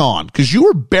 Hang on, because you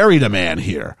were buried a man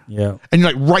here. Yeah. And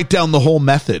you're like, write down the whole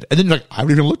method. And then you're like, I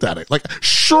haven't even looked at it. Like,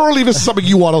 surely this is something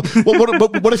you want to.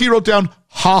 What if he wrote down,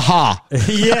 ha ha,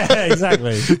 Yeah,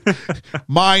 exactly.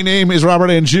 my name is Robert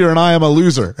Angier and I am a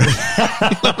loser. You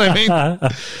know what I mean?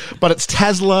 But it's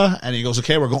Tesla. And he goes,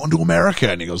 okay, we're going to America.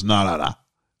 And he goes, no.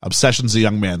 Obsession's a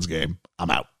young man's game. I'm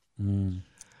out. And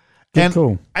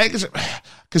cool. I guess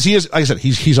because he is, like I said,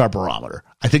 he's our barometer.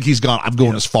 I think he's gone. I'm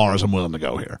going as far as I'm willing to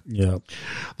go here. Yeah.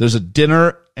 There's a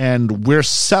dinner, and we're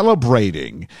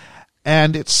celebrating,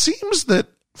 and it seems that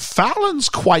Fallon's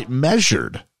quite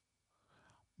measured,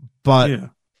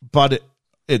 but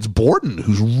it's Borden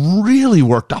who's really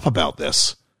worked up about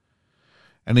this.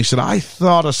 And he said, I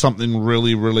thought of something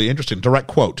really, really interesting. Direct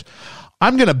quote.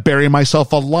 I'm going to bury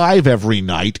myself alive every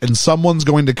night, and someone's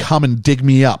going to come and dig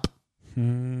me up.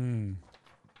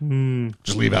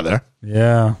 Just leave that there.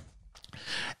 Yeah.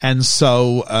 And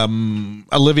so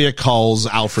Olivia calls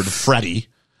Alfred Freddie,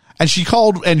 and she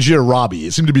called Angier Robbie.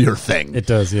 It seemed to be her thing. It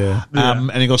does, yeah.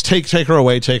 And he goes, take her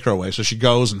away, take her away. So she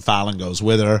goes, and Fallon goes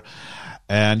with her.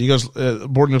 And he goes,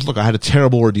 Borden goes, look, I had a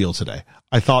terrible ordeal today.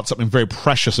 I thought something very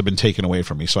precious had been taken away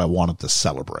from me, so I wanted to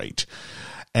celebrate.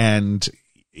 And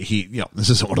he, this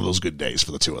isn't one of those good days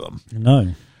for the two of them.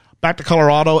 No. Back to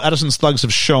Colorado, Edison's thugs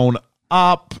have shown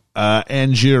up.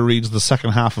 Angier reads the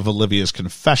second half of Olivia's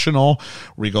confessional.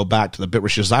 We go back to the bit where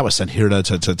she says, I was sent here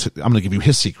to I'm going to give you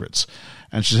his secrets.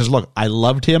 And she says, look, I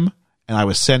loved him, and I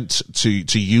was sent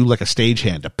to you like a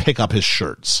stagehand to pick up his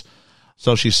shirts.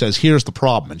 So she says, here's the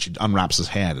problem. And she unwraps his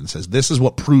hand and says, this is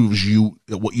what proves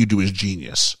that what you do is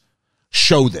genius.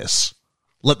 Show this.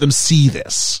 Let them see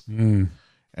this. And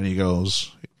he kind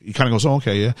of goes, oh,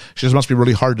 okay, yeah. She says, it must be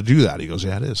really hard to do that. He goes,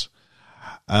 yeah, it is.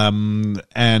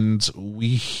 And we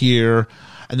hear,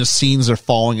 and the scenes are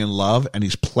falling in love, and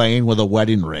he's playing with a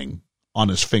wedding ring on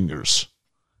his fingers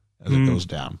as it goes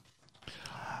down.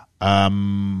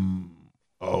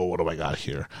 What do I got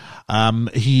here?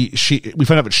 We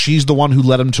find out that she's the one who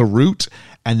led him to Root,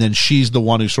 and then she's the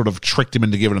one who sort of tricked him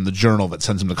into giving him the journal that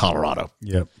sends him to Colorado.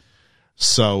 Yep.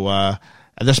 So, at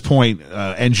this point,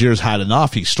 Angier's had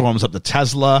enough. He storms up to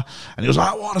Tesla, and he goes,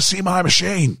 I want to see my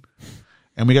machine.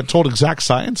 And we get told exact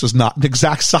science is not an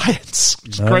exact science.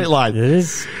 It's a great line. It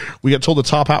is. We get told the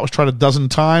top hat was tried a dozen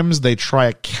times. They try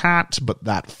a cat, but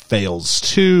that fails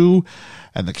too.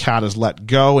 And the cat is let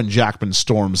go, and Jackman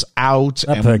storms out.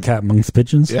 That per cat amongst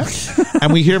pigeons. Yeah.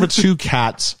 And we hear the two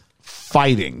cats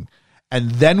fighting.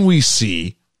 And then we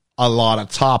see a lot of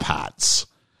top hats.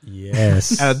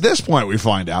 Yes. And at this point, we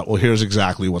find out, well, here's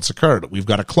exactly what's occurred. We've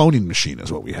got a cloning machine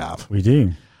is what we have. We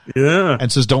do. Yeah.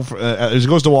 And says, as he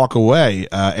goes to walk away,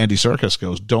 Andy Serkis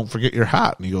goes, don't forget your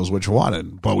hat. And he goes, which one?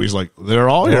 And Bowie's like, they're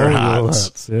all your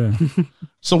hats. Yeah.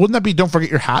 So wouldn't that be don't forget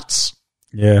your hats?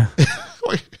 Yeah.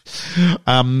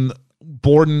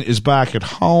 Borden is back at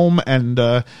home, and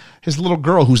his little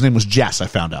girl, whose name was Jess, I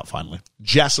found out finally.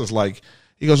 Jess is like,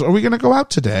 he goes, are we going to go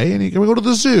out today? And can we go to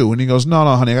the zoo? And he goes, no,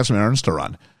 honey, I got some errands to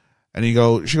run. And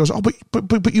she goes, oh,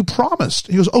 but you promised.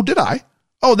 He goes, oh, did I?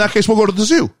 Oh, in that case, we'll go to the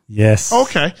zoo. Yes.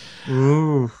 Okay.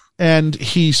 Ooh. And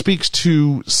he speaks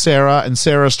to Sarah, and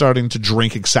Sarah's starting to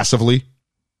drink excessively.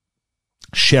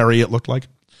 Sherry, it looked like.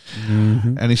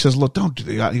 Mm-hmm. And he says, look, don't do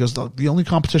that. He goes, the only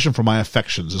competition for my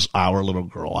affections is our little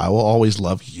girl. I will always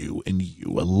love you and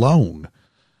you alone.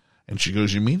 And she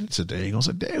goes, you mean it today? He goes,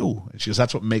 I do. And she goes,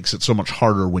 that's what makes it so much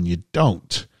harder when you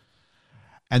don't.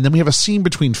 And then we have a scene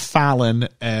between Fallon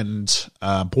and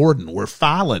Borden, where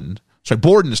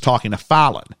Borden is talking to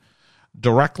Fallon.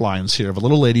 Direct lines here. If a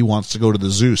little lady wants to go to the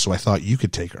zoo, so I thought you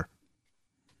could take her.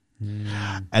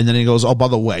 And then he goes, oh, by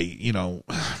the way,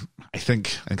 I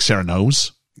think Sarah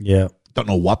knows. Yeah. Don't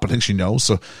know what, but I think she knows.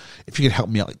 So if you could help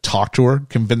me out, like talk to her,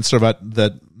 convince her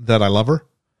that I love her.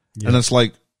 Yeah. And it's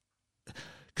like,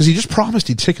 because he just promised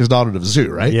he'd take his daughter to the zoo,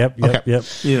 right? Yep.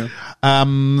 Yeah.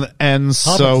 And hard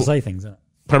so. Hard not to say things, isn't it?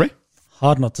 Pardon me?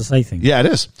 Hard not to say things. Yeah, it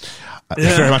is.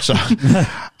 Very much so.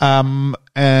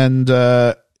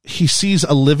 And he sees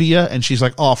Olivia, and she's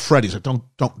like, oh, Freddie. He's like, don't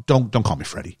call me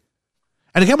Freddie.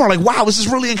 And again, we're like, wow, this is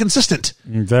really inconsistent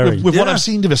with what I've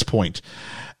seen to this point.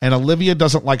 And Olivia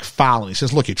doesn't like Fallon. He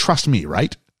says, look, you trust me,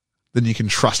 right? Then you can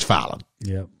trust Fallon.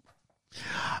 Yep.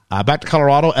 Back to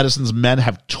Colorado, Edison's men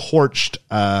have torched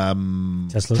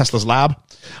Tesla's lab.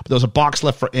 But there was a box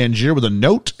left for Angier with a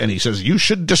note, and he says, you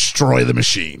should destroy the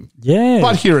machine. Yeah.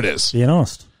 But here it is. Being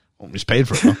honest. Well, he's paid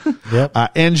for it, though. Yep.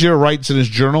 Angier writes in his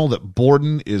journal that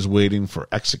Borden is waiting for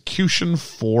execution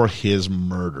for his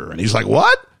murder. And he's like,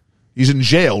 what? He's in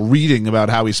jail reading about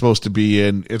how he's supposed to be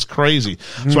in. It's crazy.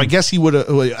 So I guess he would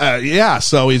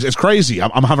so it's crazy.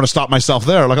 I'm having to stop myself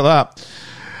there. Look at that.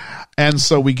 And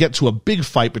so we get to a big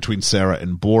fight between Sarah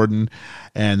and Borden,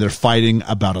 and they're fighting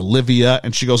about Olivia.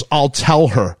 And she goes, I'll tell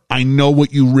her. I know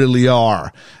what you really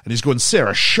are. And he's going,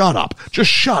 Sarah, shut up. Just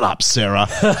shut up, Sarah.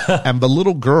 And the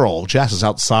little girl, Jess, is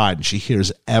outside, and she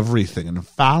hears everything. And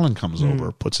Fallon comes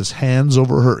over, puts his hands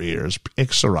over her ears,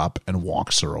 picks her up, and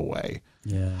walks her away.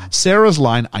 Yeah. Sarah's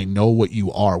line, I know what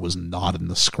you are, was not in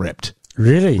the script.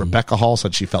 Really? Rebecca Hall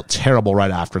said she felt terrible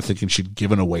right after, thinking she'd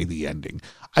given away the ending.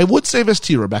 I would say this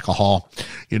to you, Rebecca Hall.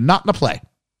 You're not in a play.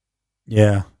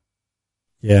 Yeah.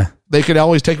 Yeah. They could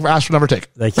always ask for never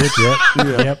take. They could,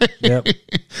 yep. Yep.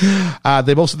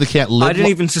 They both said they can't live. I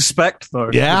didn't even suspect, though,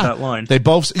 with that line. They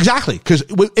both, exactly. Because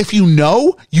if you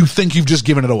know, you think you've just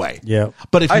given it away. Yeah.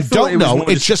 But if you don't know,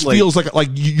 it just feels like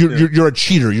you're a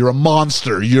cheater. You're a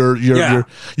monster. You're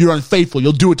unfaithful.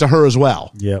 You'll do it to her as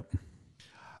well. Yep.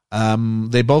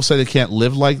 They both say they can't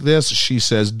live like this. She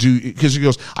says, because she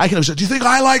goes, I can say, do you think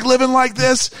I like living like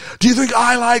this? Do you think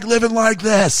I like living like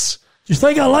this? Do you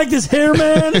think I like this hair,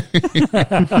 man?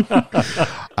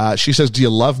 She says, do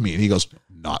you love me? And he goes,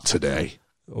 not today.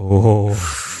 Oh.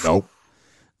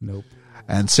 Nope.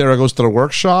 And Sarah goes to the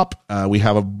workshop. We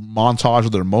have a montage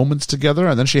of their moments together,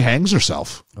 and then she hangs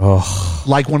herself. Oh.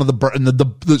 Like one of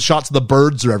the shots of the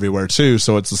birds are everywhere, too,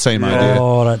 so it's the same idea.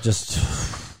 Oh, that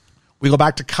just... We go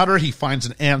back to Cutter. He finds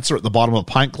an answer at the bottom of a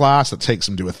pint glass that takes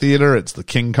him to a theater. It's the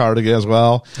King card again as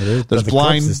well. It is. There's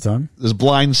blind this time. There's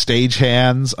blind stage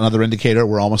hands, another indicator.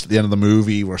 We're almost at the end of the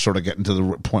movie. We're sort of getting to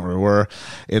the point where we were.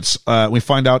 It's we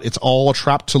find out it's all a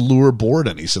trap to lure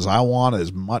Borden. He says, I want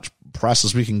as much press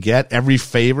as we can get, every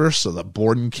favor, so that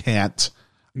Borden can't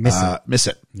miss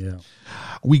it. Yeah.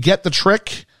 We get the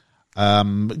trick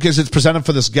because it's presented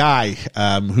for this guy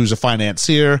who's a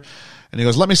financier. And he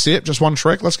goes, let me see it. Just one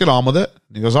trick. Let's get on with it.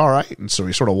 And he goes, all right. And so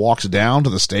he sort of walks down to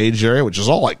the stage area, which is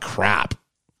all like crap.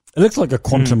 It looks like a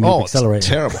quantum loop accelerator. It's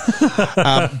terrible.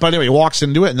 But anyway, he walks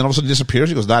into it and then all of a sudden disappears.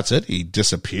 He goes, that's it. He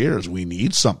disappears. We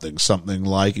need something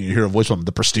like, and you hear a voice from him,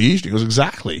 the Prestige. And he goes,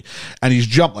 exactly. And he's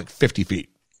jumped like 50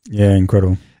 feet. Yeah,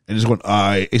 incredible. And he's going,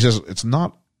 he says, it's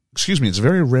not, excuse me, it's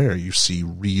very rare you see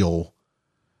real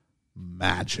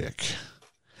magic.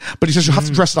 But he says you have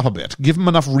to dress it up a bit. Give him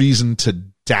enough reason to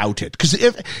doubt it. Because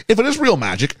if it is real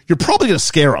magic, you're probably going to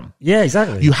scare him. Yeah,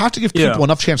 exactly. You have to give people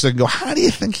enough chance. They can go, how do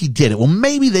you think he did it? Well,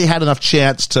 maybe they had enough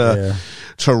chance to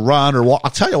run or walk.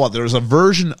 I'll tell you what, there was a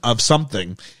version of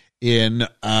something in, it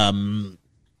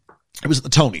was at the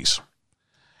Tonys.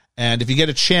 And if you get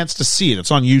a chance to see it,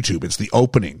 it's on YouTube. It's the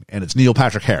opening, and it's Neil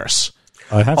Patrick Harris.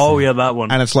 I have seen yeah, that one.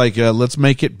 And it's like, let's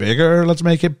make it bigger. Let's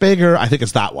make it bigger. I think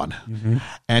it's that one. Mm-hmm.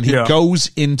 And he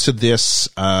goes into this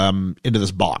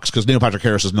box because Neil Patrick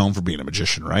Harris is known for being a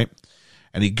magician, right?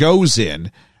 And he goes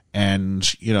in and,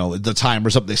 you know, the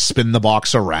timer's up. They spin the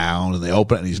box around and they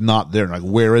open it and he's not there. And like,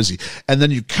 where is he? And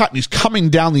then you cut and he's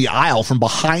coming down the aisle from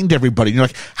behind everybody. And you're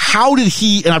like, how did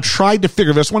he? And I've tried to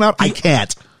figure this one out. I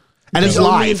can't. And it's live.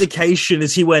 The only indication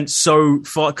is he went so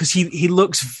far because he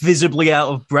looks visibly out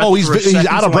of breath. Oh, he's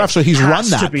out of breath, so he's run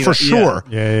that for sure.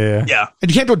 Yeah.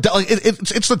 And you can't do it. Like,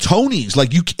 it's the Tonys.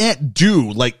 Like you can't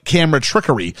do like camera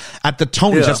trickery at the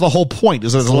Tonys. Yeah. That's the whole point.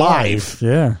 Is it's live.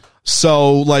 Yeah.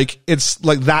 So like it's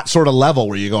like that sort of level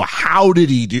where you go, how did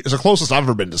he do? It's the closest I've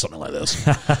ever been to something like this.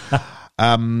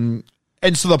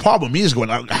 And so the problem is going,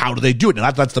 how do they do it?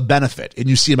 And that's the benefit. And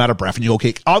you see him out of breath and you go,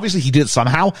 okay, obviously he did it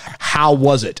somehow. How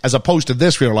was it? As opposed to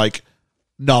this, where you're like,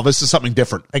 no, this is something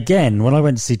different. Again, when I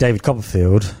went to see David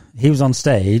Copperfield, he was on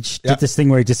stage, did this thing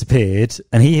where he disappeared,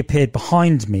 and he appeared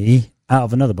behind me out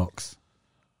of another box.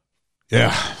 Yeah.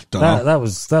 That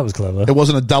was clever. It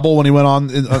wasn't a double when he went on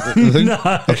the thing?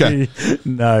 No. Okay.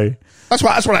 No. That's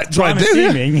what I did. I'm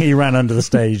assuming he ran under the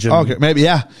stage. And, okay, maybe,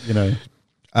 yeah. You know.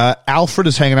 Alfred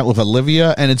is hanging out with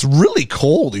Olivia, and it's really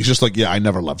cold. He's just like, yeah, I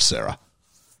never loved Sarah.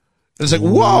 And it's like,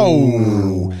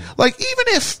 whoa. Like, even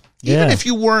if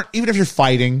you're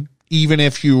fighting, even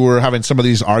if you were having some of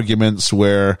these arguments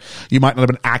where you might not have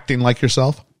been acting like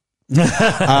yourself, you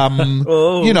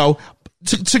know,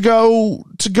 to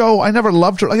go, I never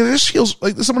loved her. Like, this feels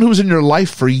like someone who was in your life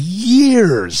for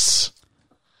years.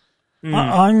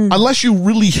 Unless you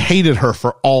really hated her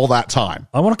for all that time.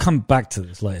 I want to come back to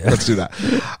this later. Let's do that.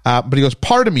 But he goes,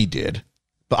 part of me did,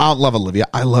 but I don't love Olivia.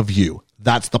 I love you.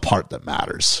 That's the part that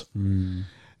matters. And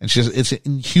she says, it's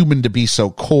inhuman to be so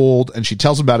cold. And she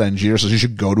tells him about Angier, says you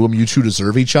should go to him. You two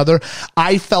deserve each other.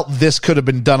 I felt this could have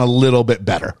been done a little bit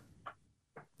better.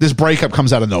 This breakup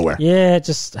comes out of nowhere. Yeah, it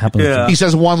just happens. Yeah. He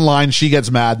says one line, she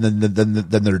gets mad, and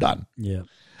then they're done. Yeah.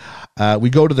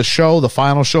 We go to the show, the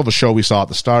final show, the show we saw at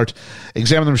the start.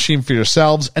 Examine the machine for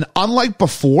yourselves. And unlike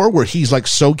before, where he's like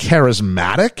so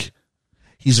charismatic,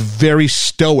 he's very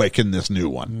stoic in this new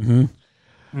one.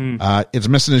 It's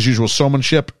missing his usual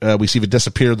showmanship. We see the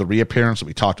disappear, the reappearance that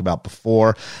we talked about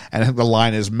before. And I think the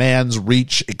line is, man's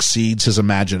reach exceeds his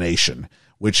imagination,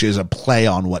 which is a play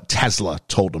on what Tesla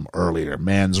told him earlier.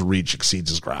 Man's reach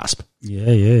exceeds his grasp.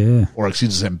 Yeah. Or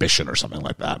exceeds his ambition or something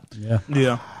like that. Yeah.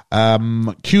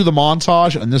 Cue the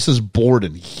montage, and this is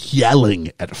Borden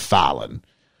yelling at Fallon.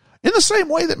 In the same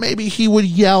way that maybe he would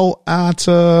yell at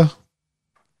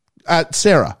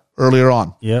Sarah earlier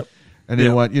on. Yep. And he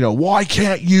went, why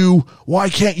can't you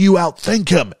outthink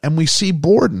him? And we see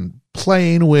Borden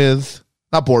playing with,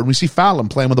 not Borden, we see Fallon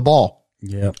playing with the ball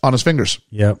on his fingers.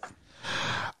 Yep.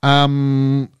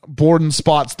 Borden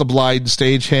spots the blind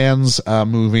stagehands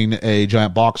moving a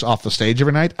giant box off the stage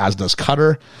every night, as does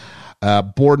Cutter.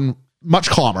 Borden, much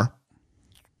calmer,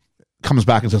 comes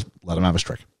back and says, let him have his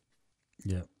trick.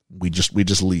 Yeah. We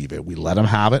just leave it. We let him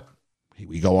have it.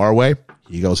 We go our way.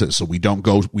 He goes his. So we don't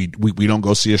go. We don't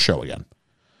go see a show again.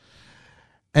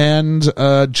 And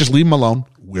just leave him alone.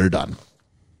 We're done.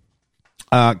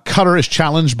 Cutter is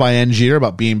challenged by Angier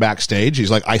about being backstage. He's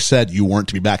like, I said you weren't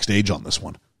to be backstage on this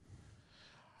one.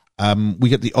 We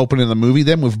get the opening of the movie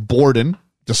then with Borden,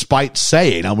 despite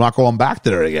saying I'm not going back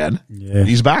there again. Yeah.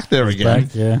 He's back there again.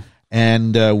 Back, yeah.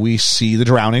 And we see the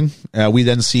drowning. We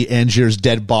then see Angier's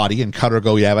dead body, and Cutter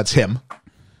go, yeah, that's him.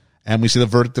 And we see the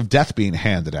verdict of death being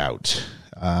handed out.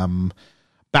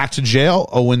 Back to jail,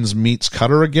 Owens meets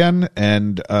Cutter again,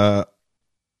 and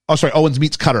Owens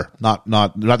meets Cutter, not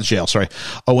the jail. Sorry,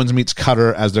 Owens meets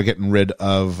Cutter as they're getting rid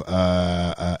of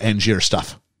Angier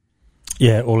stuff.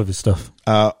 Yeah, all of his stuff.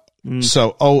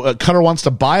 So Cutter wants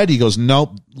to buy it. He goes,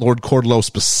 nope. Lord Cordlow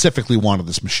specifically wanted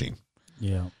this machine.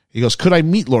 Yeah. He goes, could I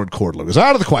meet Lord Cordlow? He goes,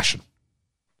 out of the question.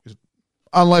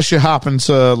 Unless you happen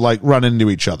to run into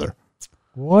each other.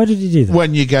 Why did he do that?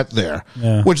 When you get there.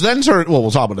 Yeah. Which then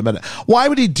we'll talk about in a minute. Why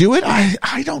would he do it?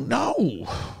 I don't know.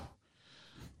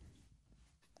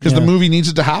 Because the movie needs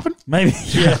it to happen? Maybe.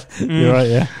 Yeah. You're right,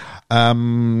 yeah.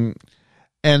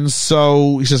 And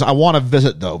so he says, I want to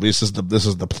visit though. This is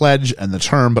the pledge and the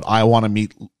term, but I want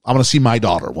to see my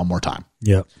daughter one more time.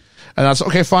 Yeah. And that's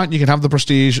okay, fine. You can have the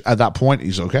prestige at that point.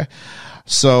 He's okay.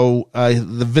 So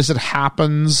the visit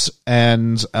happens,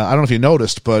 and I don't know if you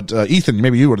noticed, but Ethan,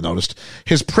 maybe you would have noticed,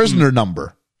 his prisoner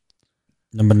number.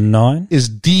 Number 9? Is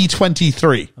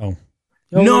D23. Oh.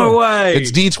 No way!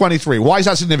 It's D23. Why is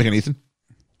that significant, Ethan?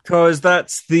 Because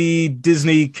that's the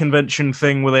Disney convention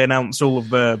thing where they announce all of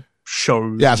their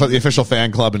shows. Yeah, it's like the official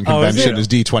fan club and convention is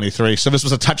D23. So this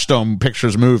was a Touchstone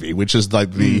Pictures movie, which is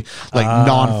like the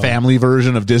non-family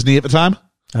version of Disney at the time.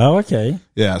 Oh, okay.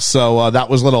 Yeah, so that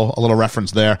was a little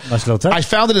reference there. Nice little touch. I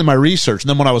found it in my research, and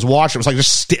then when I was watching, it was like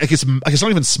it's not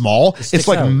even small. It's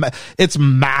like it's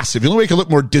massive. The only way it could look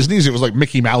more Disney is it was like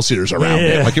Mickey Mouse ears around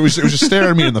it. Like it was just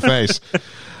staring me in the face.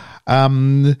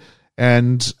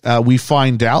 And we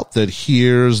find out that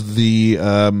here's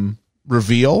the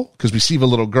reveal, because we see the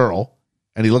little girl,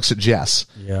 and he looks at Jess.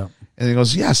 Yeah. And he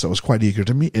goes, yes, I was quite eager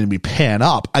to meet. And we pan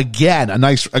up again,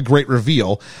 a great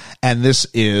reveal. And this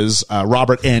is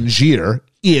Robert Angier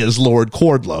is Lord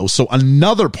Cordlow. So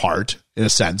another part, in a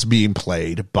sense, being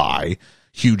played by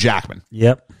Hugh Jackman.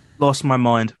 Yep. Lost my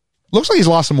mind. Looks like he's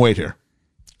lost some weight here.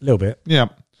 A little bit. Yeah.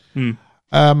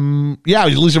 Yeah,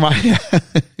 you lose your mind.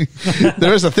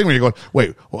 There is a thing where you're going,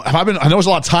 wait, I know there's a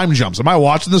lot of time jumps. Am I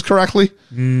watching this correctly?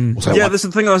 Yeah, this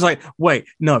is the thing. I was like, wait,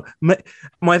 no. My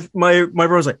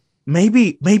brother was like,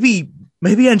 maybe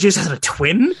Angier's had a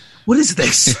twin? What is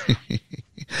this?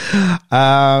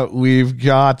 We've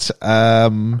got,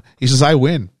 he says, I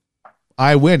win.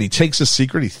 He takes a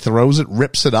secret, he throws it,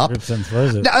 rips it up. Rips and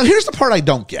throws it. Now, here's the part I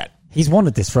don't get. He's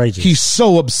wanted this for ages. He's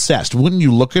so obsessed. Wouldn't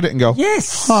you look at it and go,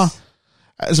 yes. Huh?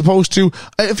 As opposed to,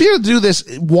 if you're going to do this,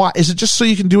 why is it just so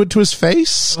you can do it to his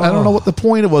face? I don't know what the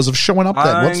point was of showing up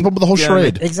then. What's the point with the whole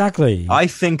charade? Exactly. I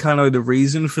think I know the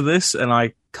reason for this, and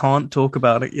I can't talk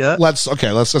about it yet. Let's get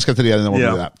to the end and then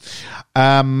we'll do that.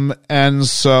 And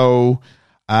so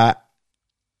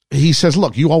he says,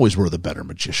 look, you always were the better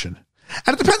magician.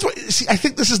 And it depends I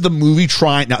think this is the movie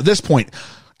trying, now at this point,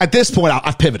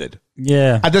 I've pivoted.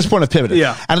 Yeah. At this point, I've pivoted.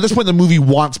 Yeah. And at this point, the movie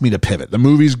wants me to pivot. The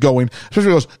movie's going,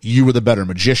 especially goes, you were the better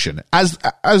magician. As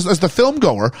the film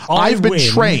goer, I've been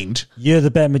trained. You're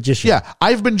the better magician. Yeah.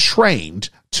 I've been trained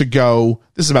to go,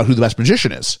 this is about who the best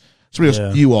magician is. So he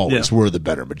goes, you always were the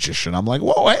better magician. I'm like,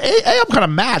 whoa, I'm kind of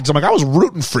mad. So I'm like, I was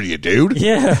rooting for you, dude.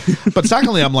 Yeah. But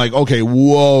secondly, I'm like, okay,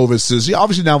 whoa, this is,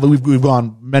 obviously now that we've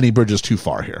gone many bridges too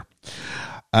far here.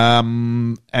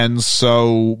 And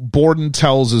so Borden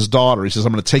tells his daughter, he says,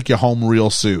 I'm going to take you home real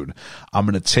soon. I'm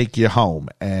going to take you home.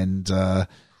 And,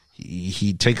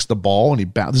 he takes the ball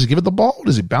and does he give it the ball?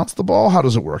 Does he bounce the ball? How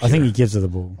does it work? I think he gives her the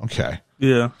ball. Okay.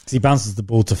 Yeah. Because he bounces the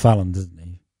ball to Fallon, doesn't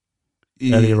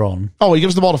he? Earlier on. Oh, he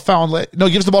gives the ball to Fallon. No,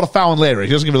 he gives the ball to Fallon later. He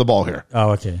doesn't give her the ball here.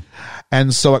 Oh, okay.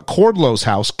 And so at Cordlow's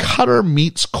house, Cutter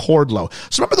meets Cordlow.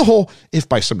 So remember the whole, if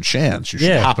by some chance you should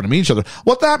happen to meet each other.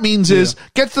 What that means is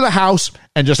get to the house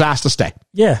and just ask to stay.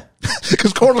 Yeah.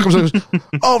 Because Cordlow comes in and goes,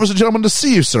 oh, there's a gentleman to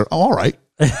see you, sir. Oh, all right.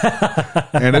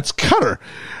 And it's Cutter.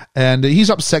 And he's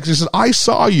upset because he says, I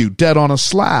saw you dead on a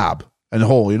slab. And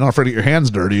you're not afraid to get your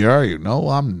hands dirty, are you? No,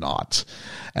 I'm not.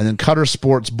 And then Cutter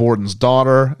sports Borden's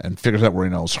daughter and figures out where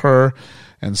he knows her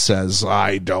and says,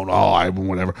 I don't know,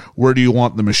 whatever. Where do you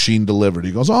want the machine delivered?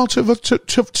 He goes, to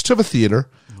the theater,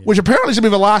 which apparently is going to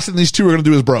be the last thing these two are going to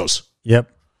do as bros. Yep.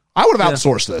 I would have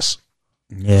outsourced this.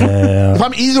 Yeah. If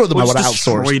I'm either of them, I would have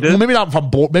destroyed outsourced. it. Well, maybe not if I'm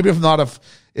bored. Maybe if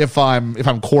I'm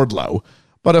Cordlow.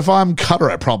 But if I'm Cutter,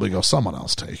 I'd probably go, someone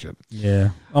else take it. Yeah.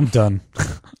 I'm done.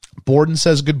 Borden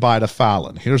says goodbye to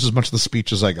Fallon. Here's as much of the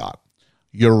speech as I got.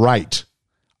 You're right.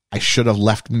 I should have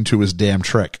left him to his damn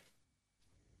trick.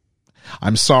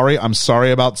 I'm sorry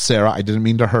about Sarah. I didn't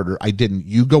mean to hurt her. I didn't.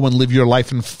 You go and live your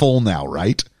life in full now,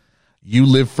 right? You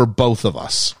live for both of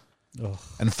us. Ugh.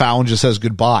 And Fallon just says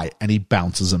goodbye, and he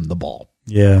bounces him the ball.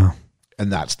 Yeah.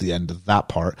 And that's the end of that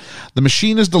part. The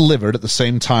machine is delivered at the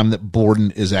same time that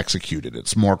Borden is executed.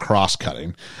 It's more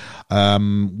cross-cutting.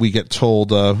 We get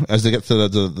told, as they get to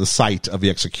the site of the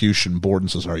execution, Borden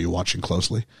says, are you watching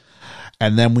closely?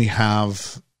 And then we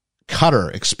have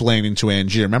Cutter explaining to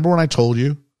Angier, remember when I told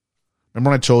you?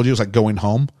 It was like going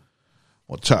home?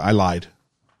 Well, I lied. I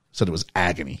said it was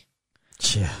agony.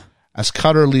 Yeah. As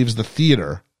Cutter leaves the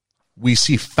theater, we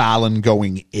see Fallon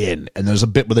going in, and there's a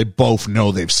bit where they both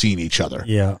know they've seen each other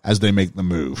as they make the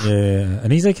move. Yeah,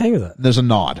 and he's okay with it. There's a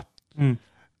nod.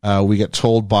 We get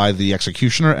told by the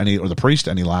executioner or the priest,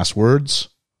 any last words?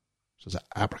 Says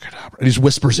abracadabra. And he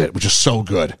whispers it, which is so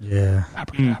good. Yeah.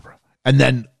 Abracadabra. And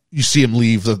then you see him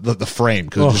leave the frame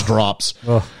because it just drops.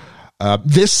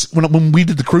 This, when we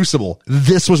did the Crucible,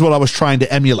 this was what I was trying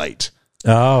to emulate.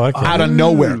 Oh, okay. Out of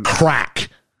nowhere, crack.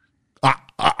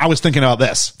 I was thinking about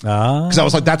this because I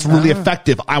was like, that's really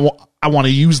effective. I want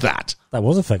to use that. That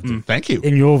was effective. Thank you.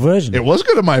 In your version. It was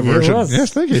good in my version. It was.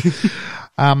 Yes, thank you.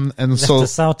 And so a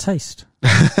sour taste.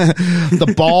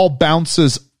 the ball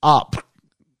bounces up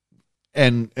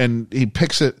and he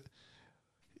picks it.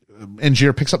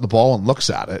 Angier picks up the ball and looks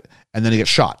at it, and then he gets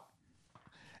shot.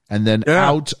 And then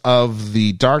out of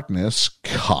the darkness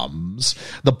comes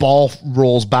the ball,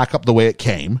 rolls back up the way it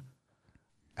came.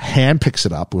 Hand picks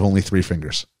it up with only 3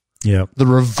 fingers. Yeah. The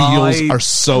reveals are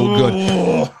so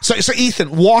good. So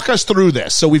Ethan, walk us through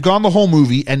this. So we've gone the whole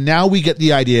movie, and now we get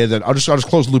the idea that I'll just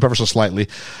close the loop ever so slightly,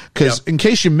 because in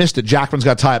case you missed it, Jackman's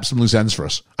got to tie up some loose ends for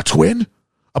us. A twin?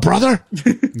 A brother?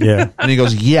 Yeah. And he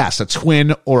goes, yes, a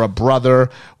twin or a brother.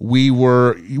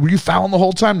 Were you Fallon the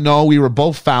whole time? No, we were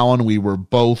both Fallon. We were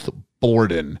both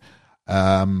Borden.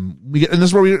 And this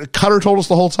is where Cutter told us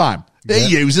the whole time. He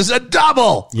uses a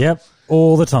double. Yep.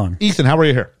 All the time. Ethan, how were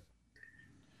you here?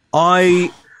 I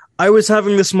was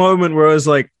having this moment where I was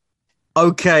like,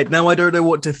 okay, now I don't know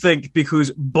what to think,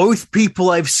 because both people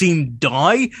I've seen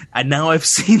die, and now I've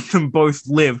seen them both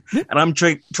live, and I'm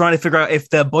trying to figure out if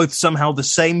they're both somehow the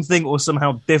same thing or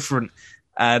somehow different,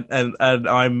 and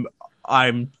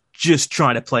I'm just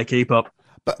trying to play keep up.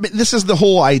 But this is the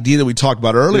whole idea that we talked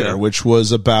about earlier, which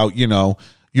was about, your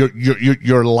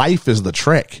life is the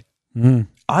trick.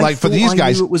 Like for these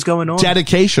guys, what was going on.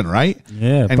 Dedication, right?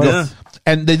 Yeah.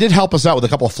 And they did help us out with a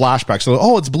couple of flashbacks.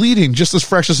 So, it's bleeding just as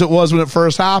fresh as it was when it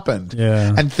first happened.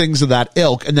 Yeah. And things of that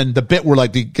ilk. And then the bit where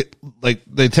they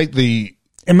take the...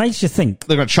 It makes you think.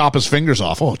 They're going to chop his fingers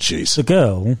off. Oh, jeez. The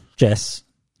girl, Jess.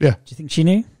 Yeah. Do you think she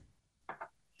knew?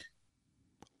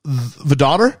 The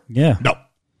daughter? Yeah. No.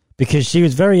 Because she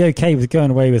was very okay with going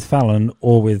away with Fallon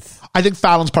or with... I think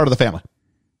Fallon's part of the family.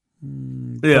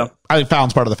 Yeah. I think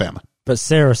Fallon's part of the family. But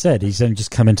Sarah said he's only just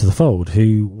come into the fold.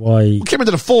 Why? Came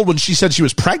into the fold when she said she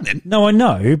was pregnant. No, I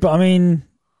know, but I mean...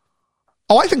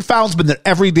 Oh, I think Fallon's been there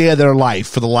every day of their life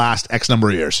for the last X number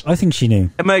of years. I think she knew.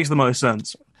 It makes the most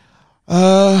sense.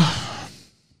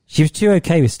 She was too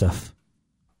okay with stuff.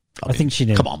 I think she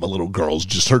knew. Come on, the little girl's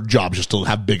her job's just to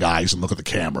have big eyes and look at the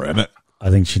camera, isn't it? I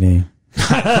think she knew.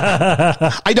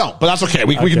 I don't, but that's okay.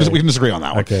 We can disagree on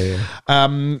that one. Okay.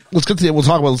 Yeah. Let's continue. We'll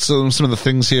talk about some of the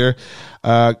things here.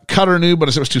 Cutter knew, but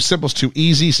it was too simple. It's too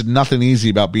easy. He said nothing easy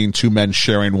about being two men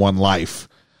sharing one life.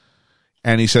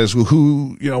 And he says, well,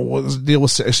 what was the deal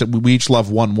with? I said, we each love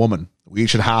one woman. We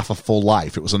each had half a full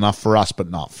life. It was enough for us, but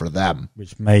not for them.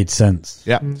 Which made sense.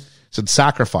 Yeah. Said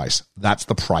sacrifice. That's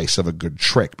the price of a good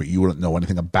trick, but you wouldn't know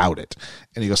anything about it.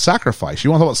 And he goes, sacrifice. You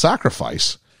want to talk about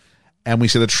sacrifice? And we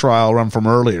see the trial run from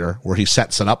earlier where he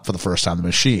sets it up for the first time, the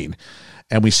machine,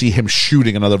 and we see him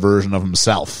shooting another version of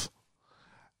himself.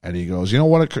 And he goes,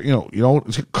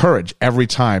 courage every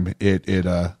time I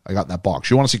got in that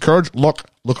box. You want to see courage? Look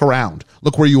around.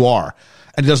 Look where you are.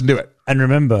 And he doesn't do it. And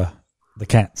remember the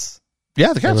cats.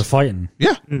 Yeah, the They were cats. fighting.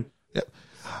 Yeah. Yeah.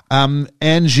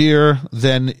 Angier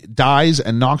then dies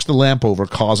and knocks the lamp over,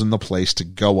 causing the place to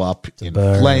go up in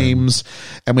flames.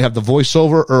 And we have the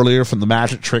voiceover earlier from the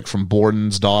magic trick from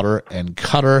Borden's daughter and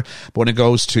Cutter. But when it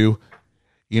goes to,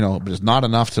 there's not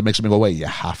enough to make something go away, you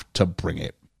have to bring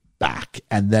it back.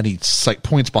 And then he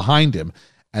points behind him,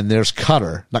 and there's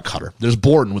there's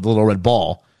Borden with the little red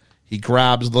ball. He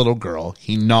grabs the little girl,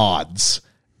 he nods,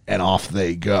 and off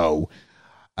they go.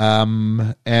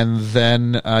 And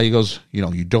then he goes,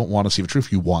 you don't want to see the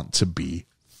truth. You want to be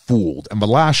fooled. And the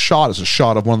last shot is a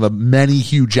shot of one of the many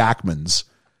Hugh Jackmans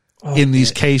in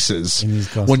these cases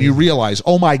when you realize,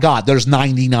 oh my God, there's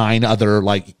 99 other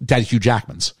dead Hugh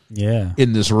Jackmans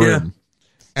in this room.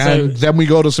 Yeah. And then we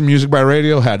go to some music by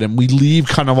Radiohead and we leave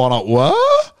kind of on a,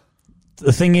 what?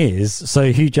 The thing is,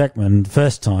 so Hugh Jackman,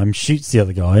 first time, shoots the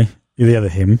other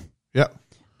him. Yeah.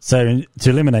 So to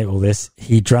eliminate all this,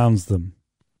 he drowns them.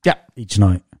 Yeah, each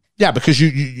night. Yeah, because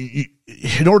you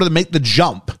in order to make the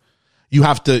jump, you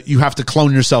have to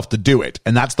clone yourself to do it,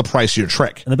 and that's the price of your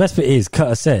trick. And the best bit is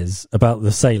Cutter says about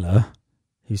the sailor,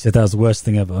 who said that was the worst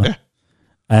thing ever,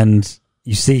 and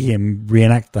you see him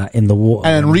reenact that in the water,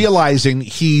 and realizing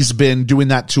he's been doing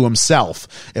that to himself.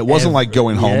 It wasn't like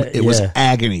going home; it was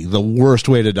agony, the worst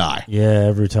way to die. Yeah,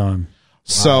 every time.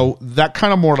 So that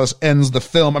kind of more or less ends the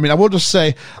film. I mean, I will just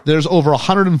say there's over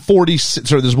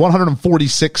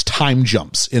 146 time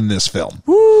jumps in this film.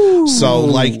 Woo!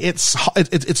 So it's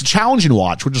a challenging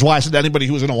watch, which is why I said to anybody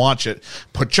who's going to watch it,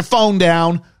 put your phone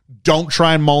down. Don't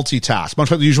try and multitask. Much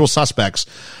like The Usual Suspects,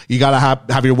 you got to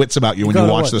have your wits about you when you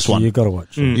watch this one. You got to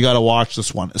watch. You got to watch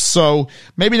this one. So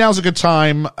maybe now's a good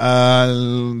time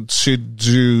to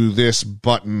do this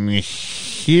button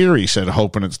here. He said,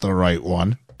 hoping it's the right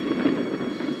one.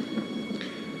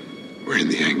 We're in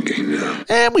the end game now.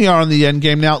 And we are in the end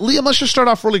game now. Liam, let's just start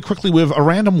off really quickly with a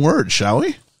random word, shall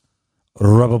we?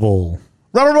 Rubber ball.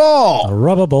 Rubber ball. A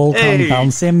rubber ball come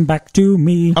bouncing back to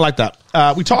me. I like that.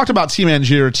 We talked about Team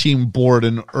Angier, Team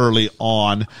Borden early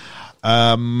on.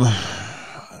 I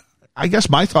guess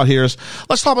my thought here is,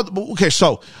 let's talk about,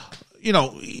 so,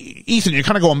 Ethan, you're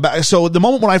kind of going back. So the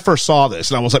moment when I first saw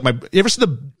this, and I was like, you ever see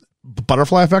the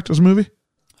Butterfly Effect as a movie?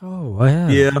 Oh, I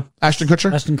have. Yeah. Ashton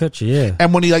Kutcher? Ashton Kutcher, yeah.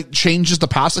 And when he changes the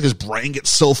past, his brain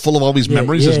gets so full of all these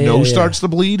memories, his nose starts to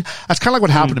bleed. That's kind of like what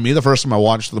happened to me the first time I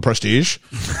watched The Prestige.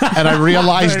 And I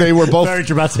realized they were both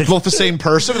the same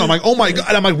person. And I'm like, oh my God.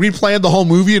 And I'm replaying the whole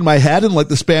movie in my head in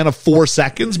the span of 4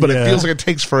 seconds, but it feels like it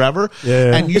takes forever.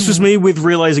 Yeah. And this was me with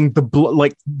realizing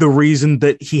the reason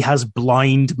that he has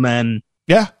blind men.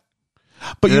 Yeah.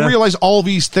 But you realize all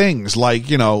these things,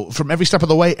 from every step of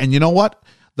the way. And you know what?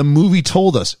 The movie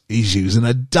told us he's using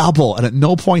a double, and at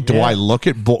no point do I look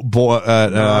at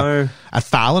at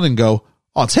Fallon and go,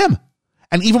 "Oh, it's him."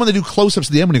 And even when they do close-ups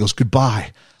at the end, when he goes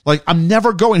goodbye, I'm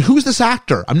never going. Who's this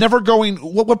actor? I'm never going.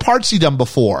 What parts he done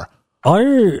before?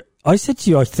 I said to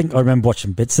you, I think I remember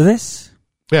watching bits of this,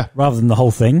 rather than the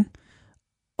whole thing.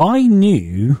 I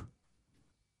knew,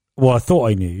 I thought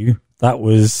I knew that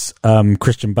was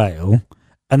Christian Bale,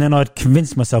 and then I'd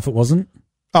convinced myself it wasn't.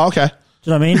 Oh, okay. Do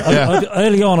you know what I mean?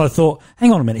 Early on, I thought,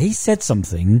 hang on a minute, he said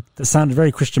something that sounded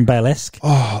very Christian Bale-esque.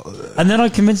 Oh. And then I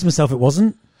convinced myself it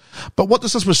wasn't. But what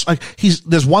this was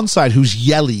there's one side who's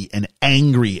yelly and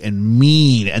angry and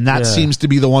mean, and that seems to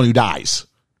be the one who dies.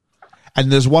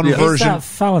 And there's one version. Is that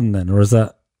Fallon then, or is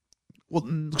that? Well,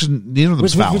 because neither of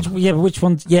them's Fallon. But which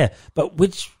one? Yeah, but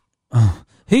which?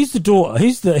 Who's the daughter?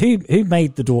 Who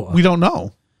made the daughter? We don't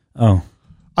know. Oh.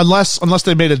 Unless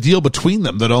they made a deal between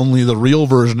them that only the real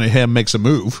version of him makes a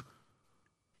move.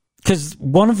 Because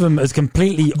one of them is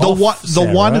completely the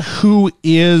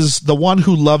one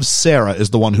who loves Sarah is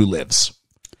the one who lives.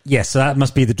 Yes, so that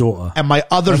must be the daughter. And my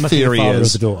other theory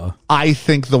is, I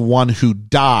think the one who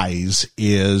dies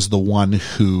is the one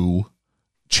who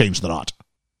changed the knot.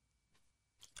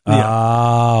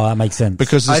 Oh, that makes sense.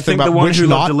 Because I think the one who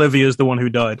loved Olivia is the one who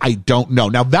died. I don't know.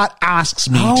 Now that asks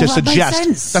me to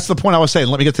suggest. That's the point I was saying.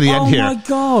 Let me get to the end here. Oh my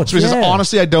God! So he says,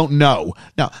 honestly, I don't know.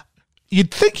 Now,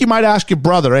 you'd think you might ask your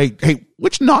brother, hey,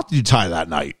 which knot did you tie that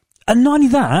night? And not only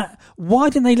that,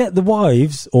 why didn't they let the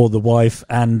wives or the wife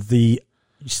and the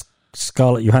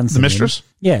Scarlett Johansson, the mistress?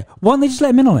 Yeah, why didn't they just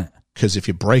let him in on it? Because if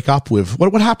you break up with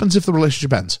what happens if the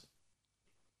relationship ends?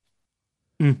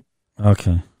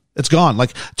 Okay. It's gone.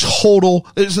 Like total.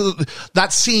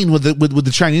 That scene with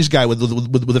the Chinese guy with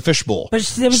the fishbowl. But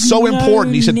there was so no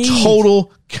important. He said need.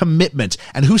 total commitment.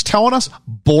 And who's telling us?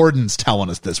 Borden's telling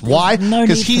us this. Why? no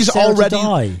Because need for he's Sarah to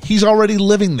die. already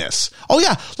living this. Oh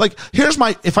yeah. Like here's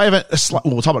if I have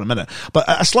we'll talk about it in a minute. But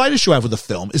a slight issue I have with the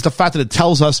film is the fact that it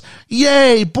tells us,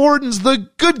 yay, Borden's the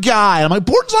good guy. I'm like,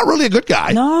 Borden's not really a good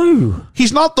guy. No.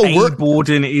 He's not the worst.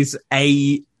 Borden is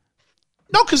a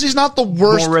No, because he's not the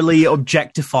worst. morally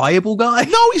objectifiable guy.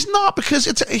 No, he's not, because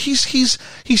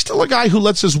he's still a guy who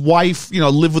lets his wife,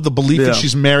 live with the belief that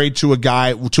she's married to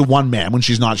one man when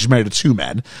she's not. She's married to two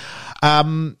men.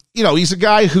 He's a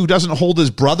guy who doesn't hold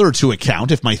his brother to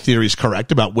account, if my theory is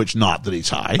correct about which knot that he's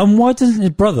tied. And why doesn't his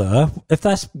brother, if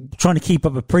that's trying to keep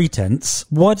up a pretense,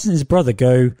 why doesn't his brother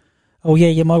go, oh yeah,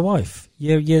 you're my wife.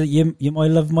 You're my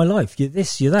love of my life. You're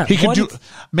this, you're that. He could do,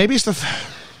 maybe it's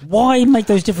why make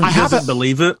those different Doesn't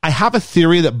believe it. I have a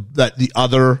theory that the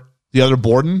other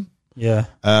Borden, Yeah.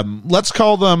 let's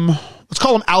call them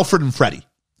Alfred and Freddie.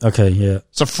 Okay, yeah.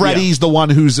 So Freddie's the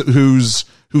one who's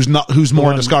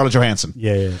more into Scarlett Johansson.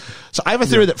 Yeah. So I have a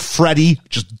theory that Freddie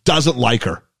just doesn't like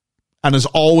her and has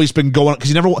always been going,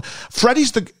 because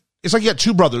it's like you got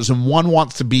two brothers and one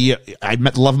wants to be, I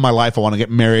met the love of my life. I want to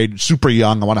get married super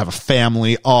young. I want to have a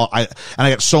family. I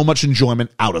get so much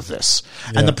enjoyment out of this.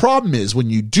 Yeah. And the problem is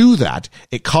when you do that,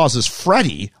 it causes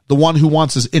Freddie, the one who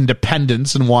wants his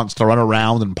independence and wants to run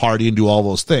around and party and do all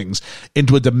those things,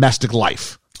 into a domestic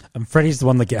life. And Freddie's the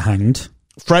one that get hanged.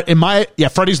 Freddie's the one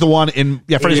Freddie's the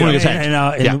one who gets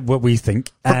hanged. In what we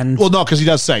think. And well, no, because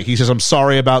he says, I'm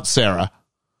sorry about Sarah.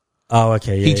 Oh,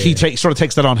 okay. Yeah, He sort of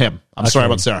takes that on him. I'm sorry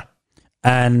about Sarah.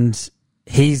 And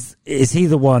is he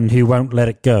the one who won't let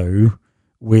it go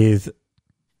with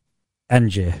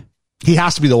Angier? He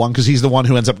has to be the one, because he's the one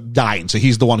who ends up dying. So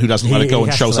he's the one who doesn't let it go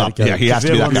and shows up. Yeah, he has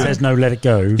to be that guy. Says no, let it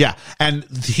go. Yeah, and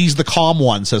he's the calm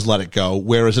one, says let it go,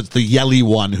 whereas it's the yelly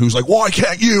one who's like, why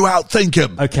can't you outthink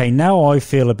him? Okay, now I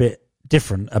feel a bit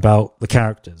different about the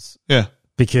characters. Yeah.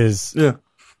 Because to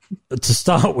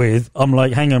start with, I'm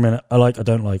like, hang on a minute, I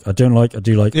don't like, I do like, I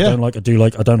don't like, I do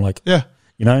like, I don't like. Yeah.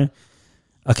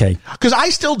 Okay. Because I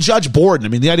still judge Borden. I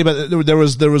mean, the idea about there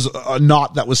was a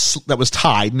knot that was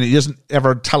tied, and he doesn't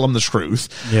ever tell him the truth.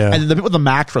 Yeah. And the bit with the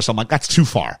mattress, I'm like, that's too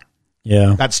far.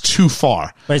 Yeah. That's too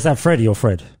far. But is that Freddie or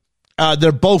Fred?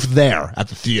 They're both there at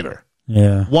the theater.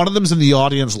 Yeah. One of them's in the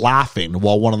audience laughing,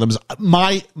 while one of them's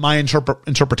my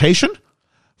interpretation.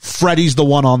 Freddie's the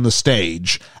one on the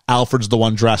stage. Alfred's the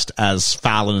one dressed as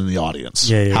Fallon in the audience,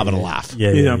 having a laugh.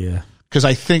 Yeah. Because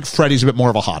I think Freddie's a bit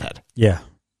more of a hothead. Yeah.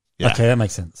 Yeah. Okay, that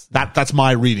makes sense. That's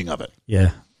my reading of it.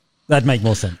 Yeah. That'd make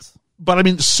more sense. But I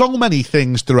mean, so many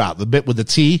things throughout. The bit with the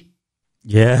tea.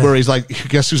 Yeah. Where he's like,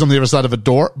 guess who's on the other side of a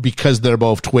door? Because they're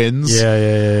both twins.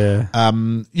 Yeah.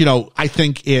 I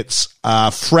think it's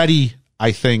Freddie,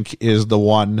 I think, is the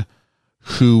one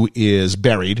who is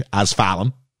buried as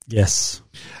Fallon. Yes.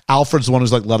 Alfred's the one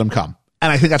who's like, let him come.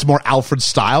 And I think that's more Alfred's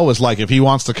style, is like, if he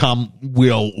wants to come,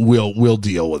 we'll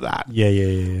deal with that.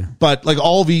 Yeah. But like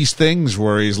all these things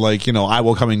where he's like, I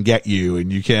will come and get you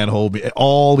and you can't hold me.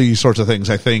 All these sorts of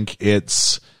things. I think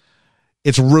it's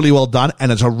really well done,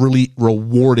 and it's a really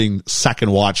rewarding second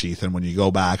watch, Ethan, when you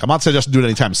go back. I'm not saying just do it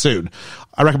anytime soon.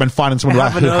 I recommend finding someone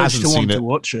who hasn't seen it. To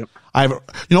watch it. You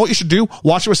know what you should do?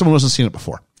 Watch it with someone who hasn't seen it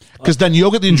before. Because then you'll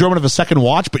get the enjoyment of a second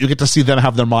watch, but you'll get to see them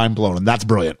have their mind blown, and that's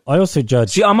brilliant. I also judge.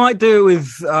 See, I might do it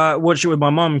with watch it with my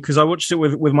mum, because I watched it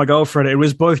with my girlfriend. It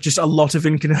was both just a lot of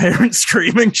incoherent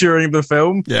screaming during the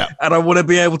film, and I want to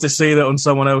be able to see that on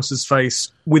someone else's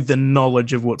face with the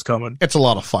knowledge of what's coming. It's a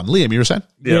lot of fun. Liam, you were saying?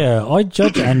 Yeah, I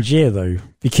judge Angier though,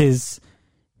 because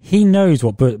he knows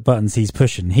what buttons he's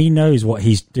pushing. He knows what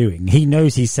he's doing. He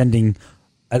knows he's sending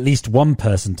at least one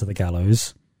person to the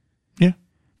gallows. Yeah.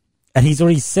 And he's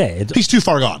already said he's too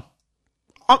far gone.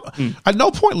 At no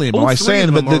point, Liam, am I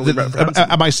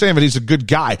saying that he's a good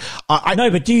guy? No,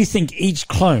 but do you think each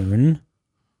clone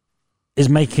is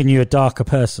making you a darker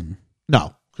person?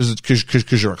 No,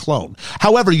 because you're a clone.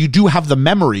 However, you do have the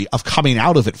memory of coming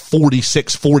out of it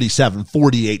 46, 47,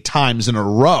 48 times in a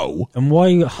row. And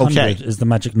why 100 is the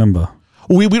magic number?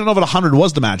 We don't know if 100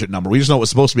 was the magic number. We just know it was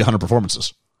supposed to be 100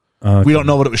 performances. Okay. We don't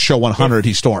know what it was. Show 100.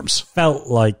 He storms. Felt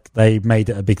like they made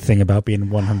it a big thing about being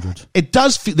 100. It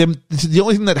does feel them. The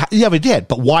only thing that we did,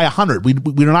 but why 100?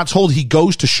 We're not told he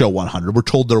goes to show 100. We're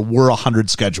told there were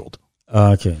 100 scheduled.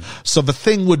 Okay. So the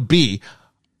thing would be,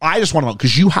 I just want to know,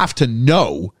 because you have to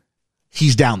know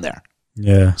he's down there.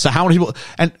 Yeah. So how many people?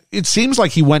 And it seems like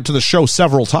he went to the show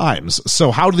several times. So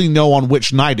how did he know on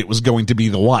which night it was going to be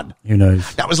the one? Who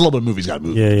knows? That was a little bit of Movie's Got a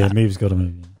Movie. Yeah. Movie's Got a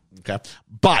Movie. Okay,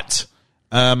 but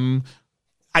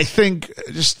I think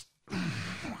just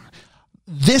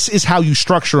this is how you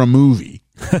structure a movie.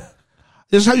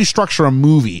 This is how you structure a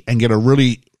movie and get a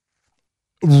really,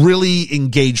 really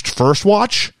engaged first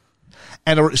watch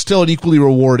and still an equally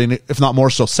rewarding, if not more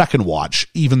so, second watch,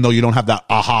 even though you don't have that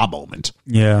aha moment.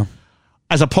 Yeah.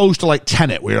 As opposed to like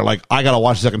Tenet, where you're like, I got to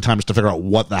watch the second time just to figure out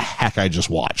what the heck I just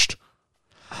watched.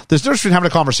 There's a difference between having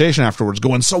a conversation afterwards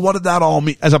going, so what did that all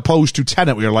mean? As opposed to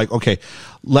Tenet, where you're like, okay,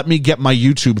 let me get my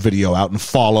YouTube video out and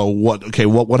follow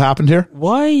what happened here?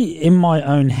 Why, in my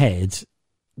own head,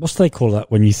 what's they call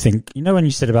that when you think, when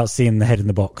you said about seeing the head in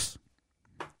the box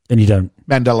and you don't?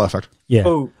 Mandela effect.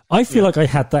 Yeah. I feel like I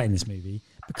had that in this movie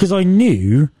because I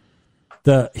knew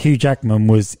that Hugh Jackman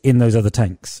was in those other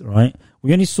tanks, right?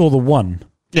 We only saw the one.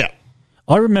 Yeah.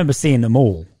 I remember seeing them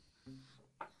all,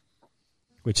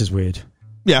 which is weird.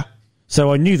 Yeah.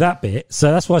 So I knew that bit.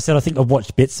 So that's why I said I think I've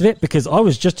watched bits of it because I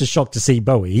was just as shocked to see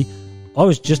Bowie. I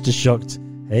was just as shocked.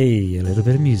 Hey, a little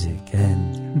bit of music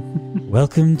and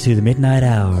welcome to the midnight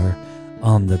hour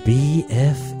on the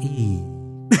BFE.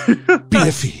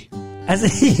 BFE.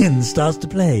 As Ian starts to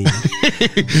play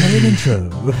an intro.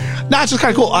 Nah, it's just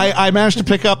kind of cool. I managed to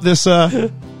pick up this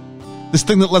this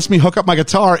thing that lets me hook up my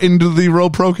guitar into the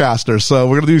Rode Procaster. So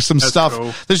we're going to do some stuff. Cool.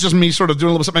 This is just me sort of doing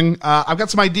a little something. I've got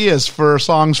some ideas for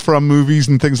songs from movies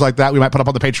and things like that we might put up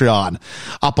on the Patreon.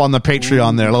 Up on the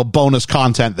Patreon there. A little bonus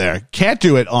content there. Can't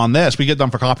do it on this. We get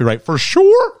done for copyright for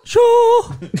sure.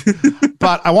 Sure.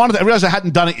 But I realized I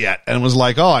hadn't done it yet and was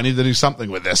like, I need to do something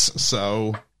with this.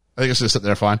 So I think it's just sitting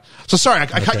there fine. So sorry, I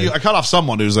cut you. I cut off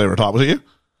someone who's there top. Was it you?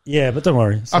 Yeah, but don't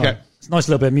worry. It's okay. It's a nice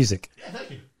little bit of music. Yeah, thank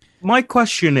you. My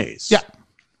question is, yeah.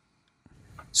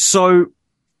 So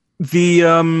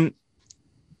the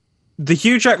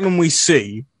Hugh Jackman we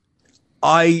see,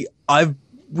 I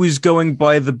was going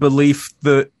by the belief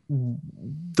that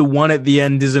the one at the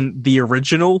end isn't the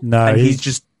original. No, and he's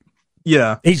just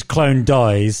Each clone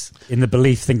dies in the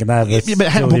belief thinking that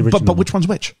but which one's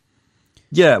which?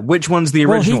 Yeah, which one's the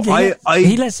original?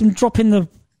 He lets him drop in the.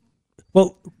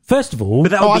 Well, first of all,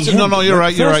 no, you're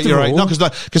right. No,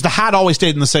 because the hat always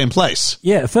stayed in the same place.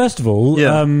 Yeah, first of all,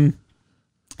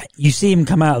 you see him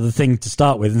come out of the thing to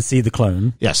start with and see the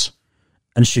clone. Yes,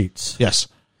 and shoots. Yes,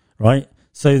 right.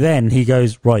 So then he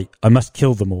goes, right, I must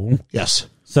kill them all. Yes.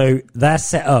 So they're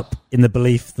set up in the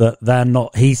belief that they're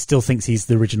not. He still thinks he's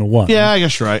the original one. Yeah, I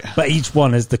guess you're right. But each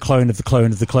one is the clone of the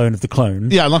clone of the clone of the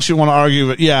clone. Yeah, unless you want to argue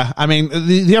it. Yeah, I mean,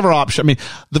 the other option. I mean,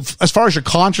 as far as your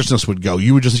consciousness would go,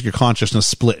 you would just think your consciousness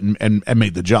split and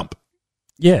made the jump.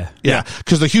 Yeah, yeah.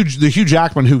 Because the Hugh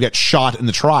Jackman who gets shot in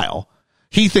the trial,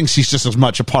 he thinks he's just as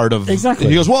much a part of. Exactly.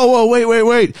 He goes, whoa,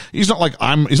 wait. He's not like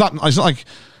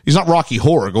He's not Rocky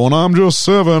Horror going, I'm just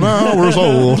 7 hours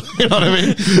old. You know what I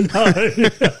mean?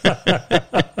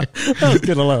 I was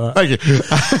gonna like that. Thank you.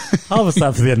 Harvest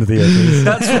that for the end of the year, please.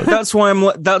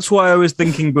 That's why I was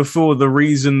thinking before the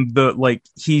reason that like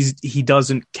he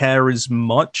doesn't care as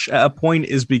much at a point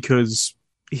is because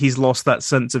he's lost that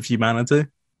sense of humanity.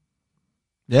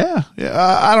 Yeah.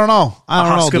 I don't know.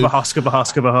 Husk.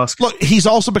 Look, he's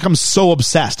also become so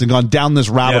obsessed and gone down this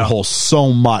rabbit hole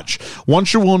so much.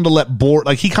 Once you're willing to let bored,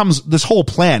 like this whole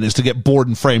plan is to get bored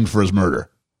and framed for his murder.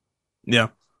 Yeah.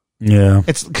 Yeah.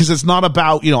 It's because it's not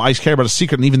about, I care about a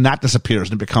secret, and even that disappears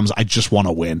and it becomes, I just want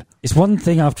to win. It's one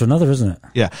thing after another, isn't it?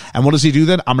 Yeah. And what does he do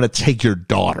then? I'm going to take your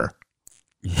daughter.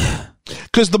 Yeah.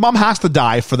 Because the mom has to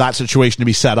die for that situation to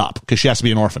be set up because she has to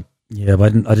be an orphan. Yeah,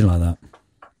 but I didn't like that.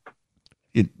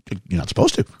 You're not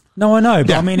supposed to. No, I know,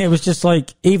 but I mean, it was just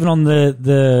like, even on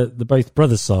the both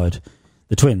brothers' side,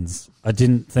 the twins, I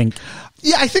didn't think.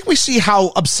 Yeah, I think we see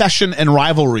how obsession and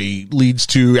rivalry leads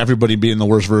to everybody being the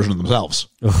worst version of themselves.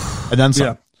 And then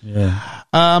some. Yeah.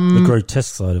 The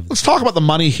grotesque side of it. Let's talk about the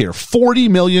money here. $40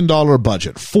 million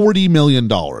budget. $40 million.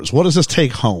 What does this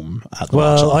take home at the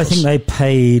box office? I think they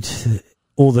paid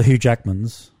all the Hugh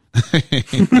Jackmans. I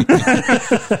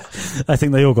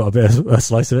think they all got a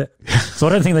slice of it. So I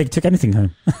don't think they took anything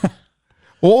home.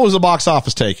 Well, what was the box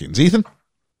office takings, Ethan?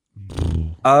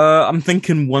 I'm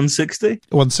thinking 160.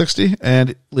 160,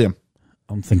 and Liam?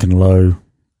 I'm thinking low.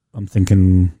 I'm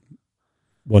thinking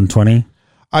 120.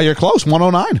 You're close.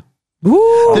 109.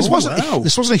 Ooh, this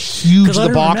wasn't a huge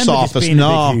the box office.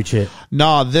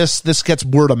 No, this gets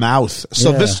word of mouth.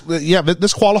 So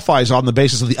this qualifies on the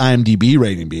basis of the IMDb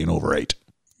rating being over 8.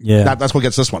 Yeah, that's what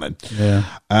gets this one in.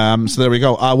 Yeah. So there we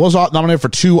go. Was nominated for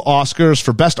 2 Oscars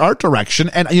for Best Art Direction,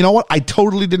 and you know what? I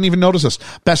totally didn't even notice this.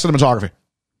 Best Cinematography.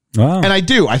 Wow. And I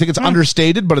do. I think it's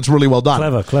understated, but it's really well done.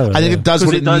 Clever, I think yeah. it does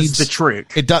what it does needs. the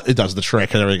trick. It does the trick.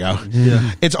 There we go.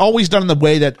 Yeah. It's always done in the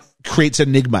way that creates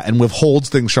enigma and withholds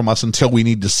things from us until we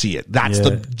need to see it. That's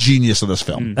the genius of this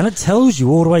film. And it tells you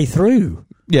all the way through.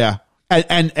 Yeah.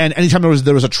 And anytime there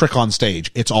was a trick on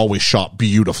stage, it's always shot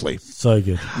beautifully. So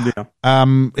good. Yeah.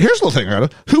 Here's a little thing, Rhoda.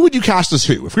 Who would you cast as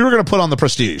who? If we were going to put on the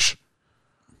Prestige,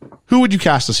 who would you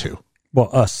cast as who?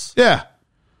 What, us? Yeah.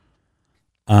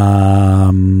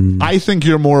 I think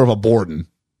you're more of a Borden.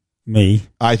 Me?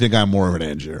 I think I'm more of an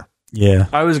Angier. Yeah.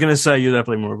 I was going to say you're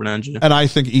definitely more of an Angie. And I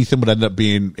think Ethan would end up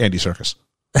being Andy Serkis.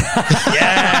 Oh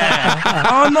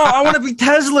no, I want to be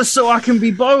Tesla so I can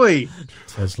be Bowie.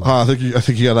 Tesla. I think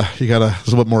you gotta.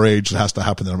 There's a bit more age that has to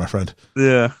happen there, my friend.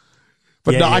 Yeah.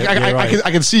 But Yeah, no, yeah, you're right.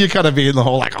 I can see you kind of being the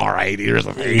whole like, all right, here's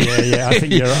the thing. Yeah. I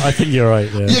think you're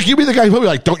right. Yeah. Yeah, you be the guy who'll be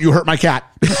like, don't you hurt my cat.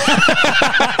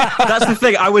 That's the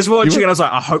thing. I was watching and I was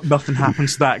like, I hope nothing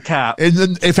happens to that cat. And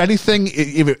then, if anything,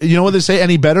 if you know what they say,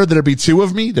 any better, there'd be two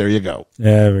of me. There you go.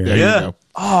 Yeah. There you go.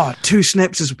 Oh, 2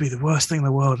 Snipses would be the worst thing in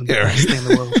the world and the best thing in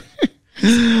the world.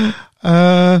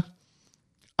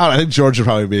 I think George would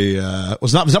probably be.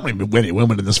 There's not many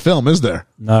women in this film, is there?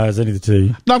 No, it's only the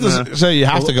two. Not to say you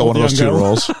have to go All one of the those two young girl.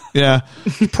 roles. Yeah,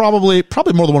 probably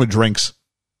more the one who drinks.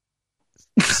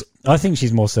 I think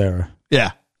she's more Sarah.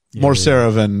 Yeah, more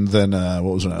Sarah than what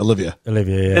was her name? Olivia.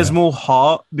 Olivia, yeah. There's more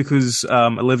heart because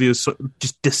Olivia's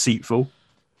just deceitful.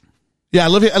 Yeah,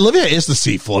 Olivia is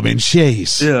deceitful. I mean,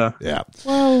 jeez. Yeah.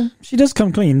 Well, she does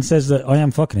come clean and says that I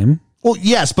am fucking him. Well,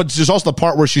 yes, but there's also the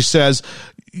part where she says,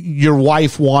 your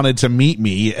wife wanted to meet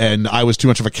me and I was too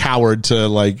much of a coward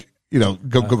to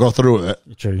go through with it.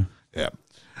 True. Yeah.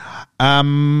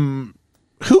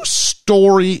 Whose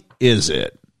story is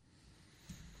it?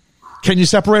 Can you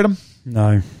separate them?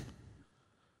 No.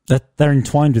 They're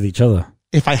entwined with each other.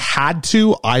 If I had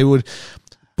to, I would.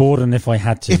 Borden if I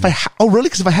had to. Really?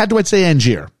 Because if I had to, I'd say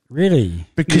Angier. Really?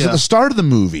 Because at the start of the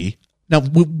movie, now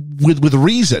with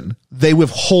reason, they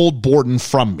withhold Borden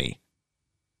from me.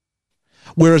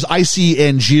 Whereas I see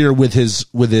Angier with his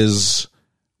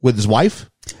wife.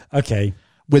 Okay.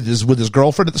 With his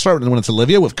girlfriend at the start, and when it's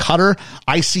Olivia with Cutter,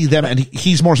 I see them, and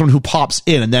he's more someone who pops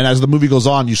in, and then as the movie goes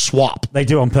on, you swap. They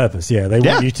do it on purpose, yeah. They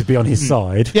want you to be on his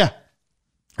side. Yeah.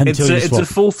 It's a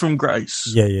fall from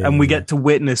grace. Yeah. And we get to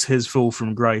witness his fall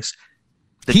from grace.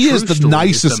 He is the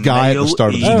nicest guy at the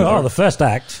start of the movie. Oh, the first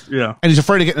act. Yeah. And he's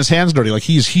afraid of getting his hands dirty. Like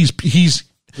he's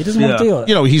He doesn't want to do it.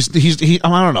 you know, he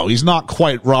I don't know. He's not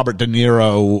quite Robert De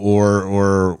Niro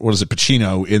or what is it,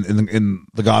 Pacino in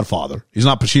The Godfather. He's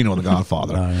not Pacino in The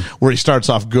Godfather, where he starts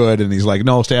off good and he's like,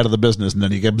 no, stay out of the business, and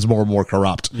then he gets more and more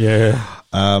corrupt. Yeah.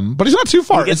 But he's not too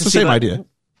far. It's the same idea.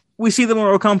 We see the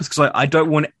moral compass because I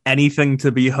don't want anything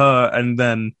to be her, and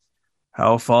then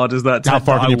how far does that take? How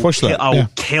far can you push that? I'll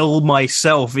kill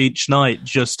myself each night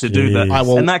just to do that. I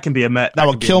will, and that can be I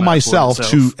will kill myself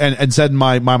to and send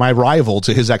my rival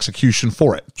to his execution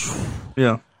for it.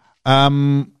 Yeah.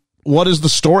 What is the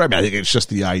story? I mean, I think it's just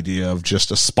the idea of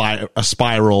just a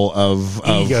spiral of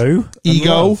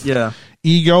Ego. Yeah.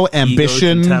 Ego,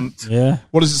 ambition. Contempt. Yeah.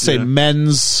 What does it say? Yeah.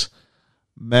 Men's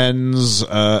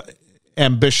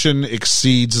ambition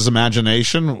exceeds his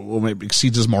imagination, or maybe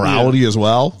exceeds his morality as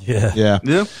well. Yeah. Yeah.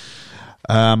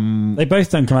 They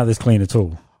both don't come out this clean at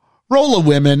all. Role of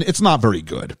women, it's not very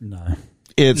good. No.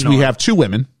 We have two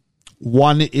women.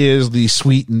 One is the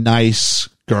sweet, nice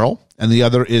girl, and the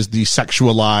other is the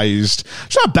sexualized.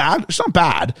 It's not bad. It's not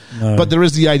bad. No. But there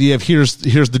is the idea of here's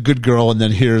the good girl, and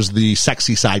then here's the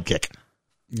sexy sidekick.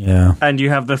 Yeah. And you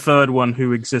have the third one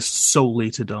who exists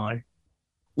solely to die.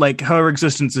 Like, her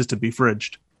existence is to be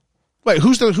fridged. Wait,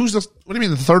 who's the? What do you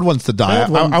mean the third one's to die?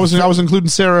 Third I was including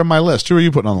Sarah in my list. Who are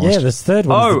you putting on the list? Yeah, this third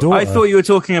one. Oh, I thought you were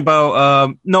talking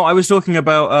about. No, I was talking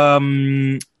about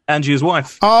Angie's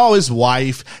wife. Oh, his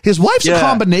wife. His wife's a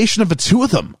combination of the two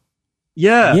of them.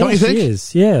 Yeah, don't you think? She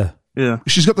is. Yeah. Yeah.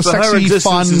 She's got the But her sexy, existence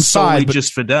fun is solely side, but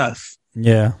just for death.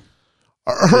 Yeah.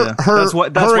 her That's why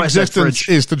I said existence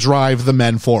fridge. is to drive the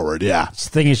men forward. Yeah. The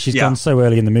thing is, she's gone so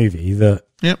early in the movie that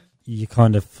Yep. you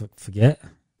kind of forget.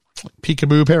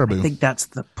 Peekaboo, I paraboo. think that's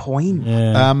the point.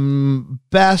 Yeah.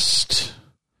 Best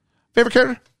favorite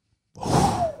character?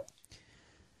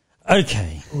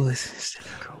 Okay. Oh, this is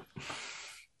difficult.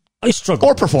 I struggle.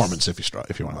 Or with this. performance,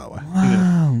 if you want it that way.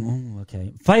 Oh,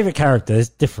 okay. Favorite character is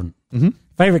different. Mm-hmm.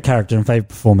 Favorite character and favorite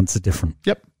performance are different.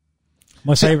 Yep.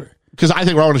 My favorite. Because I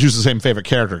think we're all going to choose the same favorite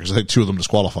character because I think two of them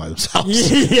disqualify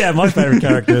themselves. Yeah, my favorite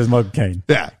character is Michael Caine.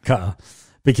 Yeah. Cutter.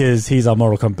 Because he's our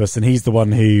moral compass and he's the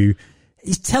one who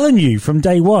he's telling you from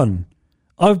day one,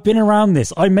 I've been around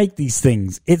this. I make these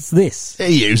things. It's this.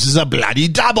 He uses a bloody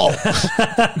double.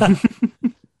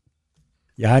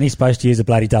 Yeah, and he's supposed to use a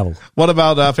bloody double. What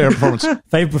about favorite performance?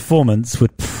 Favorite performance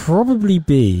would probably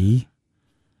be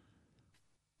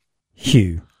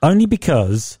Hugh. Only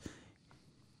because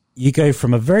you go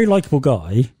from a very likeable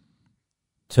guy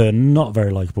to a not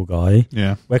very likeable guy.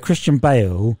 Yeah. Where Christian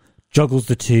Bale juggles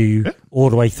the two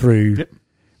all the way through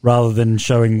rather than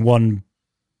showing one.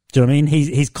 Do you know what I mean?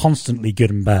 He's constantly good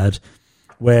and bad.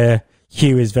 Where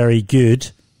Hugh is very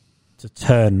good to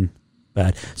turn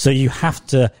bad. So you have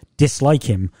to dislike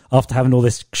him after having all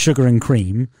this sugar and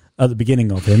cream at the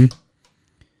beginning of him.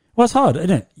 Well, it's hard,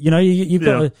 isn't it? You know, you've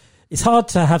got to, it's hard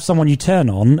to have someone you turn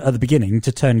on at the beginning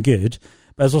to turn good,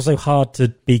 but it's also hard to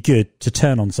be good to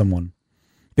turn on someone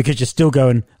because you're still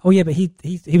going, oh yeah, but he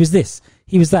was this,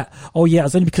 he was that. Oh yeah, it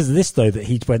was only because of this though that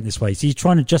he went this way. So you're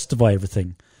trying to justify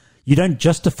everything. You don't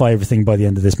justify everything by the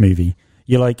end of this movie.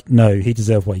 You're like, no, he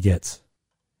deserved what he gets.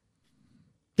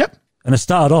 Yep. And it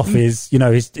started off is, you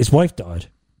know, his wife died.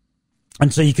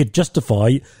 And so you could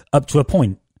justify up to a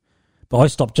point. But I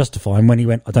stopped justifying when he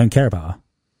went, I don't care about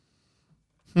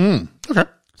her. Okay.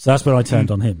 So that's when I turned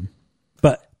on him.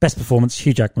 But best performance,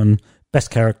 Hugh Jackman.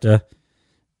 Best character,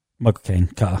 Michael Caine,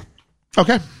 Carter.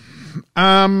 Okay.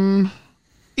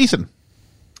 Ethan.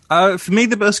 For me,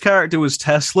 the best character was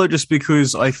Tesla, just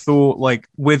because I thought, like,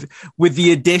 with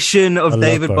the addition of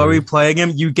David Bowie playing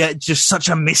him, you get just such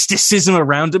a mysticism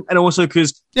around him, and also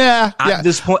because at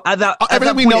this point, at that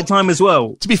point in time as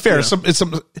well. To be fair,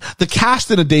 the cast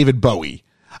in a David Bowie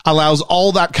allows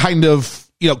all that kind of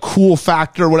cool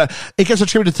factor, whatever. It gets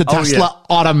attributed to Tesla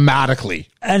automatically,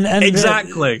 and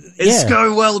exactly, it's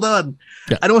so well done.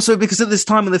 Yeah. And also because at this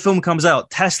time when the film comes out,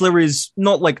 Tesla is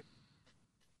not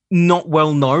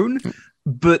well known,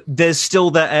 but there's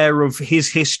still that air of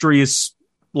his history is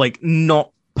like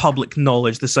not public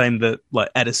knowledge, the same that like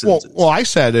Edison's. Well, I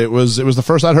said it was the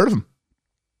first I'd heard of him.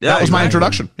 Yeah, that was my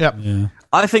introduction. Yep. Yeah.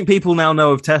 I think people now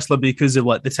know of Tesla because of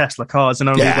like the Tesla cars, and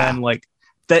only then like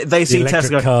they see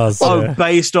Tesla cars,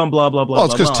 based on blah blah blah. Well,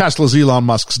 it's because Tesla's Elon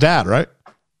Musk's dad, right?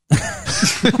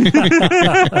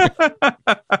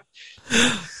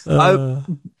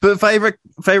 But favorite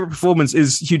performance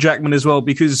is Hugh Jackman as well,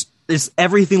 because it's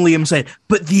everything Liam said.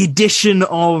 But the addition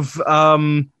of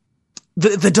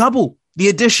the double, the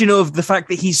addition of the fact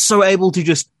that he's so able to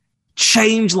just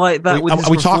change like that. Are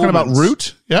we talking about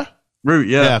Root? Yeah, Root.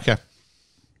 Yeah, okay.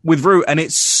 With Root, and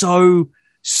it's so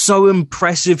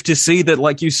impressive to see that,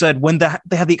 like you said, when they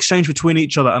have the exchange between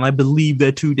each other, and I believe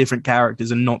they're two different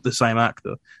characters and not the same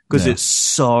actor, because it's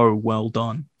so well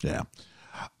done. Yeah.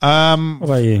 What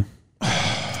about you?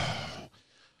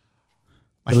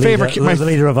 My favorite, the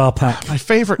leader of our pack. My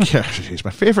favorite character.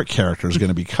 My favorite character is going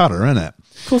to be Cutter, isn't it?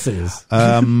 Of course it is.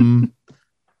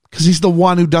 Because he's the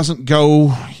one who doesn't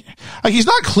go. Like, he's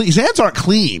not clean. His hands aren't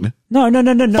clean. No.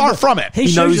 Far from it.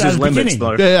 He knows his limits,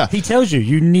 though. Yeah. He tells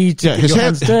you need to get your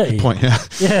hands dirty. Point.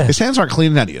 Yeah. His hands aren't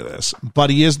clean in any of this, but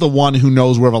he is the one who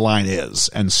knows where the line is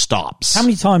and stops. How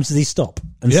many times does he stop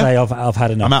and say, "I've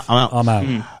had enough. I'm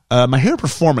out." My hair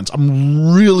performance.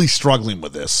 I'm really struggling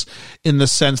with this in the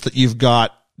sense that you've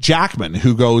got Jackman,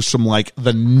 who goes from like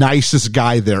the nicest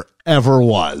guy there ever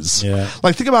was. Yeah.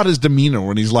 Like, think about his demeanor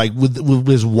when he's like with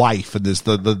his wife and there's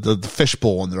the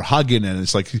fishbowl and they're hugging, and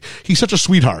it's like he's such a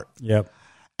sweetheart. Yep.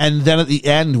 And then at the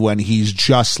end when he's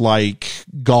just like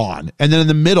gone, and then in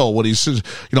the middle when he says,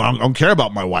 I don't care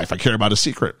about my wife, I care about a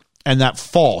secret, and that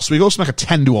falls. So he goes from like a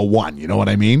 10 to a 1. You know what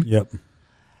I mean? Yep.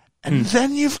 And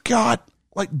then you've got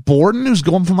like Borden, who's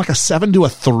going from like a 7 to a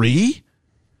 3.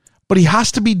 But he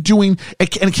has to be doing,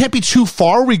 and it can't be too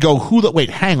far. We go,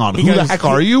 hang on, who the heck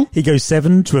are you? He goes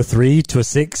 7 to a 3 to a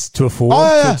 6 to a 4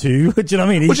 to a 2. Do you know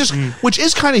what I mean? Which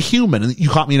is kind of human. And you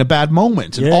caught me in a bad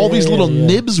moment. And all these little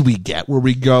nibs we get where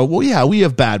we go, well, yeah, we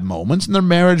have bad moments. And their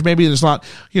marriage, maybe it's not,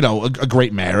 a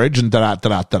great marriage and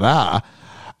da-da-da-da-da.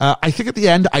 I think at the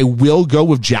end, I will go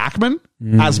with Jackman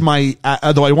as my,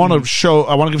 though I want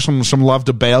to give some love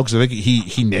to Bale because I think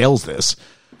he nails this.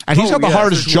 And he's got the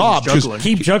hardest job.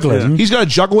 Keep juggling. He's got to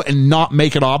juggle and not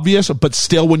make it obvious, but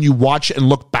still when you watch it and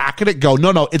look back at it, go,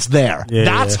 no, it's there.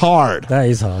 That's hard. That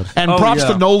is hard. And props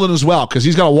to Nolan as well, because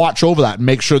he's got to watch over that and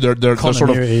make sure they're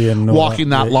sort of walking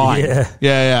that line.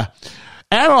 Yeah.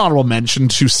 And an honorable mention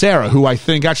to Sarah, who I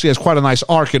think actually has quite a nice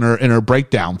arc in her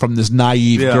breakdown from this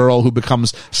naive girl who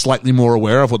becomes slightly more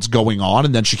aware of what's going on,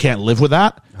 and then she can't live with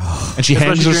that. And she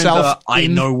hangs herself. I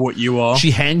know what you are.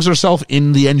 She hangs herself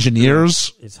in the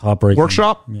engineers. It's heartbreaking.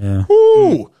 Workshop. Yeah.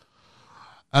 Ooh.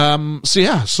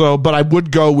 But I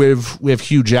would go with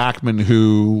Hugh Jackman,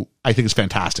 who I think is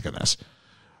fantastic in this.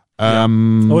 I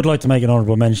would like to make an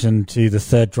honourable mention to the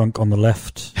third drunk on the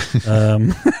left.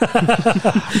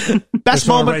 Best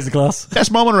moment. Raise the glass.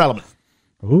 Best moment or element.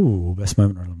 Ooh, best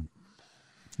moment or element.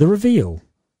 The reveal.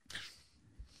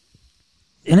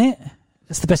 In it?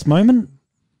 That's the best moment?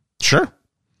 Sure.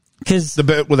 Because The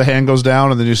bit where the hand goes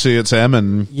down and then you see it's him,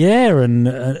 and yeah, and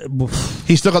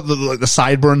he's still got the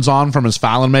sideburns on from his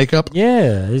Fallon makeup.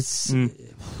 yeah,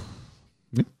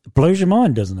 it blows your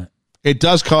mind, doesn't it? It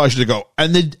does cause you to go.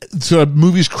 And then, to a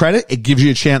movie's credit, it gives you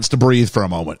a chance to breathe for a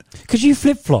moment. Because you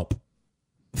flip flop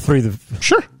through the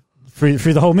Sure. through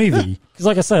the whole movie. Because,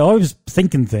 like I say, I was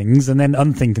thinking things and then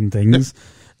unthinking things,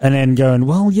 and then going,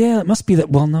 "Well, yeah, it must be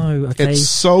that." Well, no, okay. It's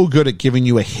so good at giving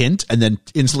you a hint and then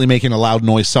instantly making a loud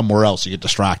noise somewhere else. You get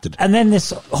distracted. And then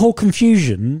this whole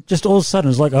confusion, just all of a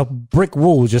sudden, is like a brick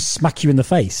wall just smack you in the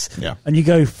face. Yeah. And you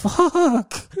go,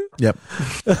 "Fuck." Yep.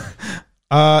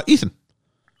 Ethan.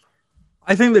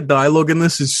 I think the dialogue in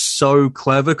this is so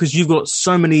clever because you've got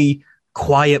so many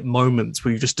quiet moments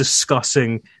where you're just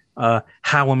discussing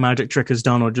how a magic trick is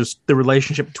done or just the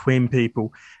relationship between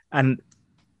people. And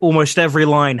almost every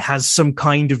line has some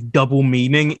kind of double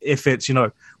meaning if it's,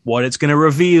 what it's going to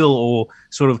reveal or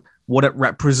sort of what it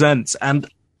represents. And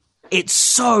it's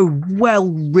so well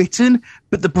written,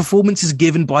 but the performances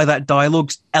given by that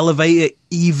dialogue elevate it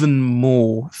even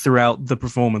more throughout the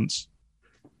performance.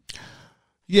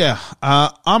 Yeah.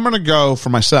 I'm going to go for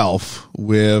myself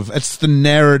with, it's the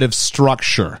narrative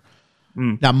structure.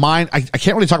 Now, mine, I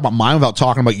can't really talk about mine without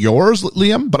talking about yours,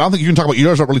 Liam, but I don't think you can talk about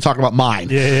yours without really talking about mine.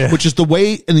 Yeah. Which is the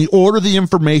way and the order the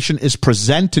information is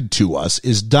presented to us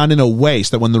is done in a way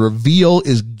so that when the reveal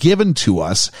is given to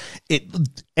us, it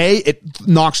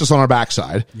knocks us on our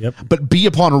backside. Yep. But B,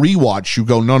 upon rewatch, you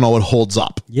go, no, it holds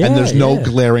up. Yeah, and there's no yeah.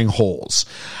 glaring holes.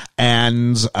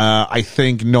 And I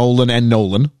think Nolan,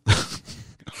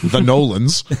 the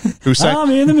Nolans, who said, I'm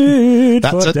in the mood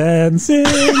That's for it. dancing,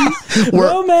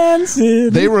 romancing.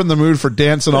 they were in the mood for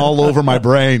dancing all over my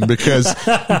brain because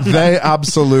they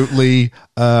absolutely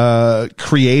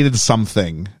created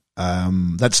something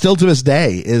that still to this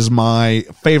day is my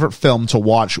favorite film to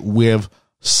watch with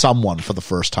someone for the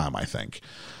first time, I think.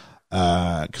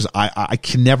 Because I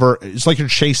can never, it's like you're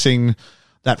chasing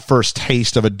that first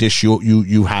taste of a dish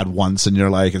you had once and you're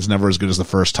like, it's never as good as the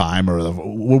first time or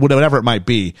whatever it might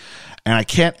be. And I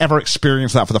can't ever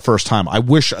experience that for the first time. I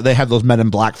wish they had those Men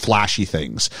in Black flashy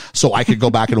things so I could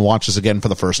go back and watch this again for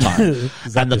the first time.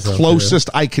 And the closest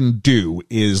I can do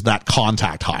is that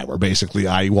Contact high where basically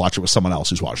I watch it with someone else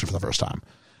who's watching it for the first time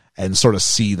and sort of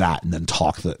see that and then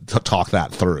talk that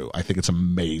through. I think it's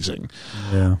amazing.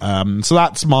 Yeah. So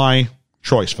that's my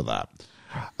choice for that.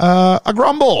 A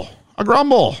grumble.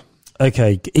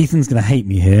 Okay, Ethan's going to hate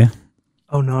me here.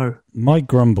 Oh, no. My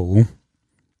grumble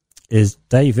is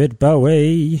David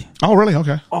Bowie. Oh, really?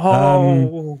 Okay.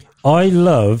 I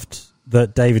loved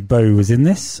that David Bowie was in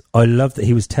this. I loved that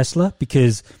he was Tesla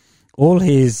because all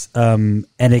his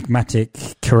enigmatic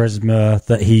charisma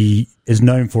that he is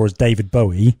known for as David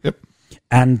Bowie, Yep.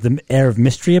 and the air of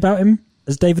mystery about him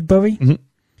as David Bowie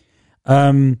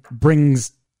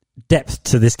brings depth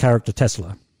to this character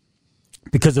Tesla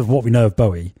because of what we know of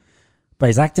Bowie. But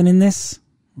his acting in this,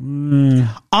 I'm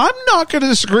not going to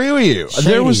disagree with you.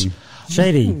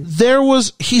 shady.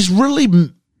 He's really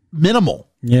minimal.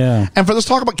 Yeah. And for this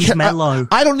talk about mellow.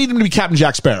 I don't need him to be Captain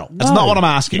Jack Sparrow. That's not what I'm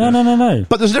asking. No.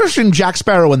 But there's a difference between Jack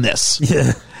Sparrow and this.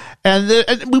 Yeah. And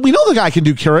we know the guy can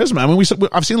do charisma. I mean,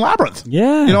 I've seen Labyrinth.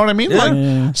 Yeah. You know what I mean?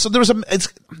 Yeah. So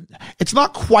it's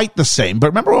not quite the same. But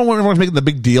remember when everyone was making the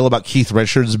big deal about Keith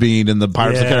Richards being in the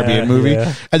Pirates of the Caribbean movie?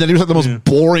 Yeah. And then he was like the most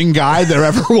boring guy there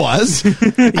ever was. I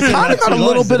kind of got a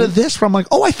little bit of this where I'm like,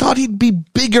 oh, I thought he'd be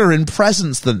bigger in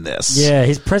presence than this. Yeah,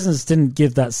 his presence didn't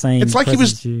give that same. It's like he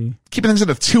was presence keeping things at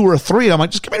a 2 or a 3. I'm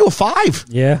like, just give me to a 5.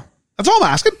 Yeah. That's all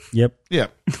I'm asking. Yep. Yeah.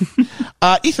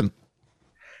 Ethan.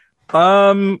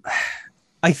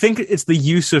 I think it's the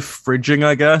use of fridging,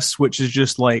 I guess, which is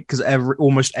just like, because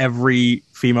almost every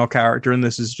female character in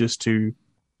this is just to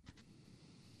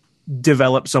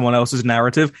develop someone else's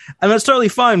narrative. And that's totally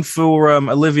fine for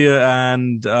Olivia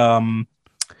and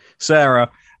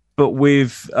Sarah. But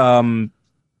with the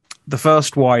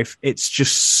first wife, it's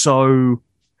just so...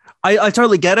 I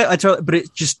totally get it, but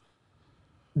it just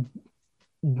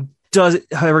does...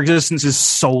 Her existence is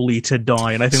solely to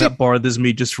die, and I think that bothers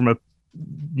me just from a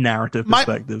narrative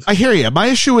perspective. I hear you. My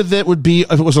issue with it would be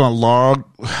if it was on a log.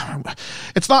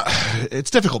 It's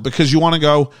difficult because you want to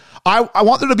go, I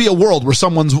want there to be a world where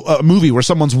a movie where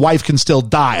someone's wife can still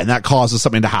die and that causes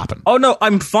something to happen. Oh no,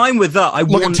 I'm fine with that. I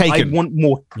want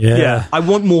more. Yeah. I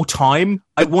want more time.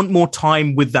 I want more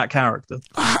time with that character.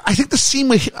 I think the scene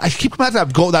I keep coming back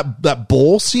to that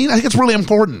bowl scene. I think it's really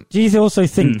important. Do you also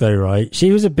think though, right?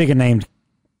 She was a bigger named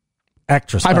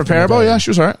actress. Piper back in the Perabo, day, yeah, she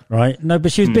was all right. right? No,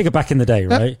 but she was bigger back in the day,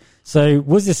 right? So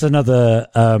was this another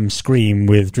Scream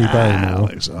with Drew I Barrymore?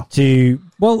 don't think so.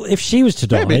 If she was to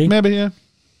die, Maybe, yeah.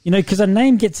 because her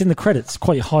name gets in the credits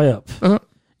quite high up,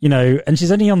 and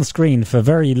she's only on the screen for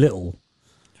very little.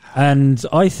 And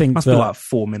I think Must be like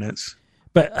 4 minutes.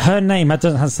 But her name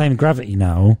doesn't have the same gravity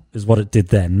now as what it did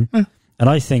then. And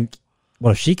I think,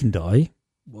 well, if she can die,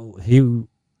 well, who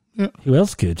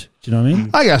else could? Do you know what I mean?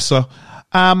 I guess so.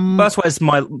 That's why it's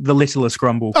the littlest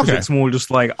grumble, because Okay. it's more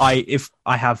just like if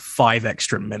I have 5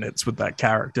 extra minutes with that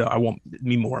character, I want it to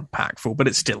be more impactful, but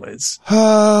it still is.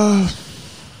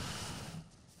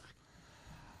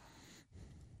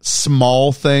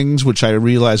 Small things, which I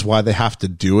realize why they have to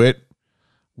do it.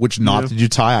 Which knot did you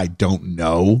tie? I don't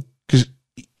know. Because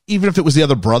even if it was the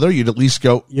other brother, you'd at least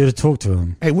go, You'd have talked to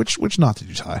him. hey, which knot did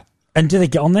you tie? And do they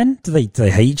get on then? Do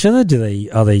they hate each other?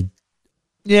 Are they?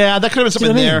 Yeah, that could have been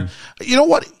something what I there. mean?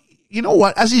 You know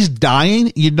what? As he's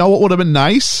dying, you know what would have been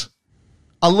nice?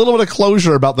 A little bit of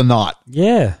closure about the knot.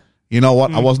 Yeah. You know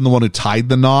what? I wasn't the one who tied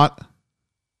the knot.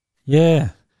 Yeah.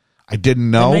 I didn't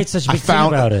know. They made such a I big thing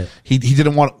found about it. He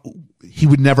didn't want. He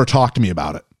would never talk to me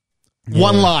about it.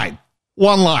 One line.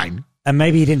 And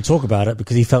maybe he didn't talk about it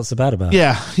because he felt so bad about it.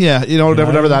 Yeah.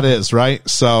 Whatever that is, right?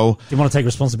 So You want to take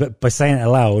responsibility by saying it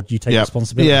aloud. You take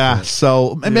responsibility. Yeah. for it.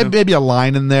 So maybe a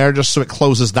line in there just so it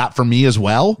closes that for me as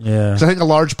well. Yeah. Because I think a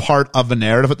large part of the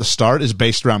narrative at the start is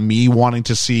based around me wanting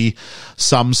to see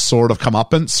some sort of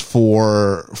comeuppance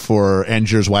for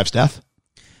Angier's wife's death.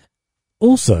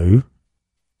 Also,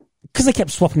 because they kept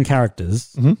swapping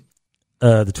characters,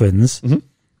 the twins.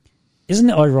 Isn't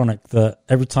it ironic that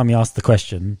every time he asked the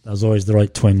question, there was always the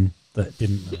right twin that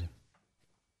didn't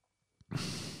know?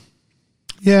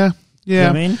 Yeah. You know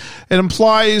what I mean? It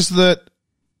implies that.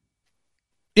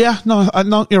 Yeah. No.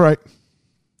 You're right.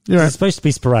 It's supposed to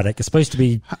be sporadic. It's supposed to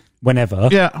be whenever.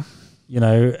 Yeah.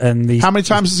 And these. How many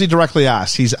times is he directly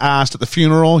asked? He's asked at the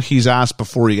funeral. He's asked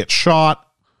before he gets shot.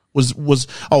 He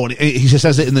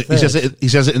says it in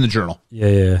the journal.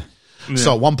 Yeah.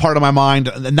 So one part of my mind,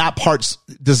 and that part's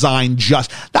designed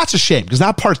that's a shame because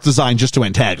that part's designed just to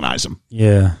antagonize him.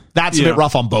 Yeah. That's a bit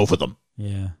rough on both of them.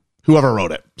 Yeah. Whoever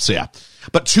wrote it. So yeah.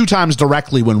 But 2 times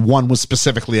directly when one was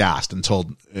specifically asked and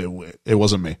told it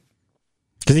wasn't me.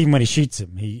 Because even when he shoots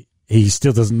him, he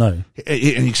still doesn't know.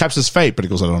 He accepts his fate, but he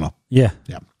goes, I don't know. Yeah.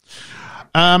 Yeah.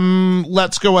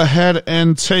 Let's go ahead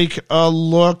and take a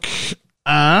look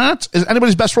at, is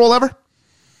anybody's best role ever?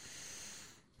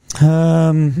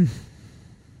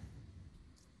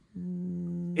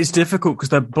 It's difficult because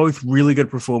they're both really good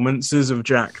performances of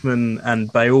Jackman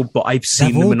and Bale, but I've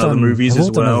seen them in other movies as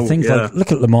well. Things like,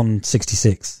 look at Le Mans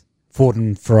 66, Ford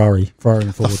and Ferrari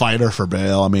and Ford. The fighter for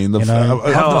Bale. I mean,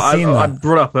 I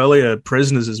brought up earlier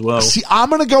Prisoners as well. See, I'm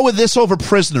going to go with this over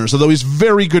Prisoners, although he's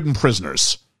very good in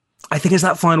Prisoners. I think it's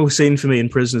that final scene for me in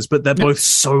Prisoners, but they're both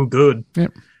so good.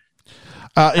 Yep.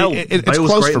 It's Bale's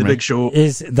close great for in The me. Big Short.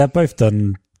 They've both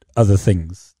done other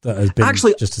things that have been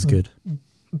Actually, just as good.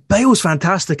 Bale's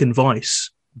fantastic in Vice.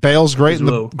 Bale's great in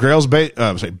well. Bale's great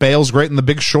in The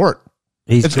Big Short.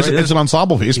 It's an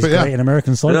ensemble piece, He's but yeah. great in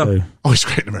American Psycho. Yeah. Oh, he's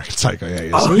great in American Psycho. Yeah, he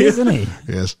is. He is, isn't he?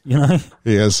 He is.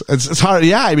 He is. It's hard.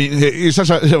 Yeah, I mean, he's such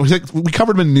we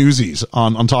covered him in Newsies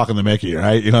on Talking to Mickey,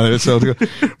 right? So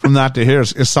from that to here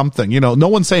is something. No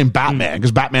one's saying Batman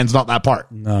because Batman's not that part.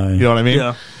 No. You know what I mean?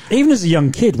 Yeah. Even as a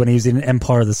young kid when he was in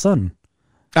Empire of the Sun.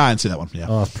 I didn't see that one. Yeah.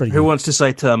 Oh, it's pretty Who good. wants to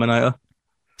say Terminator?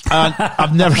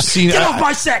 I've never seen it. Get off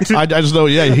my set! I just know.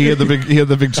 Yeah, he had the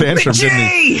big tantrum,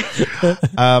 didn't he?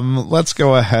 Let's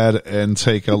go ahead and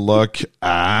take a look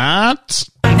at.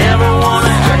 I never wanna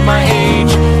act my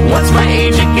age. What's my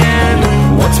age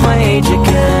again? What's my age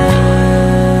again?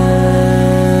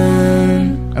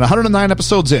 And 109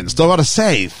 episodes in. Still got to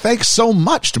say, thanks so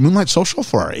much to Moonlight Social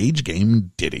for our age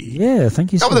game ditty. Yeah,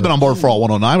 thank you so They've been much. on board for all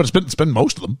 109, but it's been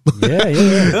most of them.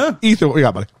 Yeah. Ethan, what you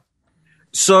got, buddy?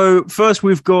 So first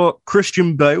we've got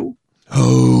Christian Bale.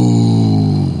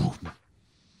 Oh,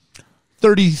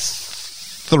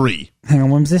 33. Hang on,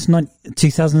 when was this?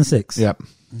 2006? Yep.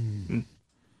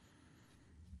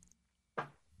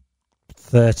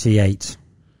 38.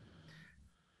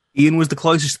 Ian was the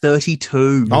closest,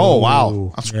 32. Oh,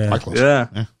 wow. That's yeah. quite close.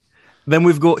 Yeah. Then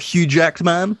we've got Hugh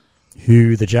Jackman.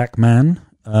 Who the Jackman?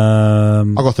 I'll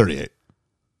go 38.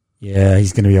 Yeah,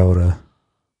 he's going to be older.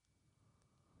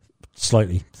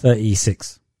 Slightly.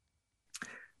 36.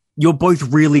 You're both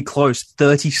really close,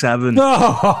 37.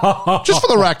 Just for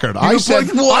the record, I said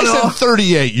both one off.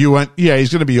 38. You went, yeah, he's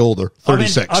going to be older.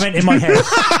 36. I meant in my head.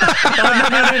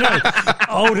 No.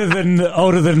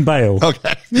 Older than Bale.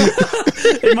 Okay.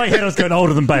 In my head, I was going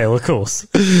older than Bale, of course.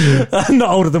 Not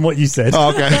older than what you said. Oh,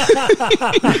 okay.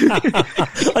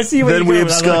 I see where Then you're we going have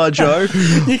with that,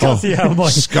 ScarJo. You can't see how my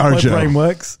ScarJo. brain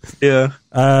works. Yeah.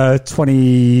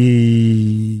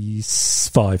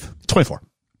 25. 24.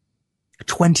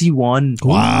 21.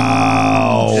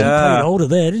 Wow. She Yeah. played older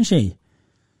there, didn't she?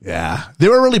 Yeah. They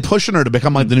were really pushing her to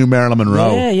become like the new Marilyn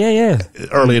Monroe Yeah.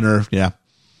 early in her. Yeah.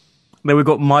 Then we've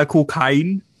got Michael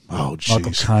Caine. Oh,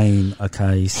 Michael jeez. Caine.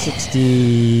 Okay,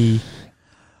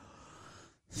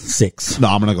 66. No,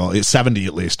 I'm going to go. It's 70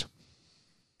 at least.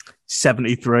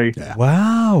 73. Yeah.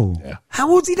 Wow. Yeah. How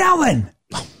old's he now then?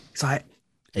 It's like,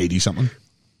 80 something.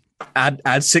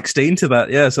 add 16 to that.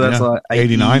 Yeah, so that's Yeah. like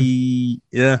 89.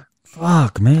 Yeah.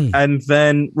 Fuck me. And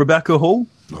then Rebecca Hall.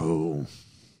 Oh.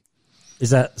 Is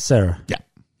that Sarah? Yeah.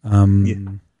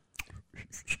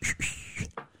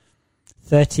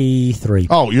 33.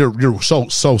 Oh, you're so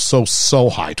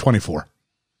high. 24.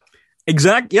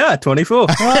 Exact. Yeah, 24.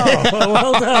 Oh,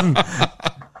 well done.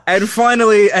 And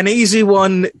finally, an easy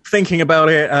one thinking about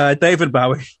it, David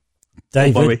Bowie.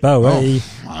 David Bowie.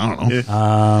 I don't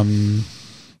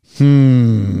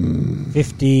know.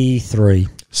 53.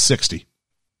 60.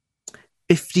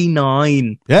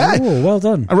 59. Yeah. Oh, well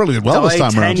done. I really did well this Died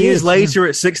time 10 around. years later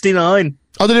at 69.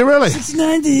 Oh, did he really?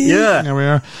 90. Yeah. There we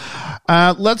are.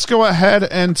 Let's go ahead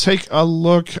and take a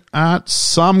look at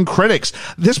some critics.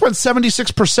 This went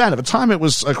 76%. At the time, it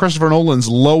was Christopher Nolan's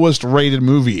lowest rated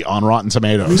movie on Rotten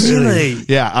Tomatoes. Really?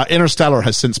 Yeah, Interstellar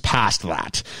has since passed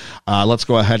that. Let's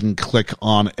go ahead and click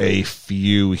on a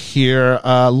few here.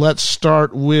 Let's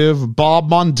start with Bob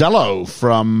Mondello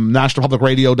from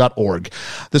nationalpublicradio.org.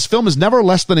 This film is never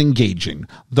less than engaging,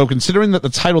 though considering that the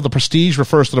title The Prestige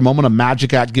refers to the moment a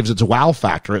magic act gives its wow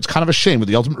factor, it's kind of a shame that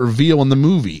the ultimate reveal in the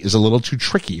movie is a little too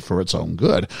tricky for its own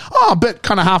good. Oh, a bit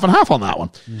kind of half and half on that one.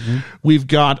 Mm-hmm. We've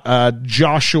got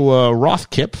Joshua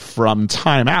Rothkip from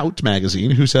Time Out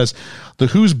magazine who says, the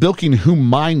Who's Bilking Who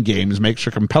mind games makes for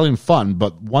compelling fun,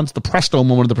 but once the presto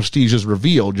moment of the Prestige is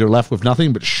revealed, you're left with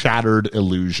nothing but shattered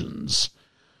illusions.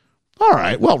 All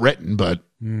right, well written, but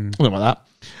look at that.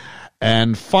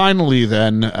 And finally,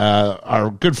 then,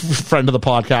 our good friend of the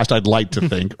podcast, I'd like to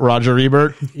think, Roger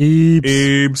Ebert,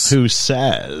 who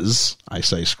says, I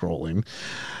say scrolling.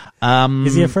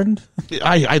 Is he a friend?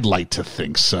 I'd like to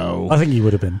think so. I think he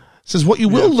would have been. Says, what you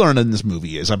will learn in this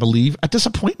movie is, I believe, a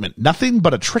disappointment. Nothing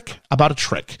but a trick about a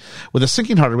trick. With a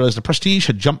sinking heart, I realized the Prestige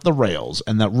had jumped the rails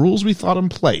and that rules we thought in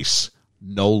place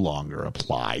no longer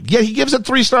applied. Yeah, he gives it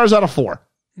 3 stars out of 4.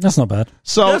 That's not bad.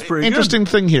 So, That's pretty interesting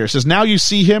thing here. It says, now you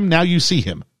see him, now you see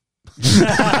him.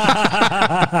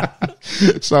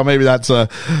 So maybe that's a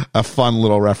fun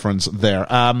little reference there.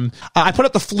 I put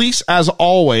up the fleece as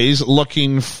always,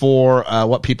 looking for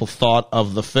what people thought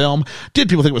of the film. Did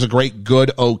people think it was a great,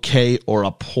 good, okay, or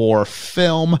a poor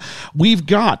film? We've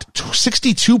got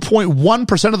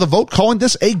 62.1% of the vote calling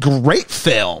this a great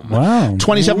film. Wow.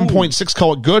 27.6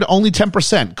 call it good. Only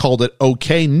 10% called it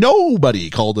okay. Nobody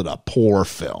called it a poor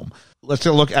film. Let's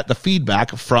take a look at the feedback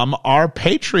from our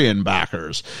Patreon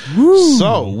backers. Woo.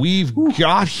 So we've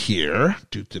got here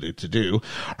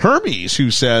Hermes,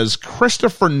 who says,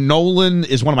 Christopher Nolan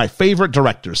is one of my favorite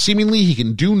directors. Seemingly he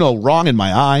can do no wrong in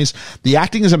my eyes. The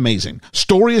acting is amazing.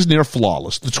 Story is near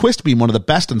flawless. The twist being one of the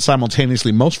best and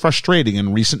simultaneously most frustrating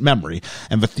in recent memory.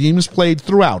 And the themes played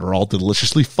throughout are all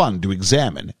deliciously fun to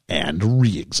examine and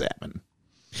re-examine.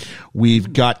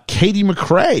 We've got Katie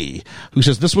McRae, who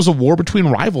says this was a war between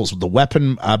rivals, with the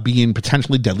weapon being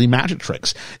potentially deadly magic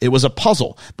tricks. It was a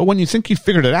puzzle, but when you think you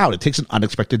figured it out, it takes an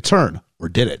unexpected turn. Or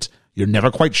did it? You're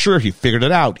never quite sure if you figured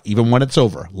it out, even when it's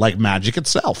over. Like magic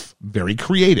itself. Very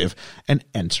creative and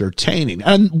entertaining.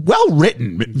 And well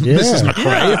written, Mrs.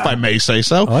 McRae, if I may say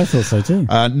so. Oh, I thought so too.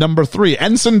 Number 3,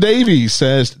 Ensign Davies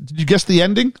says, did you guess the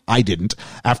ending? I didn't.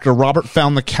 After Robert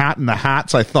found the cat in the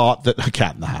hats, I thought that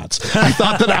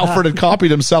Alfred had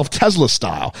copied himself Tesla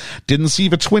style. Didn't see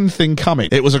the twin thing coming.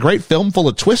 It was a great film full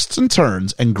of twists and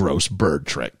turns and gross bird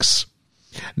tricks.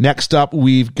 Next up,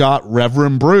 we've got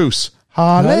Reverend Bruce.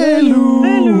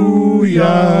 Hallelujah.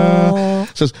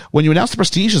 Says, when you announced The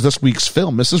Prestige as this week's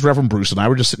film, Mrs. Reverend Bruce and I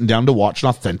were just sitting down to watch an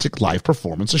authentic live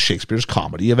performance of Shakespeare's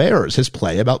Comedy of Errors, his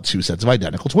play about 2 sets of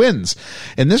identical twins.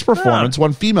 In this performance,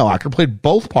 one female actor played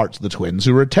both parts of the twins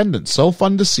who were attendants. So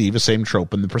fun to see the same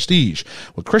trope in The Prestige,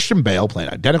 with Christian Bale playing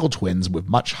identical twins with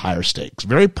much higher stakes.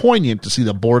 Very poignant to see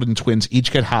the Borden twins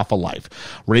each get half a life,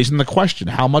 raising the question,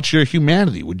 how much of your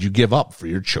humanity would you give up for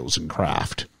your chosen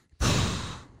craft?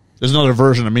 There's another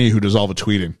version of me who does all the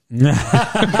tweeting.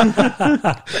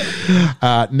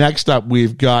 Next up,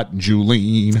 we've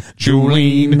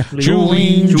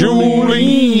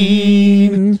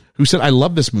who said, I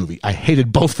love this movie. I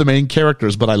hated both the main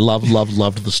characters, but I loved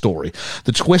the story.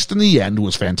 The twist in the end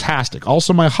was fantastic.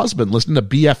 Also, my husband listened to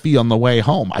BFE on the way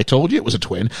home. I told you it was a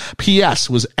twin. P.S.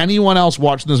 Was anyone else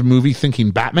watching this movie thinking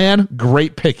Batman?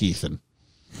 Great pick, Ethan.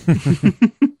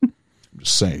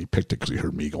 Just saying, he picked it because he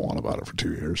heard me go on about it for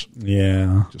 2 years.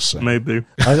 Yeah, just saying. Maybe.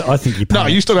 I think you. No,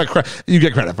 you still got credit. You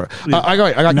get credit for it.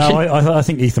 I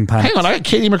think Ethan panicked. Hang on, I got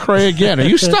Katie McRae again. Are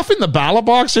you stuffing the ballot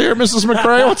box here, Mrs.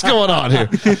 McRae? What's going on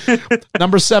here?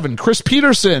 Number 7, Chris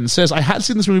Peterson says, I had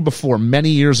seen this movie before many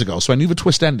years ago, so I knew the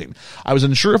twist ending. I was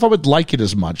unsure if I would like it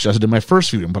as much as I did my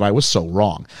first viewing, but I was so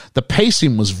wrong. The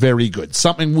pacing was very good.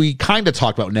 Something we kind of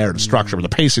talked about narrative structure, but the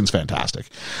pacing's fantastic.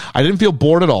 I didn't feel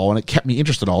bored at all, and it kept me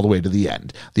interested all the way to the end.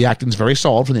 The acting's very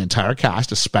solid from the entire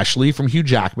cast, especially from Hugh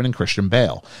Jackman and Christian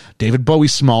Bale. David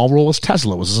Bowie's small role as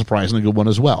Tesla was a surprisingly good one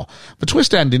as well. The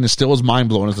twist ending is still as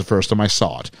mind-blowing as the first time I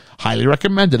saw it. Highly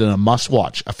recommended and a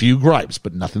must-watch. A few gripes,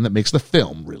 but nothing that makes the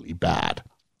film really bad.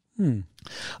 The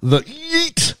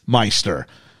Yeet Meister.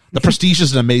 The Prestige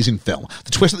is an amazing film.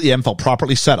 The twist at the end felt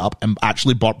properly set up and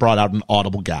actually brought out an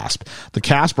audible gasp. The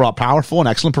cast brought powerful and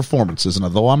excellent performances, and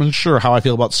although I'm unsure how I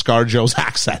feel about ScarJo's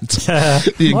accent,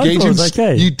 the engagement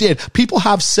okay. You did. People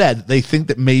have said they think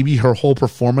that maybe her whole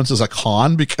performance is a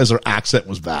con because her accent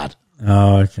was bad.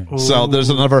 Oh, okay. So there's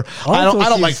another. I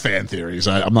don't like fan theories.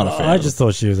 I'm not a fan. I just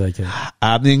thought she was okay.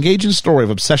 The engaging story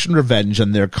of obsession, revenge,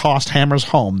 and their cost hammers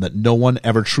home that no one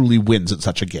ever truly wins at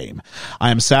such a game. I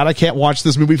am sad I can't watch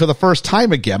this movie for the first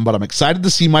time again, but I'm excited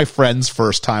to see my friend's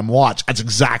first time watch. That's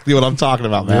exactly what I'm talking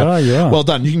about, man. Yeah. Well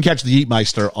done. You can catch the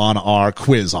Yeetmeister on our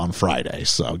quiz on Friday,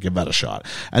 so give that a shot.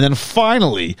 And then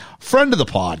finally, friend of the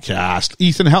podcast,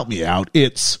 Ethan, help me out.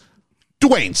 It's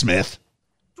Dwayne Smith.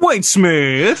 Wade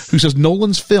Smith, who says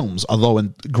Nolan's films, although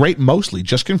great mostly,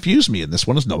 just confuse me, and this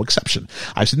one is no exception.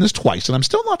 I've seen this twice, and I'm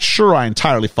still not sure I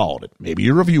entirely followed it. Maybe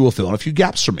your review will fill in a few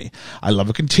gaps for me. I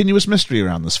love a continuous mystery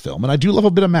around this film, and I do love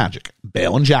a bit of magic.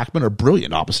 Bale and Jackman are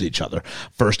brilliant opposite each other,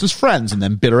 first as friends and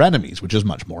then bitter enemies, which is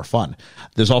much more fun.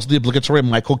 There's also the obligatory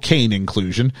Michael Caine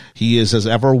inclusion. He is as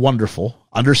ever wonderful,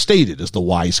 understated as the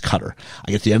wise cutter.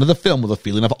 I get to the end of the film with a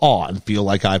feeling of awe and feel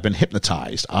like I've been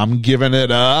hypnotized. I'm giving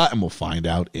it and we'll find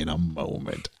out in a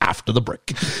moment after the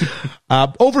break.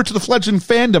 Over to the fledgling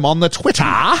fandom on the Twitter,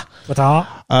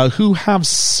 who have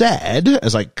said,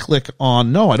 as I click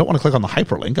on, no, I don't want to click on the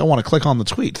hyperlink. I want to click on the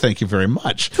tweet. Thank you very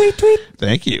much. Tweet.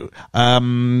 Thank you.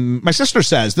 My sister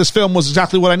says, this film was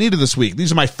exactly what I needed this week.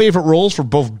 These are my favorite roles for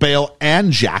both Bale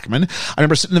and Jackman. I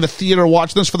remember sitting in the theater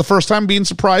watching this for the first time, being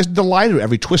surprised and delighted.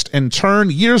 Every twist and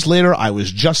turn. Years later, I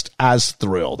was just as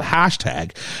thrilled.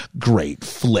 Hashtag great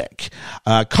flick.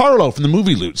 Carlo from the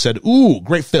Movie Loot said, ooh,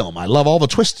 great film. I love all the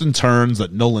twists and turns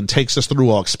that Nolan takes us through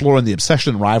while exploring the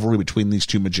obsession and rivalry between these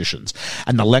two magicians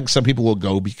and the lengths some people will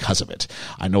go because of it.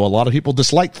 I know a lot of people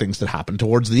dislike things that happen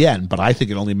towards the end, but I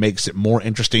think it only makes it more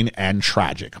interesting and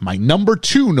tragic. My number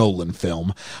 2 Nolan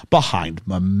film behind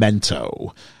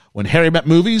Memento. When Harry Met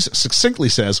Movies succinctly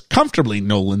says, comfortably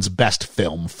Nolan's best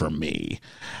film for me.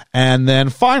 And then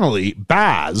finally,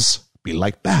 Baz, be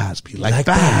like Baz,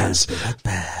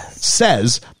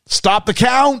 says, stop the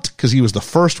count, because he was the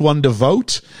first one to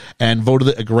vote and voted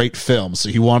it a great film. So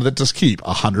he wanted it to keep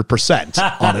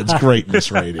 100% on its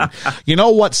greatness rating. You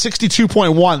know what?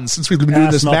 62.1, since we've been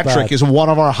doing this metric, is one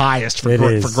of our highest for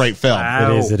great film.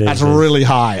 Wow. It is. That's really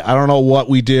high. I don't know what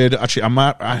we did. Actually,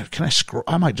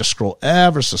 I might just scroll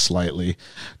ever so slightly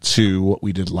to what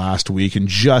we did last week and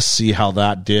just see how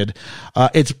that did.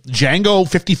 It's Django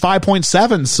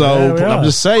 55.7. So I'm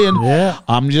just saying. Yeah.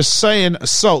 I'm just saying.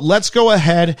 So let's go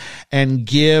ahead and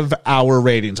give our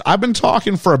ratings. I've been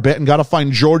talking for a bit and got to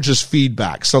find George's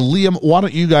feedback. So Liam, why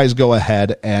don't you guys go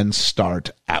ahead and start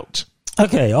out?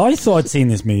 Okay, I thought I'd seen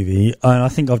this movie, and I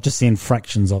think I've just seen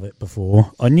fractions of it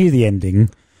before. I knew the ending.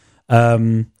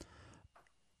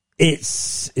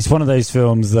 It's one of those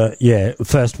films that,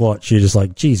 first watch, you're just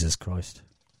like, Jesus Christ,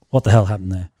 what the hell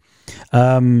happened there?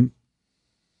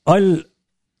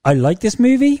 I like this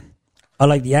movie. I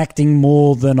like the acting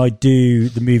more than I do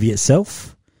the movie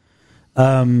itself.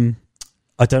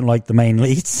 I don't like the main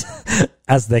leads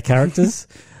as their characters.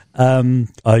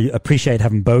 I appreciate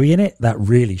having Bowie in it. That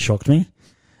really shocked me.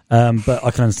 But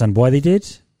I can understand why they did,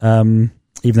 even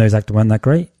though his acting wasn't that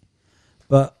great.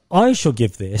 But I shall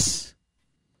give this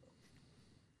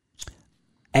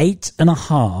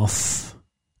 8.5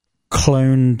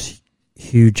 cloned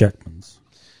Hugh Jackmans.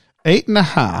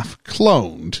 8.5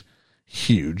 cloned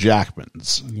Hugh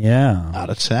Jackmans. Yeah. Out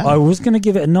of 10. I was going to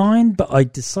give it a 9, but I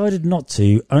decided not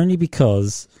to, only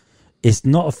because it's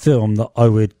not a film that I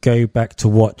would go back to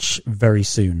watch very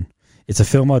soon. It's a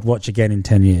film I'd watch again in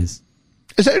 10 years.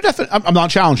 Is that your I'm not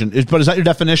challenging, but is that your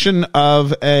definition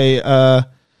of a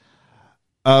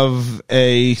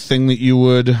thing that you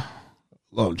would?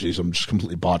 Oh, geez, I'm just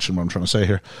completely botching what I'm trying to say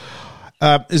here.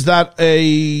 Is that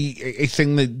a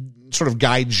thing that sort of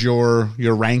guides your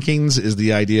rankings? Is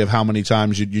the idea of how many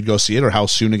times you'd go see it, or how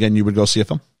soon again you would go see a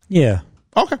film? Yeah.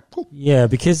 Okay, cool. Yeah,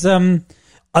 because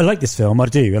I like this film, I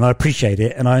do, and I appreciate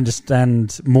it, and I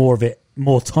understand more of it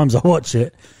more times I watch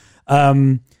it.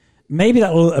 Maybe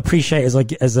that will appreciate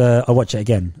as I watch it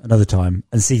again another time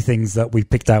and see things that we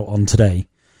picked out on today.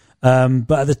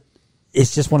 But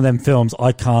it's just one of them films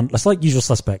I can't. It's like Usual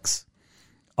Suspects.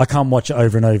 I can't watch it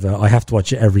over and over. I have to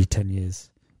watch it every 10 years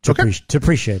to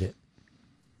appreciate it.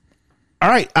 All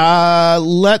right,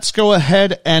 let's go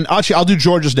ahead and actually I'll do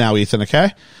George's now, Ethan.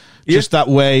 Okay. Just that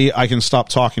way I can stop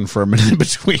talking for a minute in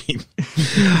between.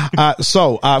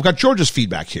 So I've got George's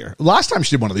feedback here. Last time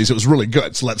she did one of these, it was really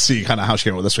good. So let's see kind of how she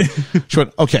came with this one. She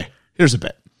went, okay, here's a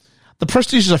bit. The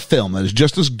Prestige is a film that is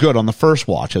just as good on the first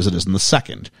watch as it is in the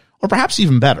second, or perhaps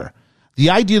even better. The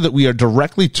idea that we are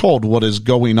directly told what is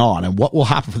going on and what will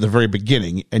happen from the very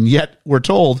beginning, and yet we're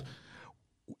told,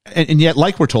 and yet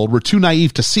like we're told, we're too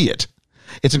naive to see it.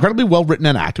 It's incredibly well written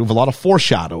and acted with a lot of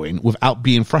foreshadowing without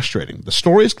being frustrating. The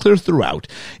story is clear throughout.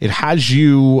 It has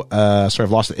you,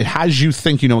 It has you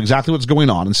think you know exactly what's going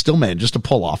on and still manages to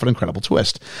pull off an incredible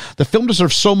twist. The film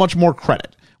deserves so much more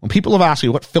credit. When people have asked me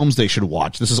what films they should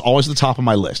watch, this is always at the top of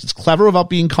my list. It's clever without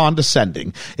being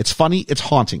condescending. It's funny, it's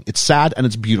haunting, it's sad, and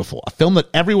it's beautiful. A film that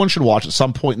everyone should watch at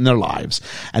some point in their lives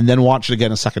and then watch it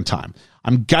again a second time.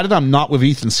 I'm gutted I'm not with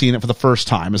Ethan seeing it for the first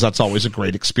time, as that's always a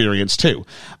great experience too.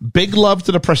 Big love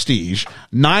to The Prestige.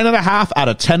 9.5 out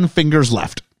of 10 fingers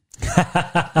left.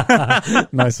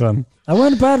 Nice one. I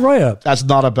went a bad write-up. That's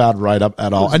not a bad write-up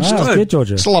at all. And That's good,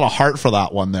 Georgia. Just a lot of heart for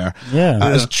that one there. Yeah.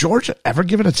 Has Georgia ever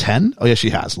given a 10? Oh, yeah, she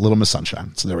has. Little Miss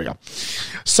Sunshine. So there we go.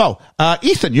 So,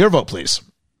 Ethan, your vote, please.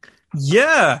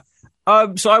 Yeah.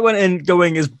 So I went in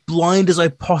going as blind as I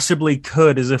possibly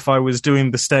could, as if I was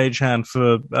doing the stagehand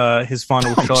for his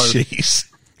final show. Jeez.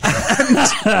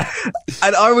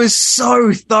 And I was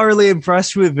so thoroughly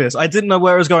impressed with this. I didn't know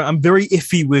where I was going. I'm very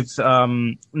iffy with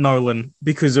Nolan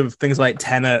because of things like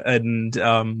Tenet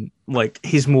and like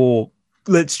his more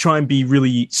let's try and be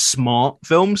really smart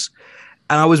films.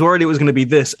 And I was worried it was going to be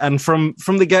this. And from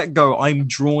the get-go, I'm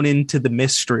drawn into the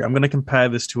mystery. I'm going to compare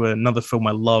this to another film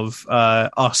I love,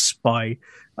 Us by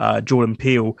Jordan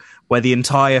Peele, where the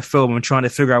entire film I'm trying to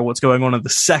figure out what's going on. And the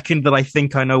second that I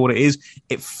think I know what it is,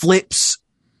 it flips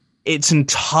its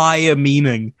entire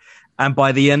meaning. And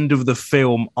by the end of the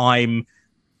film, I'm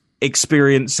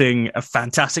experiencing a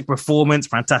fantastic performance,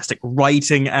 fantastic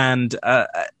writing, and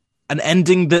an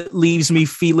ending that leaves me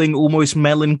feeling almost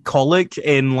melancholic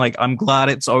in like, I'm glad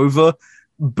it's over,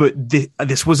 but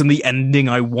this wasn't the ending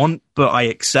I want, but I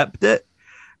accept it.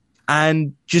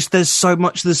 And just there's so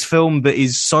much of this film that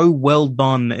is so well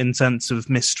done in sense of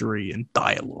mystery and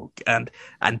dialogue and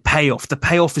payoff. The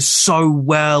payoff is so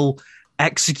well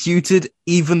executed,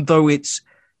 even though it's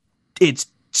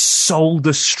soul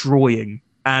destroying,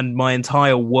 and my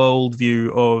entire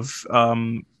worldview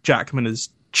of Jackman has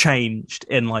changed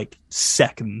in like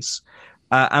seconds.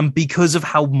 And because of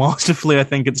how masterfully I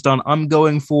think it's done, I'm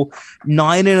going for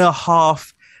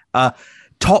 9.5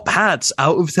 top hats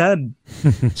out of 10.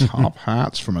 Top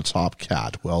hats from a top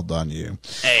cat. Well done, you.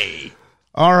 Hey.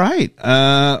 All right.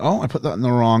 I put that in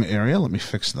the wrong area. Let me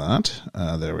fix that.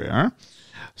 There we are.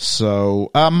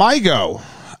 So, my go.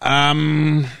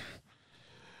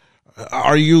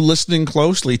 Are you listening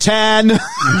closely? 10.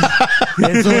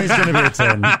 It's always going to be a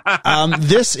 10.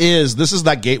 This is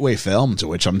that gateway film to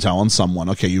which I'm telling someone,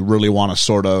 okay, you really want to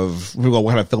sort of, well,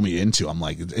 what kind of film are you into? I'm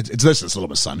like, it's this, it's a Little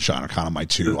Bit Sunshine are kind of my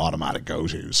two automatic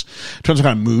go-tos. Depends what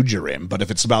kind of mood you're in, but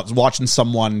if it's about watching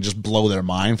someone just blow their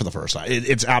mind for the first time,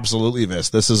 it's absolutely this.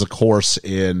 This is a course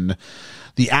in,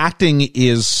 the acting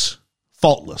is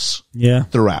faultless. Yeah.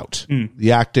 Throughout.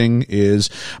 The acting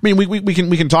is, I mean, we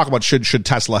can talk about should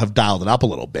Tesla have dialed it up a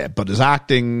little bit, but his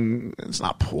acting, it's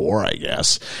not poor, I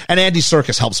guess. And Andy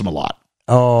Serkis helps him a lot.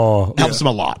 Oh, Helps him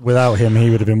a lot. Without him, he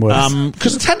would have been worse.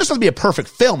 Because it doesn't have to be a perfect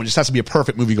film. It just has to be a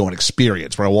perfect movie going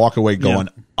experience where I walk away going,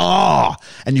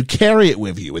 and you carry it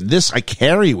with you. And this I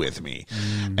carry with me.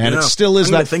 And it still is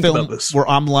that film where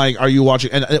I'm like, are you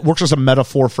watching? And it works as a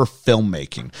metaphor for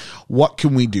filmmaking. What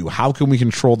can we do? How can we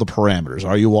control the parameters?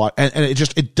 Are you watching? And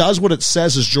it does what it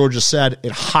says, as Georgia said.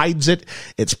 It hides it.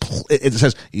 It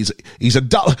says he's a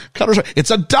double.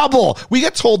 It's a double. We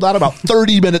get told that about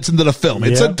 30 minutes into the film.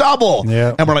 It's a double. Yeah.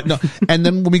 And we're like, no. And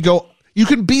then when we go, you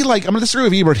can be like, I'm going to disagree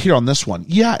with Ebert here on this one.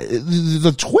 Yeah,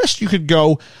 the twist, you could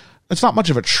go, it's not much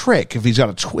of a trick if he's got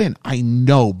a twin. I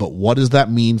know, but what does that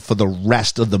mean for the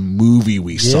rest of the movie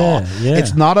we saw? Yeah.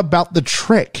 It's not about the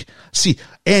trick. See,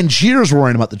 Angier's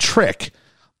worrying about the trick.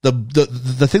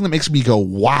 The thing that makes me go,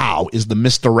 wow, is the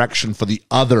misdirection for the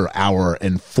other hour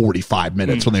and 45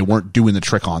 minutes when they weren't doing the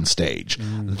trick on stage.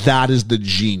 That is the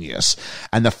genius.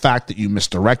 And the fact that you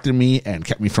misdirected me and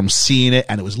kept me from seeing it,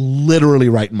 and it was literally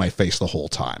right in my face the whole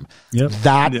time. Yep.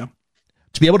 To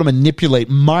be able to manipulate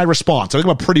my response. I think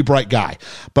I'm a pretty bright guy,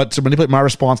 but to manipulate my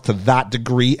response to that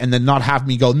degree and then not have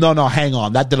me go, no, hang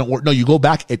on, that didn't work. No, you go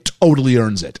back, it totally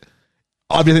earns it.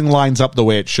 Everything lines up the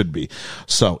way it should be.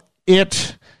 So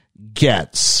it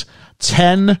gets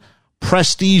 10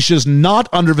 prestiges, not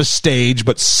under the stage,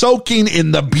 but soaking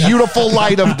in the beautiful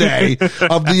light of day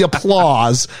of the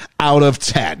applause out of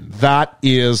 10. That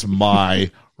is my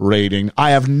rating. I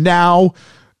have now,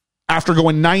 after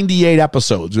going 98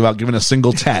 episodes without giving a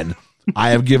single 10,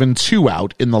 I have given 2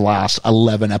 out in the last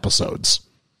 11 episodes.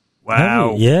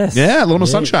 Wow. Oh, yes. Yeah, Little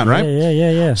Miss Sunshine, right?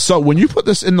 Yeah. So when you put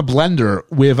this in the blender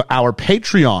with our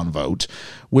Patreon vote,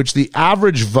 which the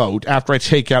average vote, after I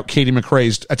take out Katie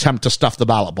McRae's attempt to stuff the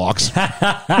ballot box,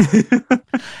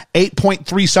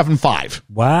 8.375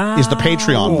 Wow. is the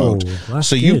Patreon vote. That's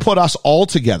So you good. put us all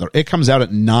together, it comes out at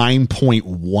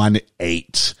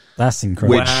 9.18. That's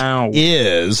incredible. Which Wow.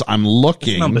 is, I'm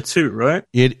looking. Number 2, right?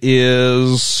 It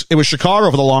was Chicago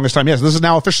for the longest time. Yes, this is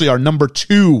now officially our number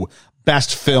 2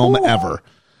 best film ever.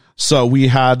 So we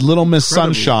had Little Miss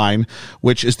Sunshine,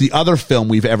 which is the other film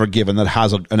we've ever given that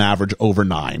has an average over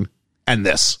 9, and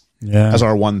this as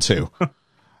our 1-2.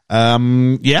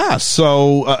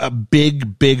 So a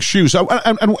big shoe. So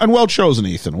and well chosen,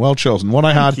 Ethan. Well chosen. What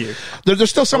I had. There's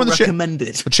still some in the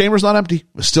recommended. The chamber's not empty.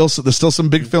 There's still some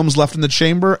big films left in the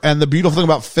chamber. And the beautiful thing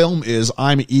about film is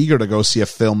I'm eager to go see a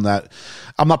film that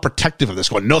I'm not protective of this.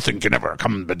 Going, nothing can ever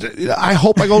come. But I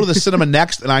hope I go to the cinema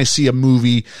next and I see a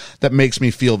movie that makes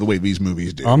me feel the way these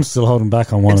movies do. I'm still holding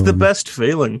back on one It's of the them. best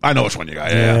feeling. I know which one you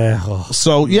got. Yeah. Oh.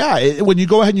 So when you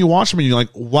go ahead and you watch them and you're like,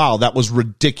 wow, that was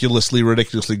ridiculously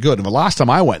good. And the last time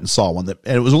I went and saw one and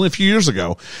it was only a few years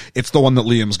ago, it's the one that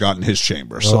Liam's got in his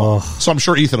chamber. So I'm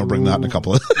sure Ethan will bring that in a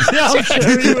couple of. Yeah, I'm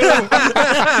sure he will.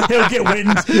 He'll get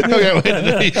wind.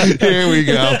 Here we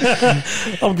go.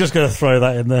 I'm just going to throw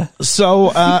that in there.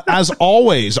 So as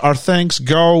always, our thanks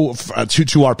go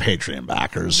to our Patreon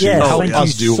backers who Yeah, help thank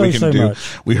us you do what we so can do.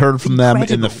 much. We heard from them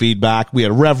in the feedback. We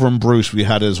had Reverend Bruce. We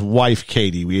had his wife,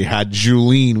 Katie. We had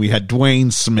Julene. We had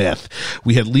Dwayne Smith.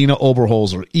 We had Lena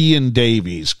Oberholzer, Ian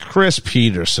Davies, Chris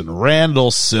Peterson,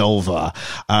 Randall Silva.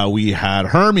 We had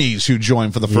Hermes, who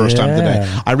joined for the first time today.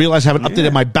 I realize I haven't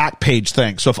updated my back page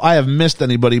thanks. So if I have missed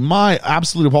anybody, my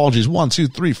absolute apologies. 1, 2,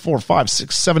 3, 4, 5,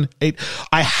 6, 7, 8.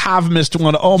 I have missed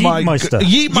one. Oh my God.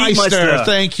 Yeetmeister.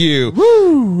 Thank you.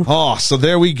 Woo. Oh, so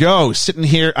there we go. Sitting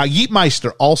here.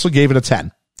 Yeetmeister also gave it a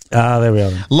 10. There we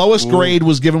are. Lowest grade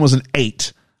was an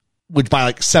 8, which by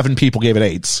like 7 people gave it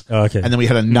 8s. Oh, okay. And then we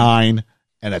had a 9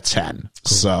 and a 10. Cool.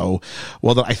 So,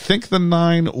 I think the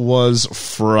 9 was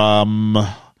from,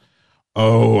 I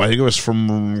think it was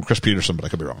from Chris Peterson, but I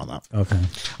could be wrong on that. Okay.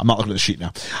 I'm not looking at the sheet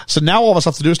now. So now all of us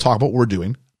have to do is talk about what we're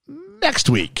doing next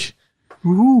week.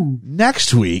 Ooh.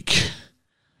 Next week,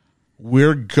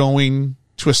 we're going,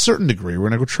 to a certain degree, we're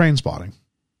going to go train spotting.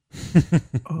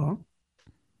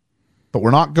 But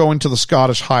we're not going to the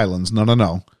Scottish Highlands.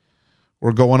 No.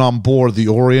 We're going on board the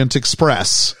Orient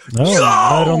Express.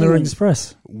 Right on the Orient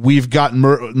Express. We've got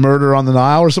Murder on the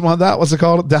Nile or something like that. What's it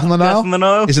called? Down the Nile? Death on the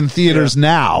Nile? Is in theaters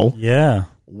now. Yeah.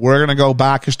 We're going to go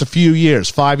back just a few years,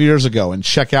 5 years ago, and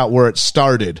check out where it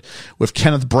started with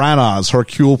Kenneth Branagh's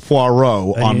Hercule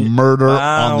Poirot on Murder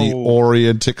on the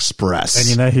Orient Express. And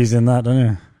you know who's in that, don't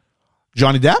you?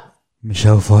 Johnny Depp?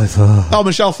 Michelle Pfeiffer. Oh,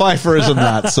 Michelle Pfeiffer is in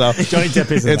that. So Johnny Depp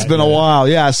is in It's that, been a while.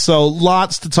 Yeah. So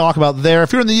lots to talk about there.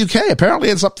 If you're in the UK, apparently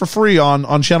it's up for free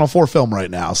on Channel 4 Film right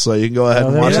now. So you can go ahead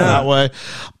and watch it that way.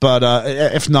 But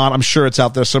if not, I'm sure it's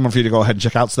out there somewhere for you to go ahead and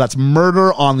check out. So that's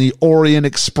Murder on the Orient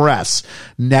Express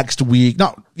next week.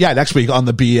 Next week on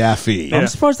the BFE. I'm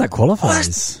surprised that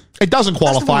qualifies. It doesn't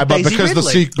qualify, but because the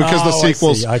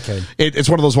sequels, it's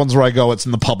one of those ones where I go, it's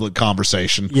in the public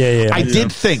conversation. I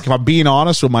did think, if I'm being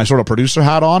honest, with my sort of producer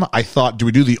hat on, I thought, do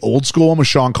we do the old school one with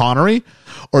Sean Connery,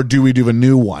 or do we do the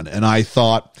new one? And I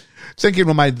thought, thinking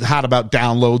with my hat about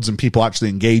downloads and people actually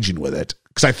engaging with it,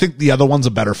 because I think the other one's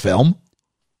a better film.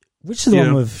 Which is the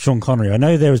one with Sean Connery? I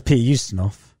know there was Peter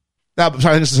Ustinov. Sorry, I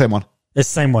think it's the same one. It's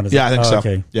the same one, isn't it? I think so.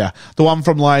 Okay. Yeah, the one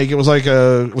from it was like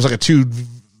a 2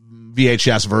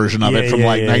 VHS version of it from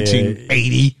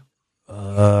 1980.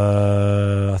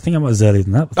 I think I was earlier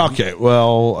than that. Okay,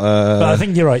 well... but I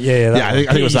think you're right. Yeah. I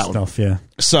think it was that one. Stuff, yeah.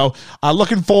 So,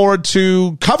 looking forward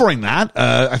to covering that.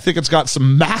 I think it's got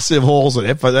some massive holes in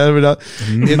it, but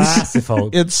Massive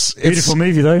holes. It's beautiful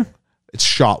movie, though. It's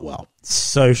shot well.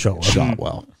 So shot well. Shot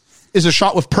well. Is it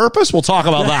shot with purpose? We'll talk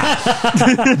about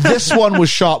that. This one was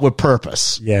shot with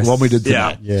purpose. Yes. The one we did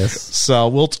tonight. Yeah. Yes. So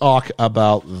we'll talk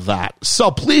about that.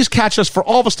 So please catch us for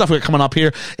all the stuff we got coming up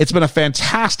here. It's been a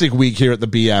fantastic week here at the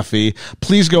BFE.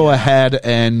 Please go ahead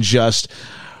and just...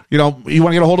 you want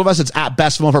to get a hold of us, it's at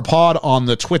Best Film Ever Pod on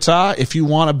the Twitter. If you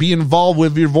want to be involved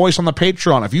with your voice on the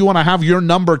Patreon, if you want to have your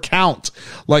number count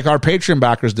like our Patreon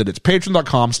backers did, it's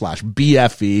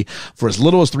patreon.com/BFE. For as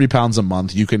little as £3 a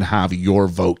month, you can have your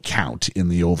vote count in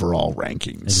the overall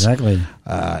rankings. Exactly.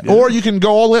 Or you can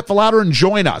go all the way up the ladder and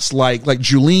join us, like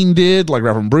Julene did, like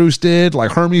Reverend Bruce did,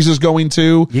 like Hermes is going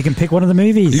to. You can pick one of the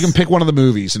movies. You can pick one of the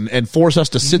movies and force us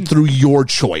to sit through your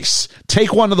choice.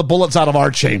 Take one of the bullets out of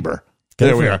our chamber.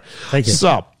 There we are. Thank you.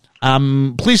 So,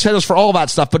 please hit us for all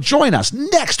that stuff, but join us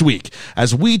next week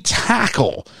as we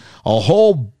tackle a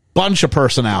whole bunch of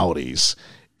personalities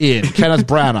in Kenneth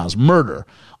Branagh's Murder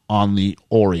on the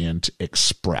Orient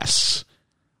Express.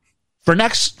 For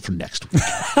next week.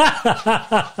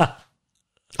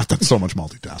 I've done so much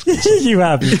multitasking. You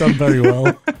have. You've done very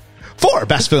well. For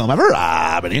Best Film Ever,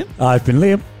 I've been Ian. I've been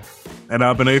Liam. And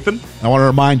I've been Ethan. I want to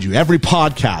remind you, every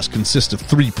podcast consists of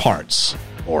 3 parts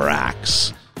or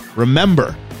acts.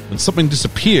 Remember, when something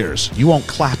disappears, you won't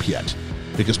clap yet,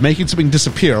 because making something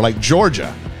disappear like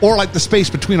Georgia or like the space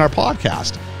between our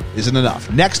podcast isn't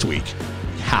enough. Next week,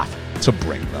 we have to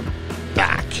bring them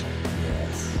back.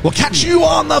 Yes. We'll catch you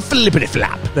on the flippity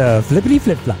flap. The flippity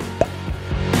flip flap.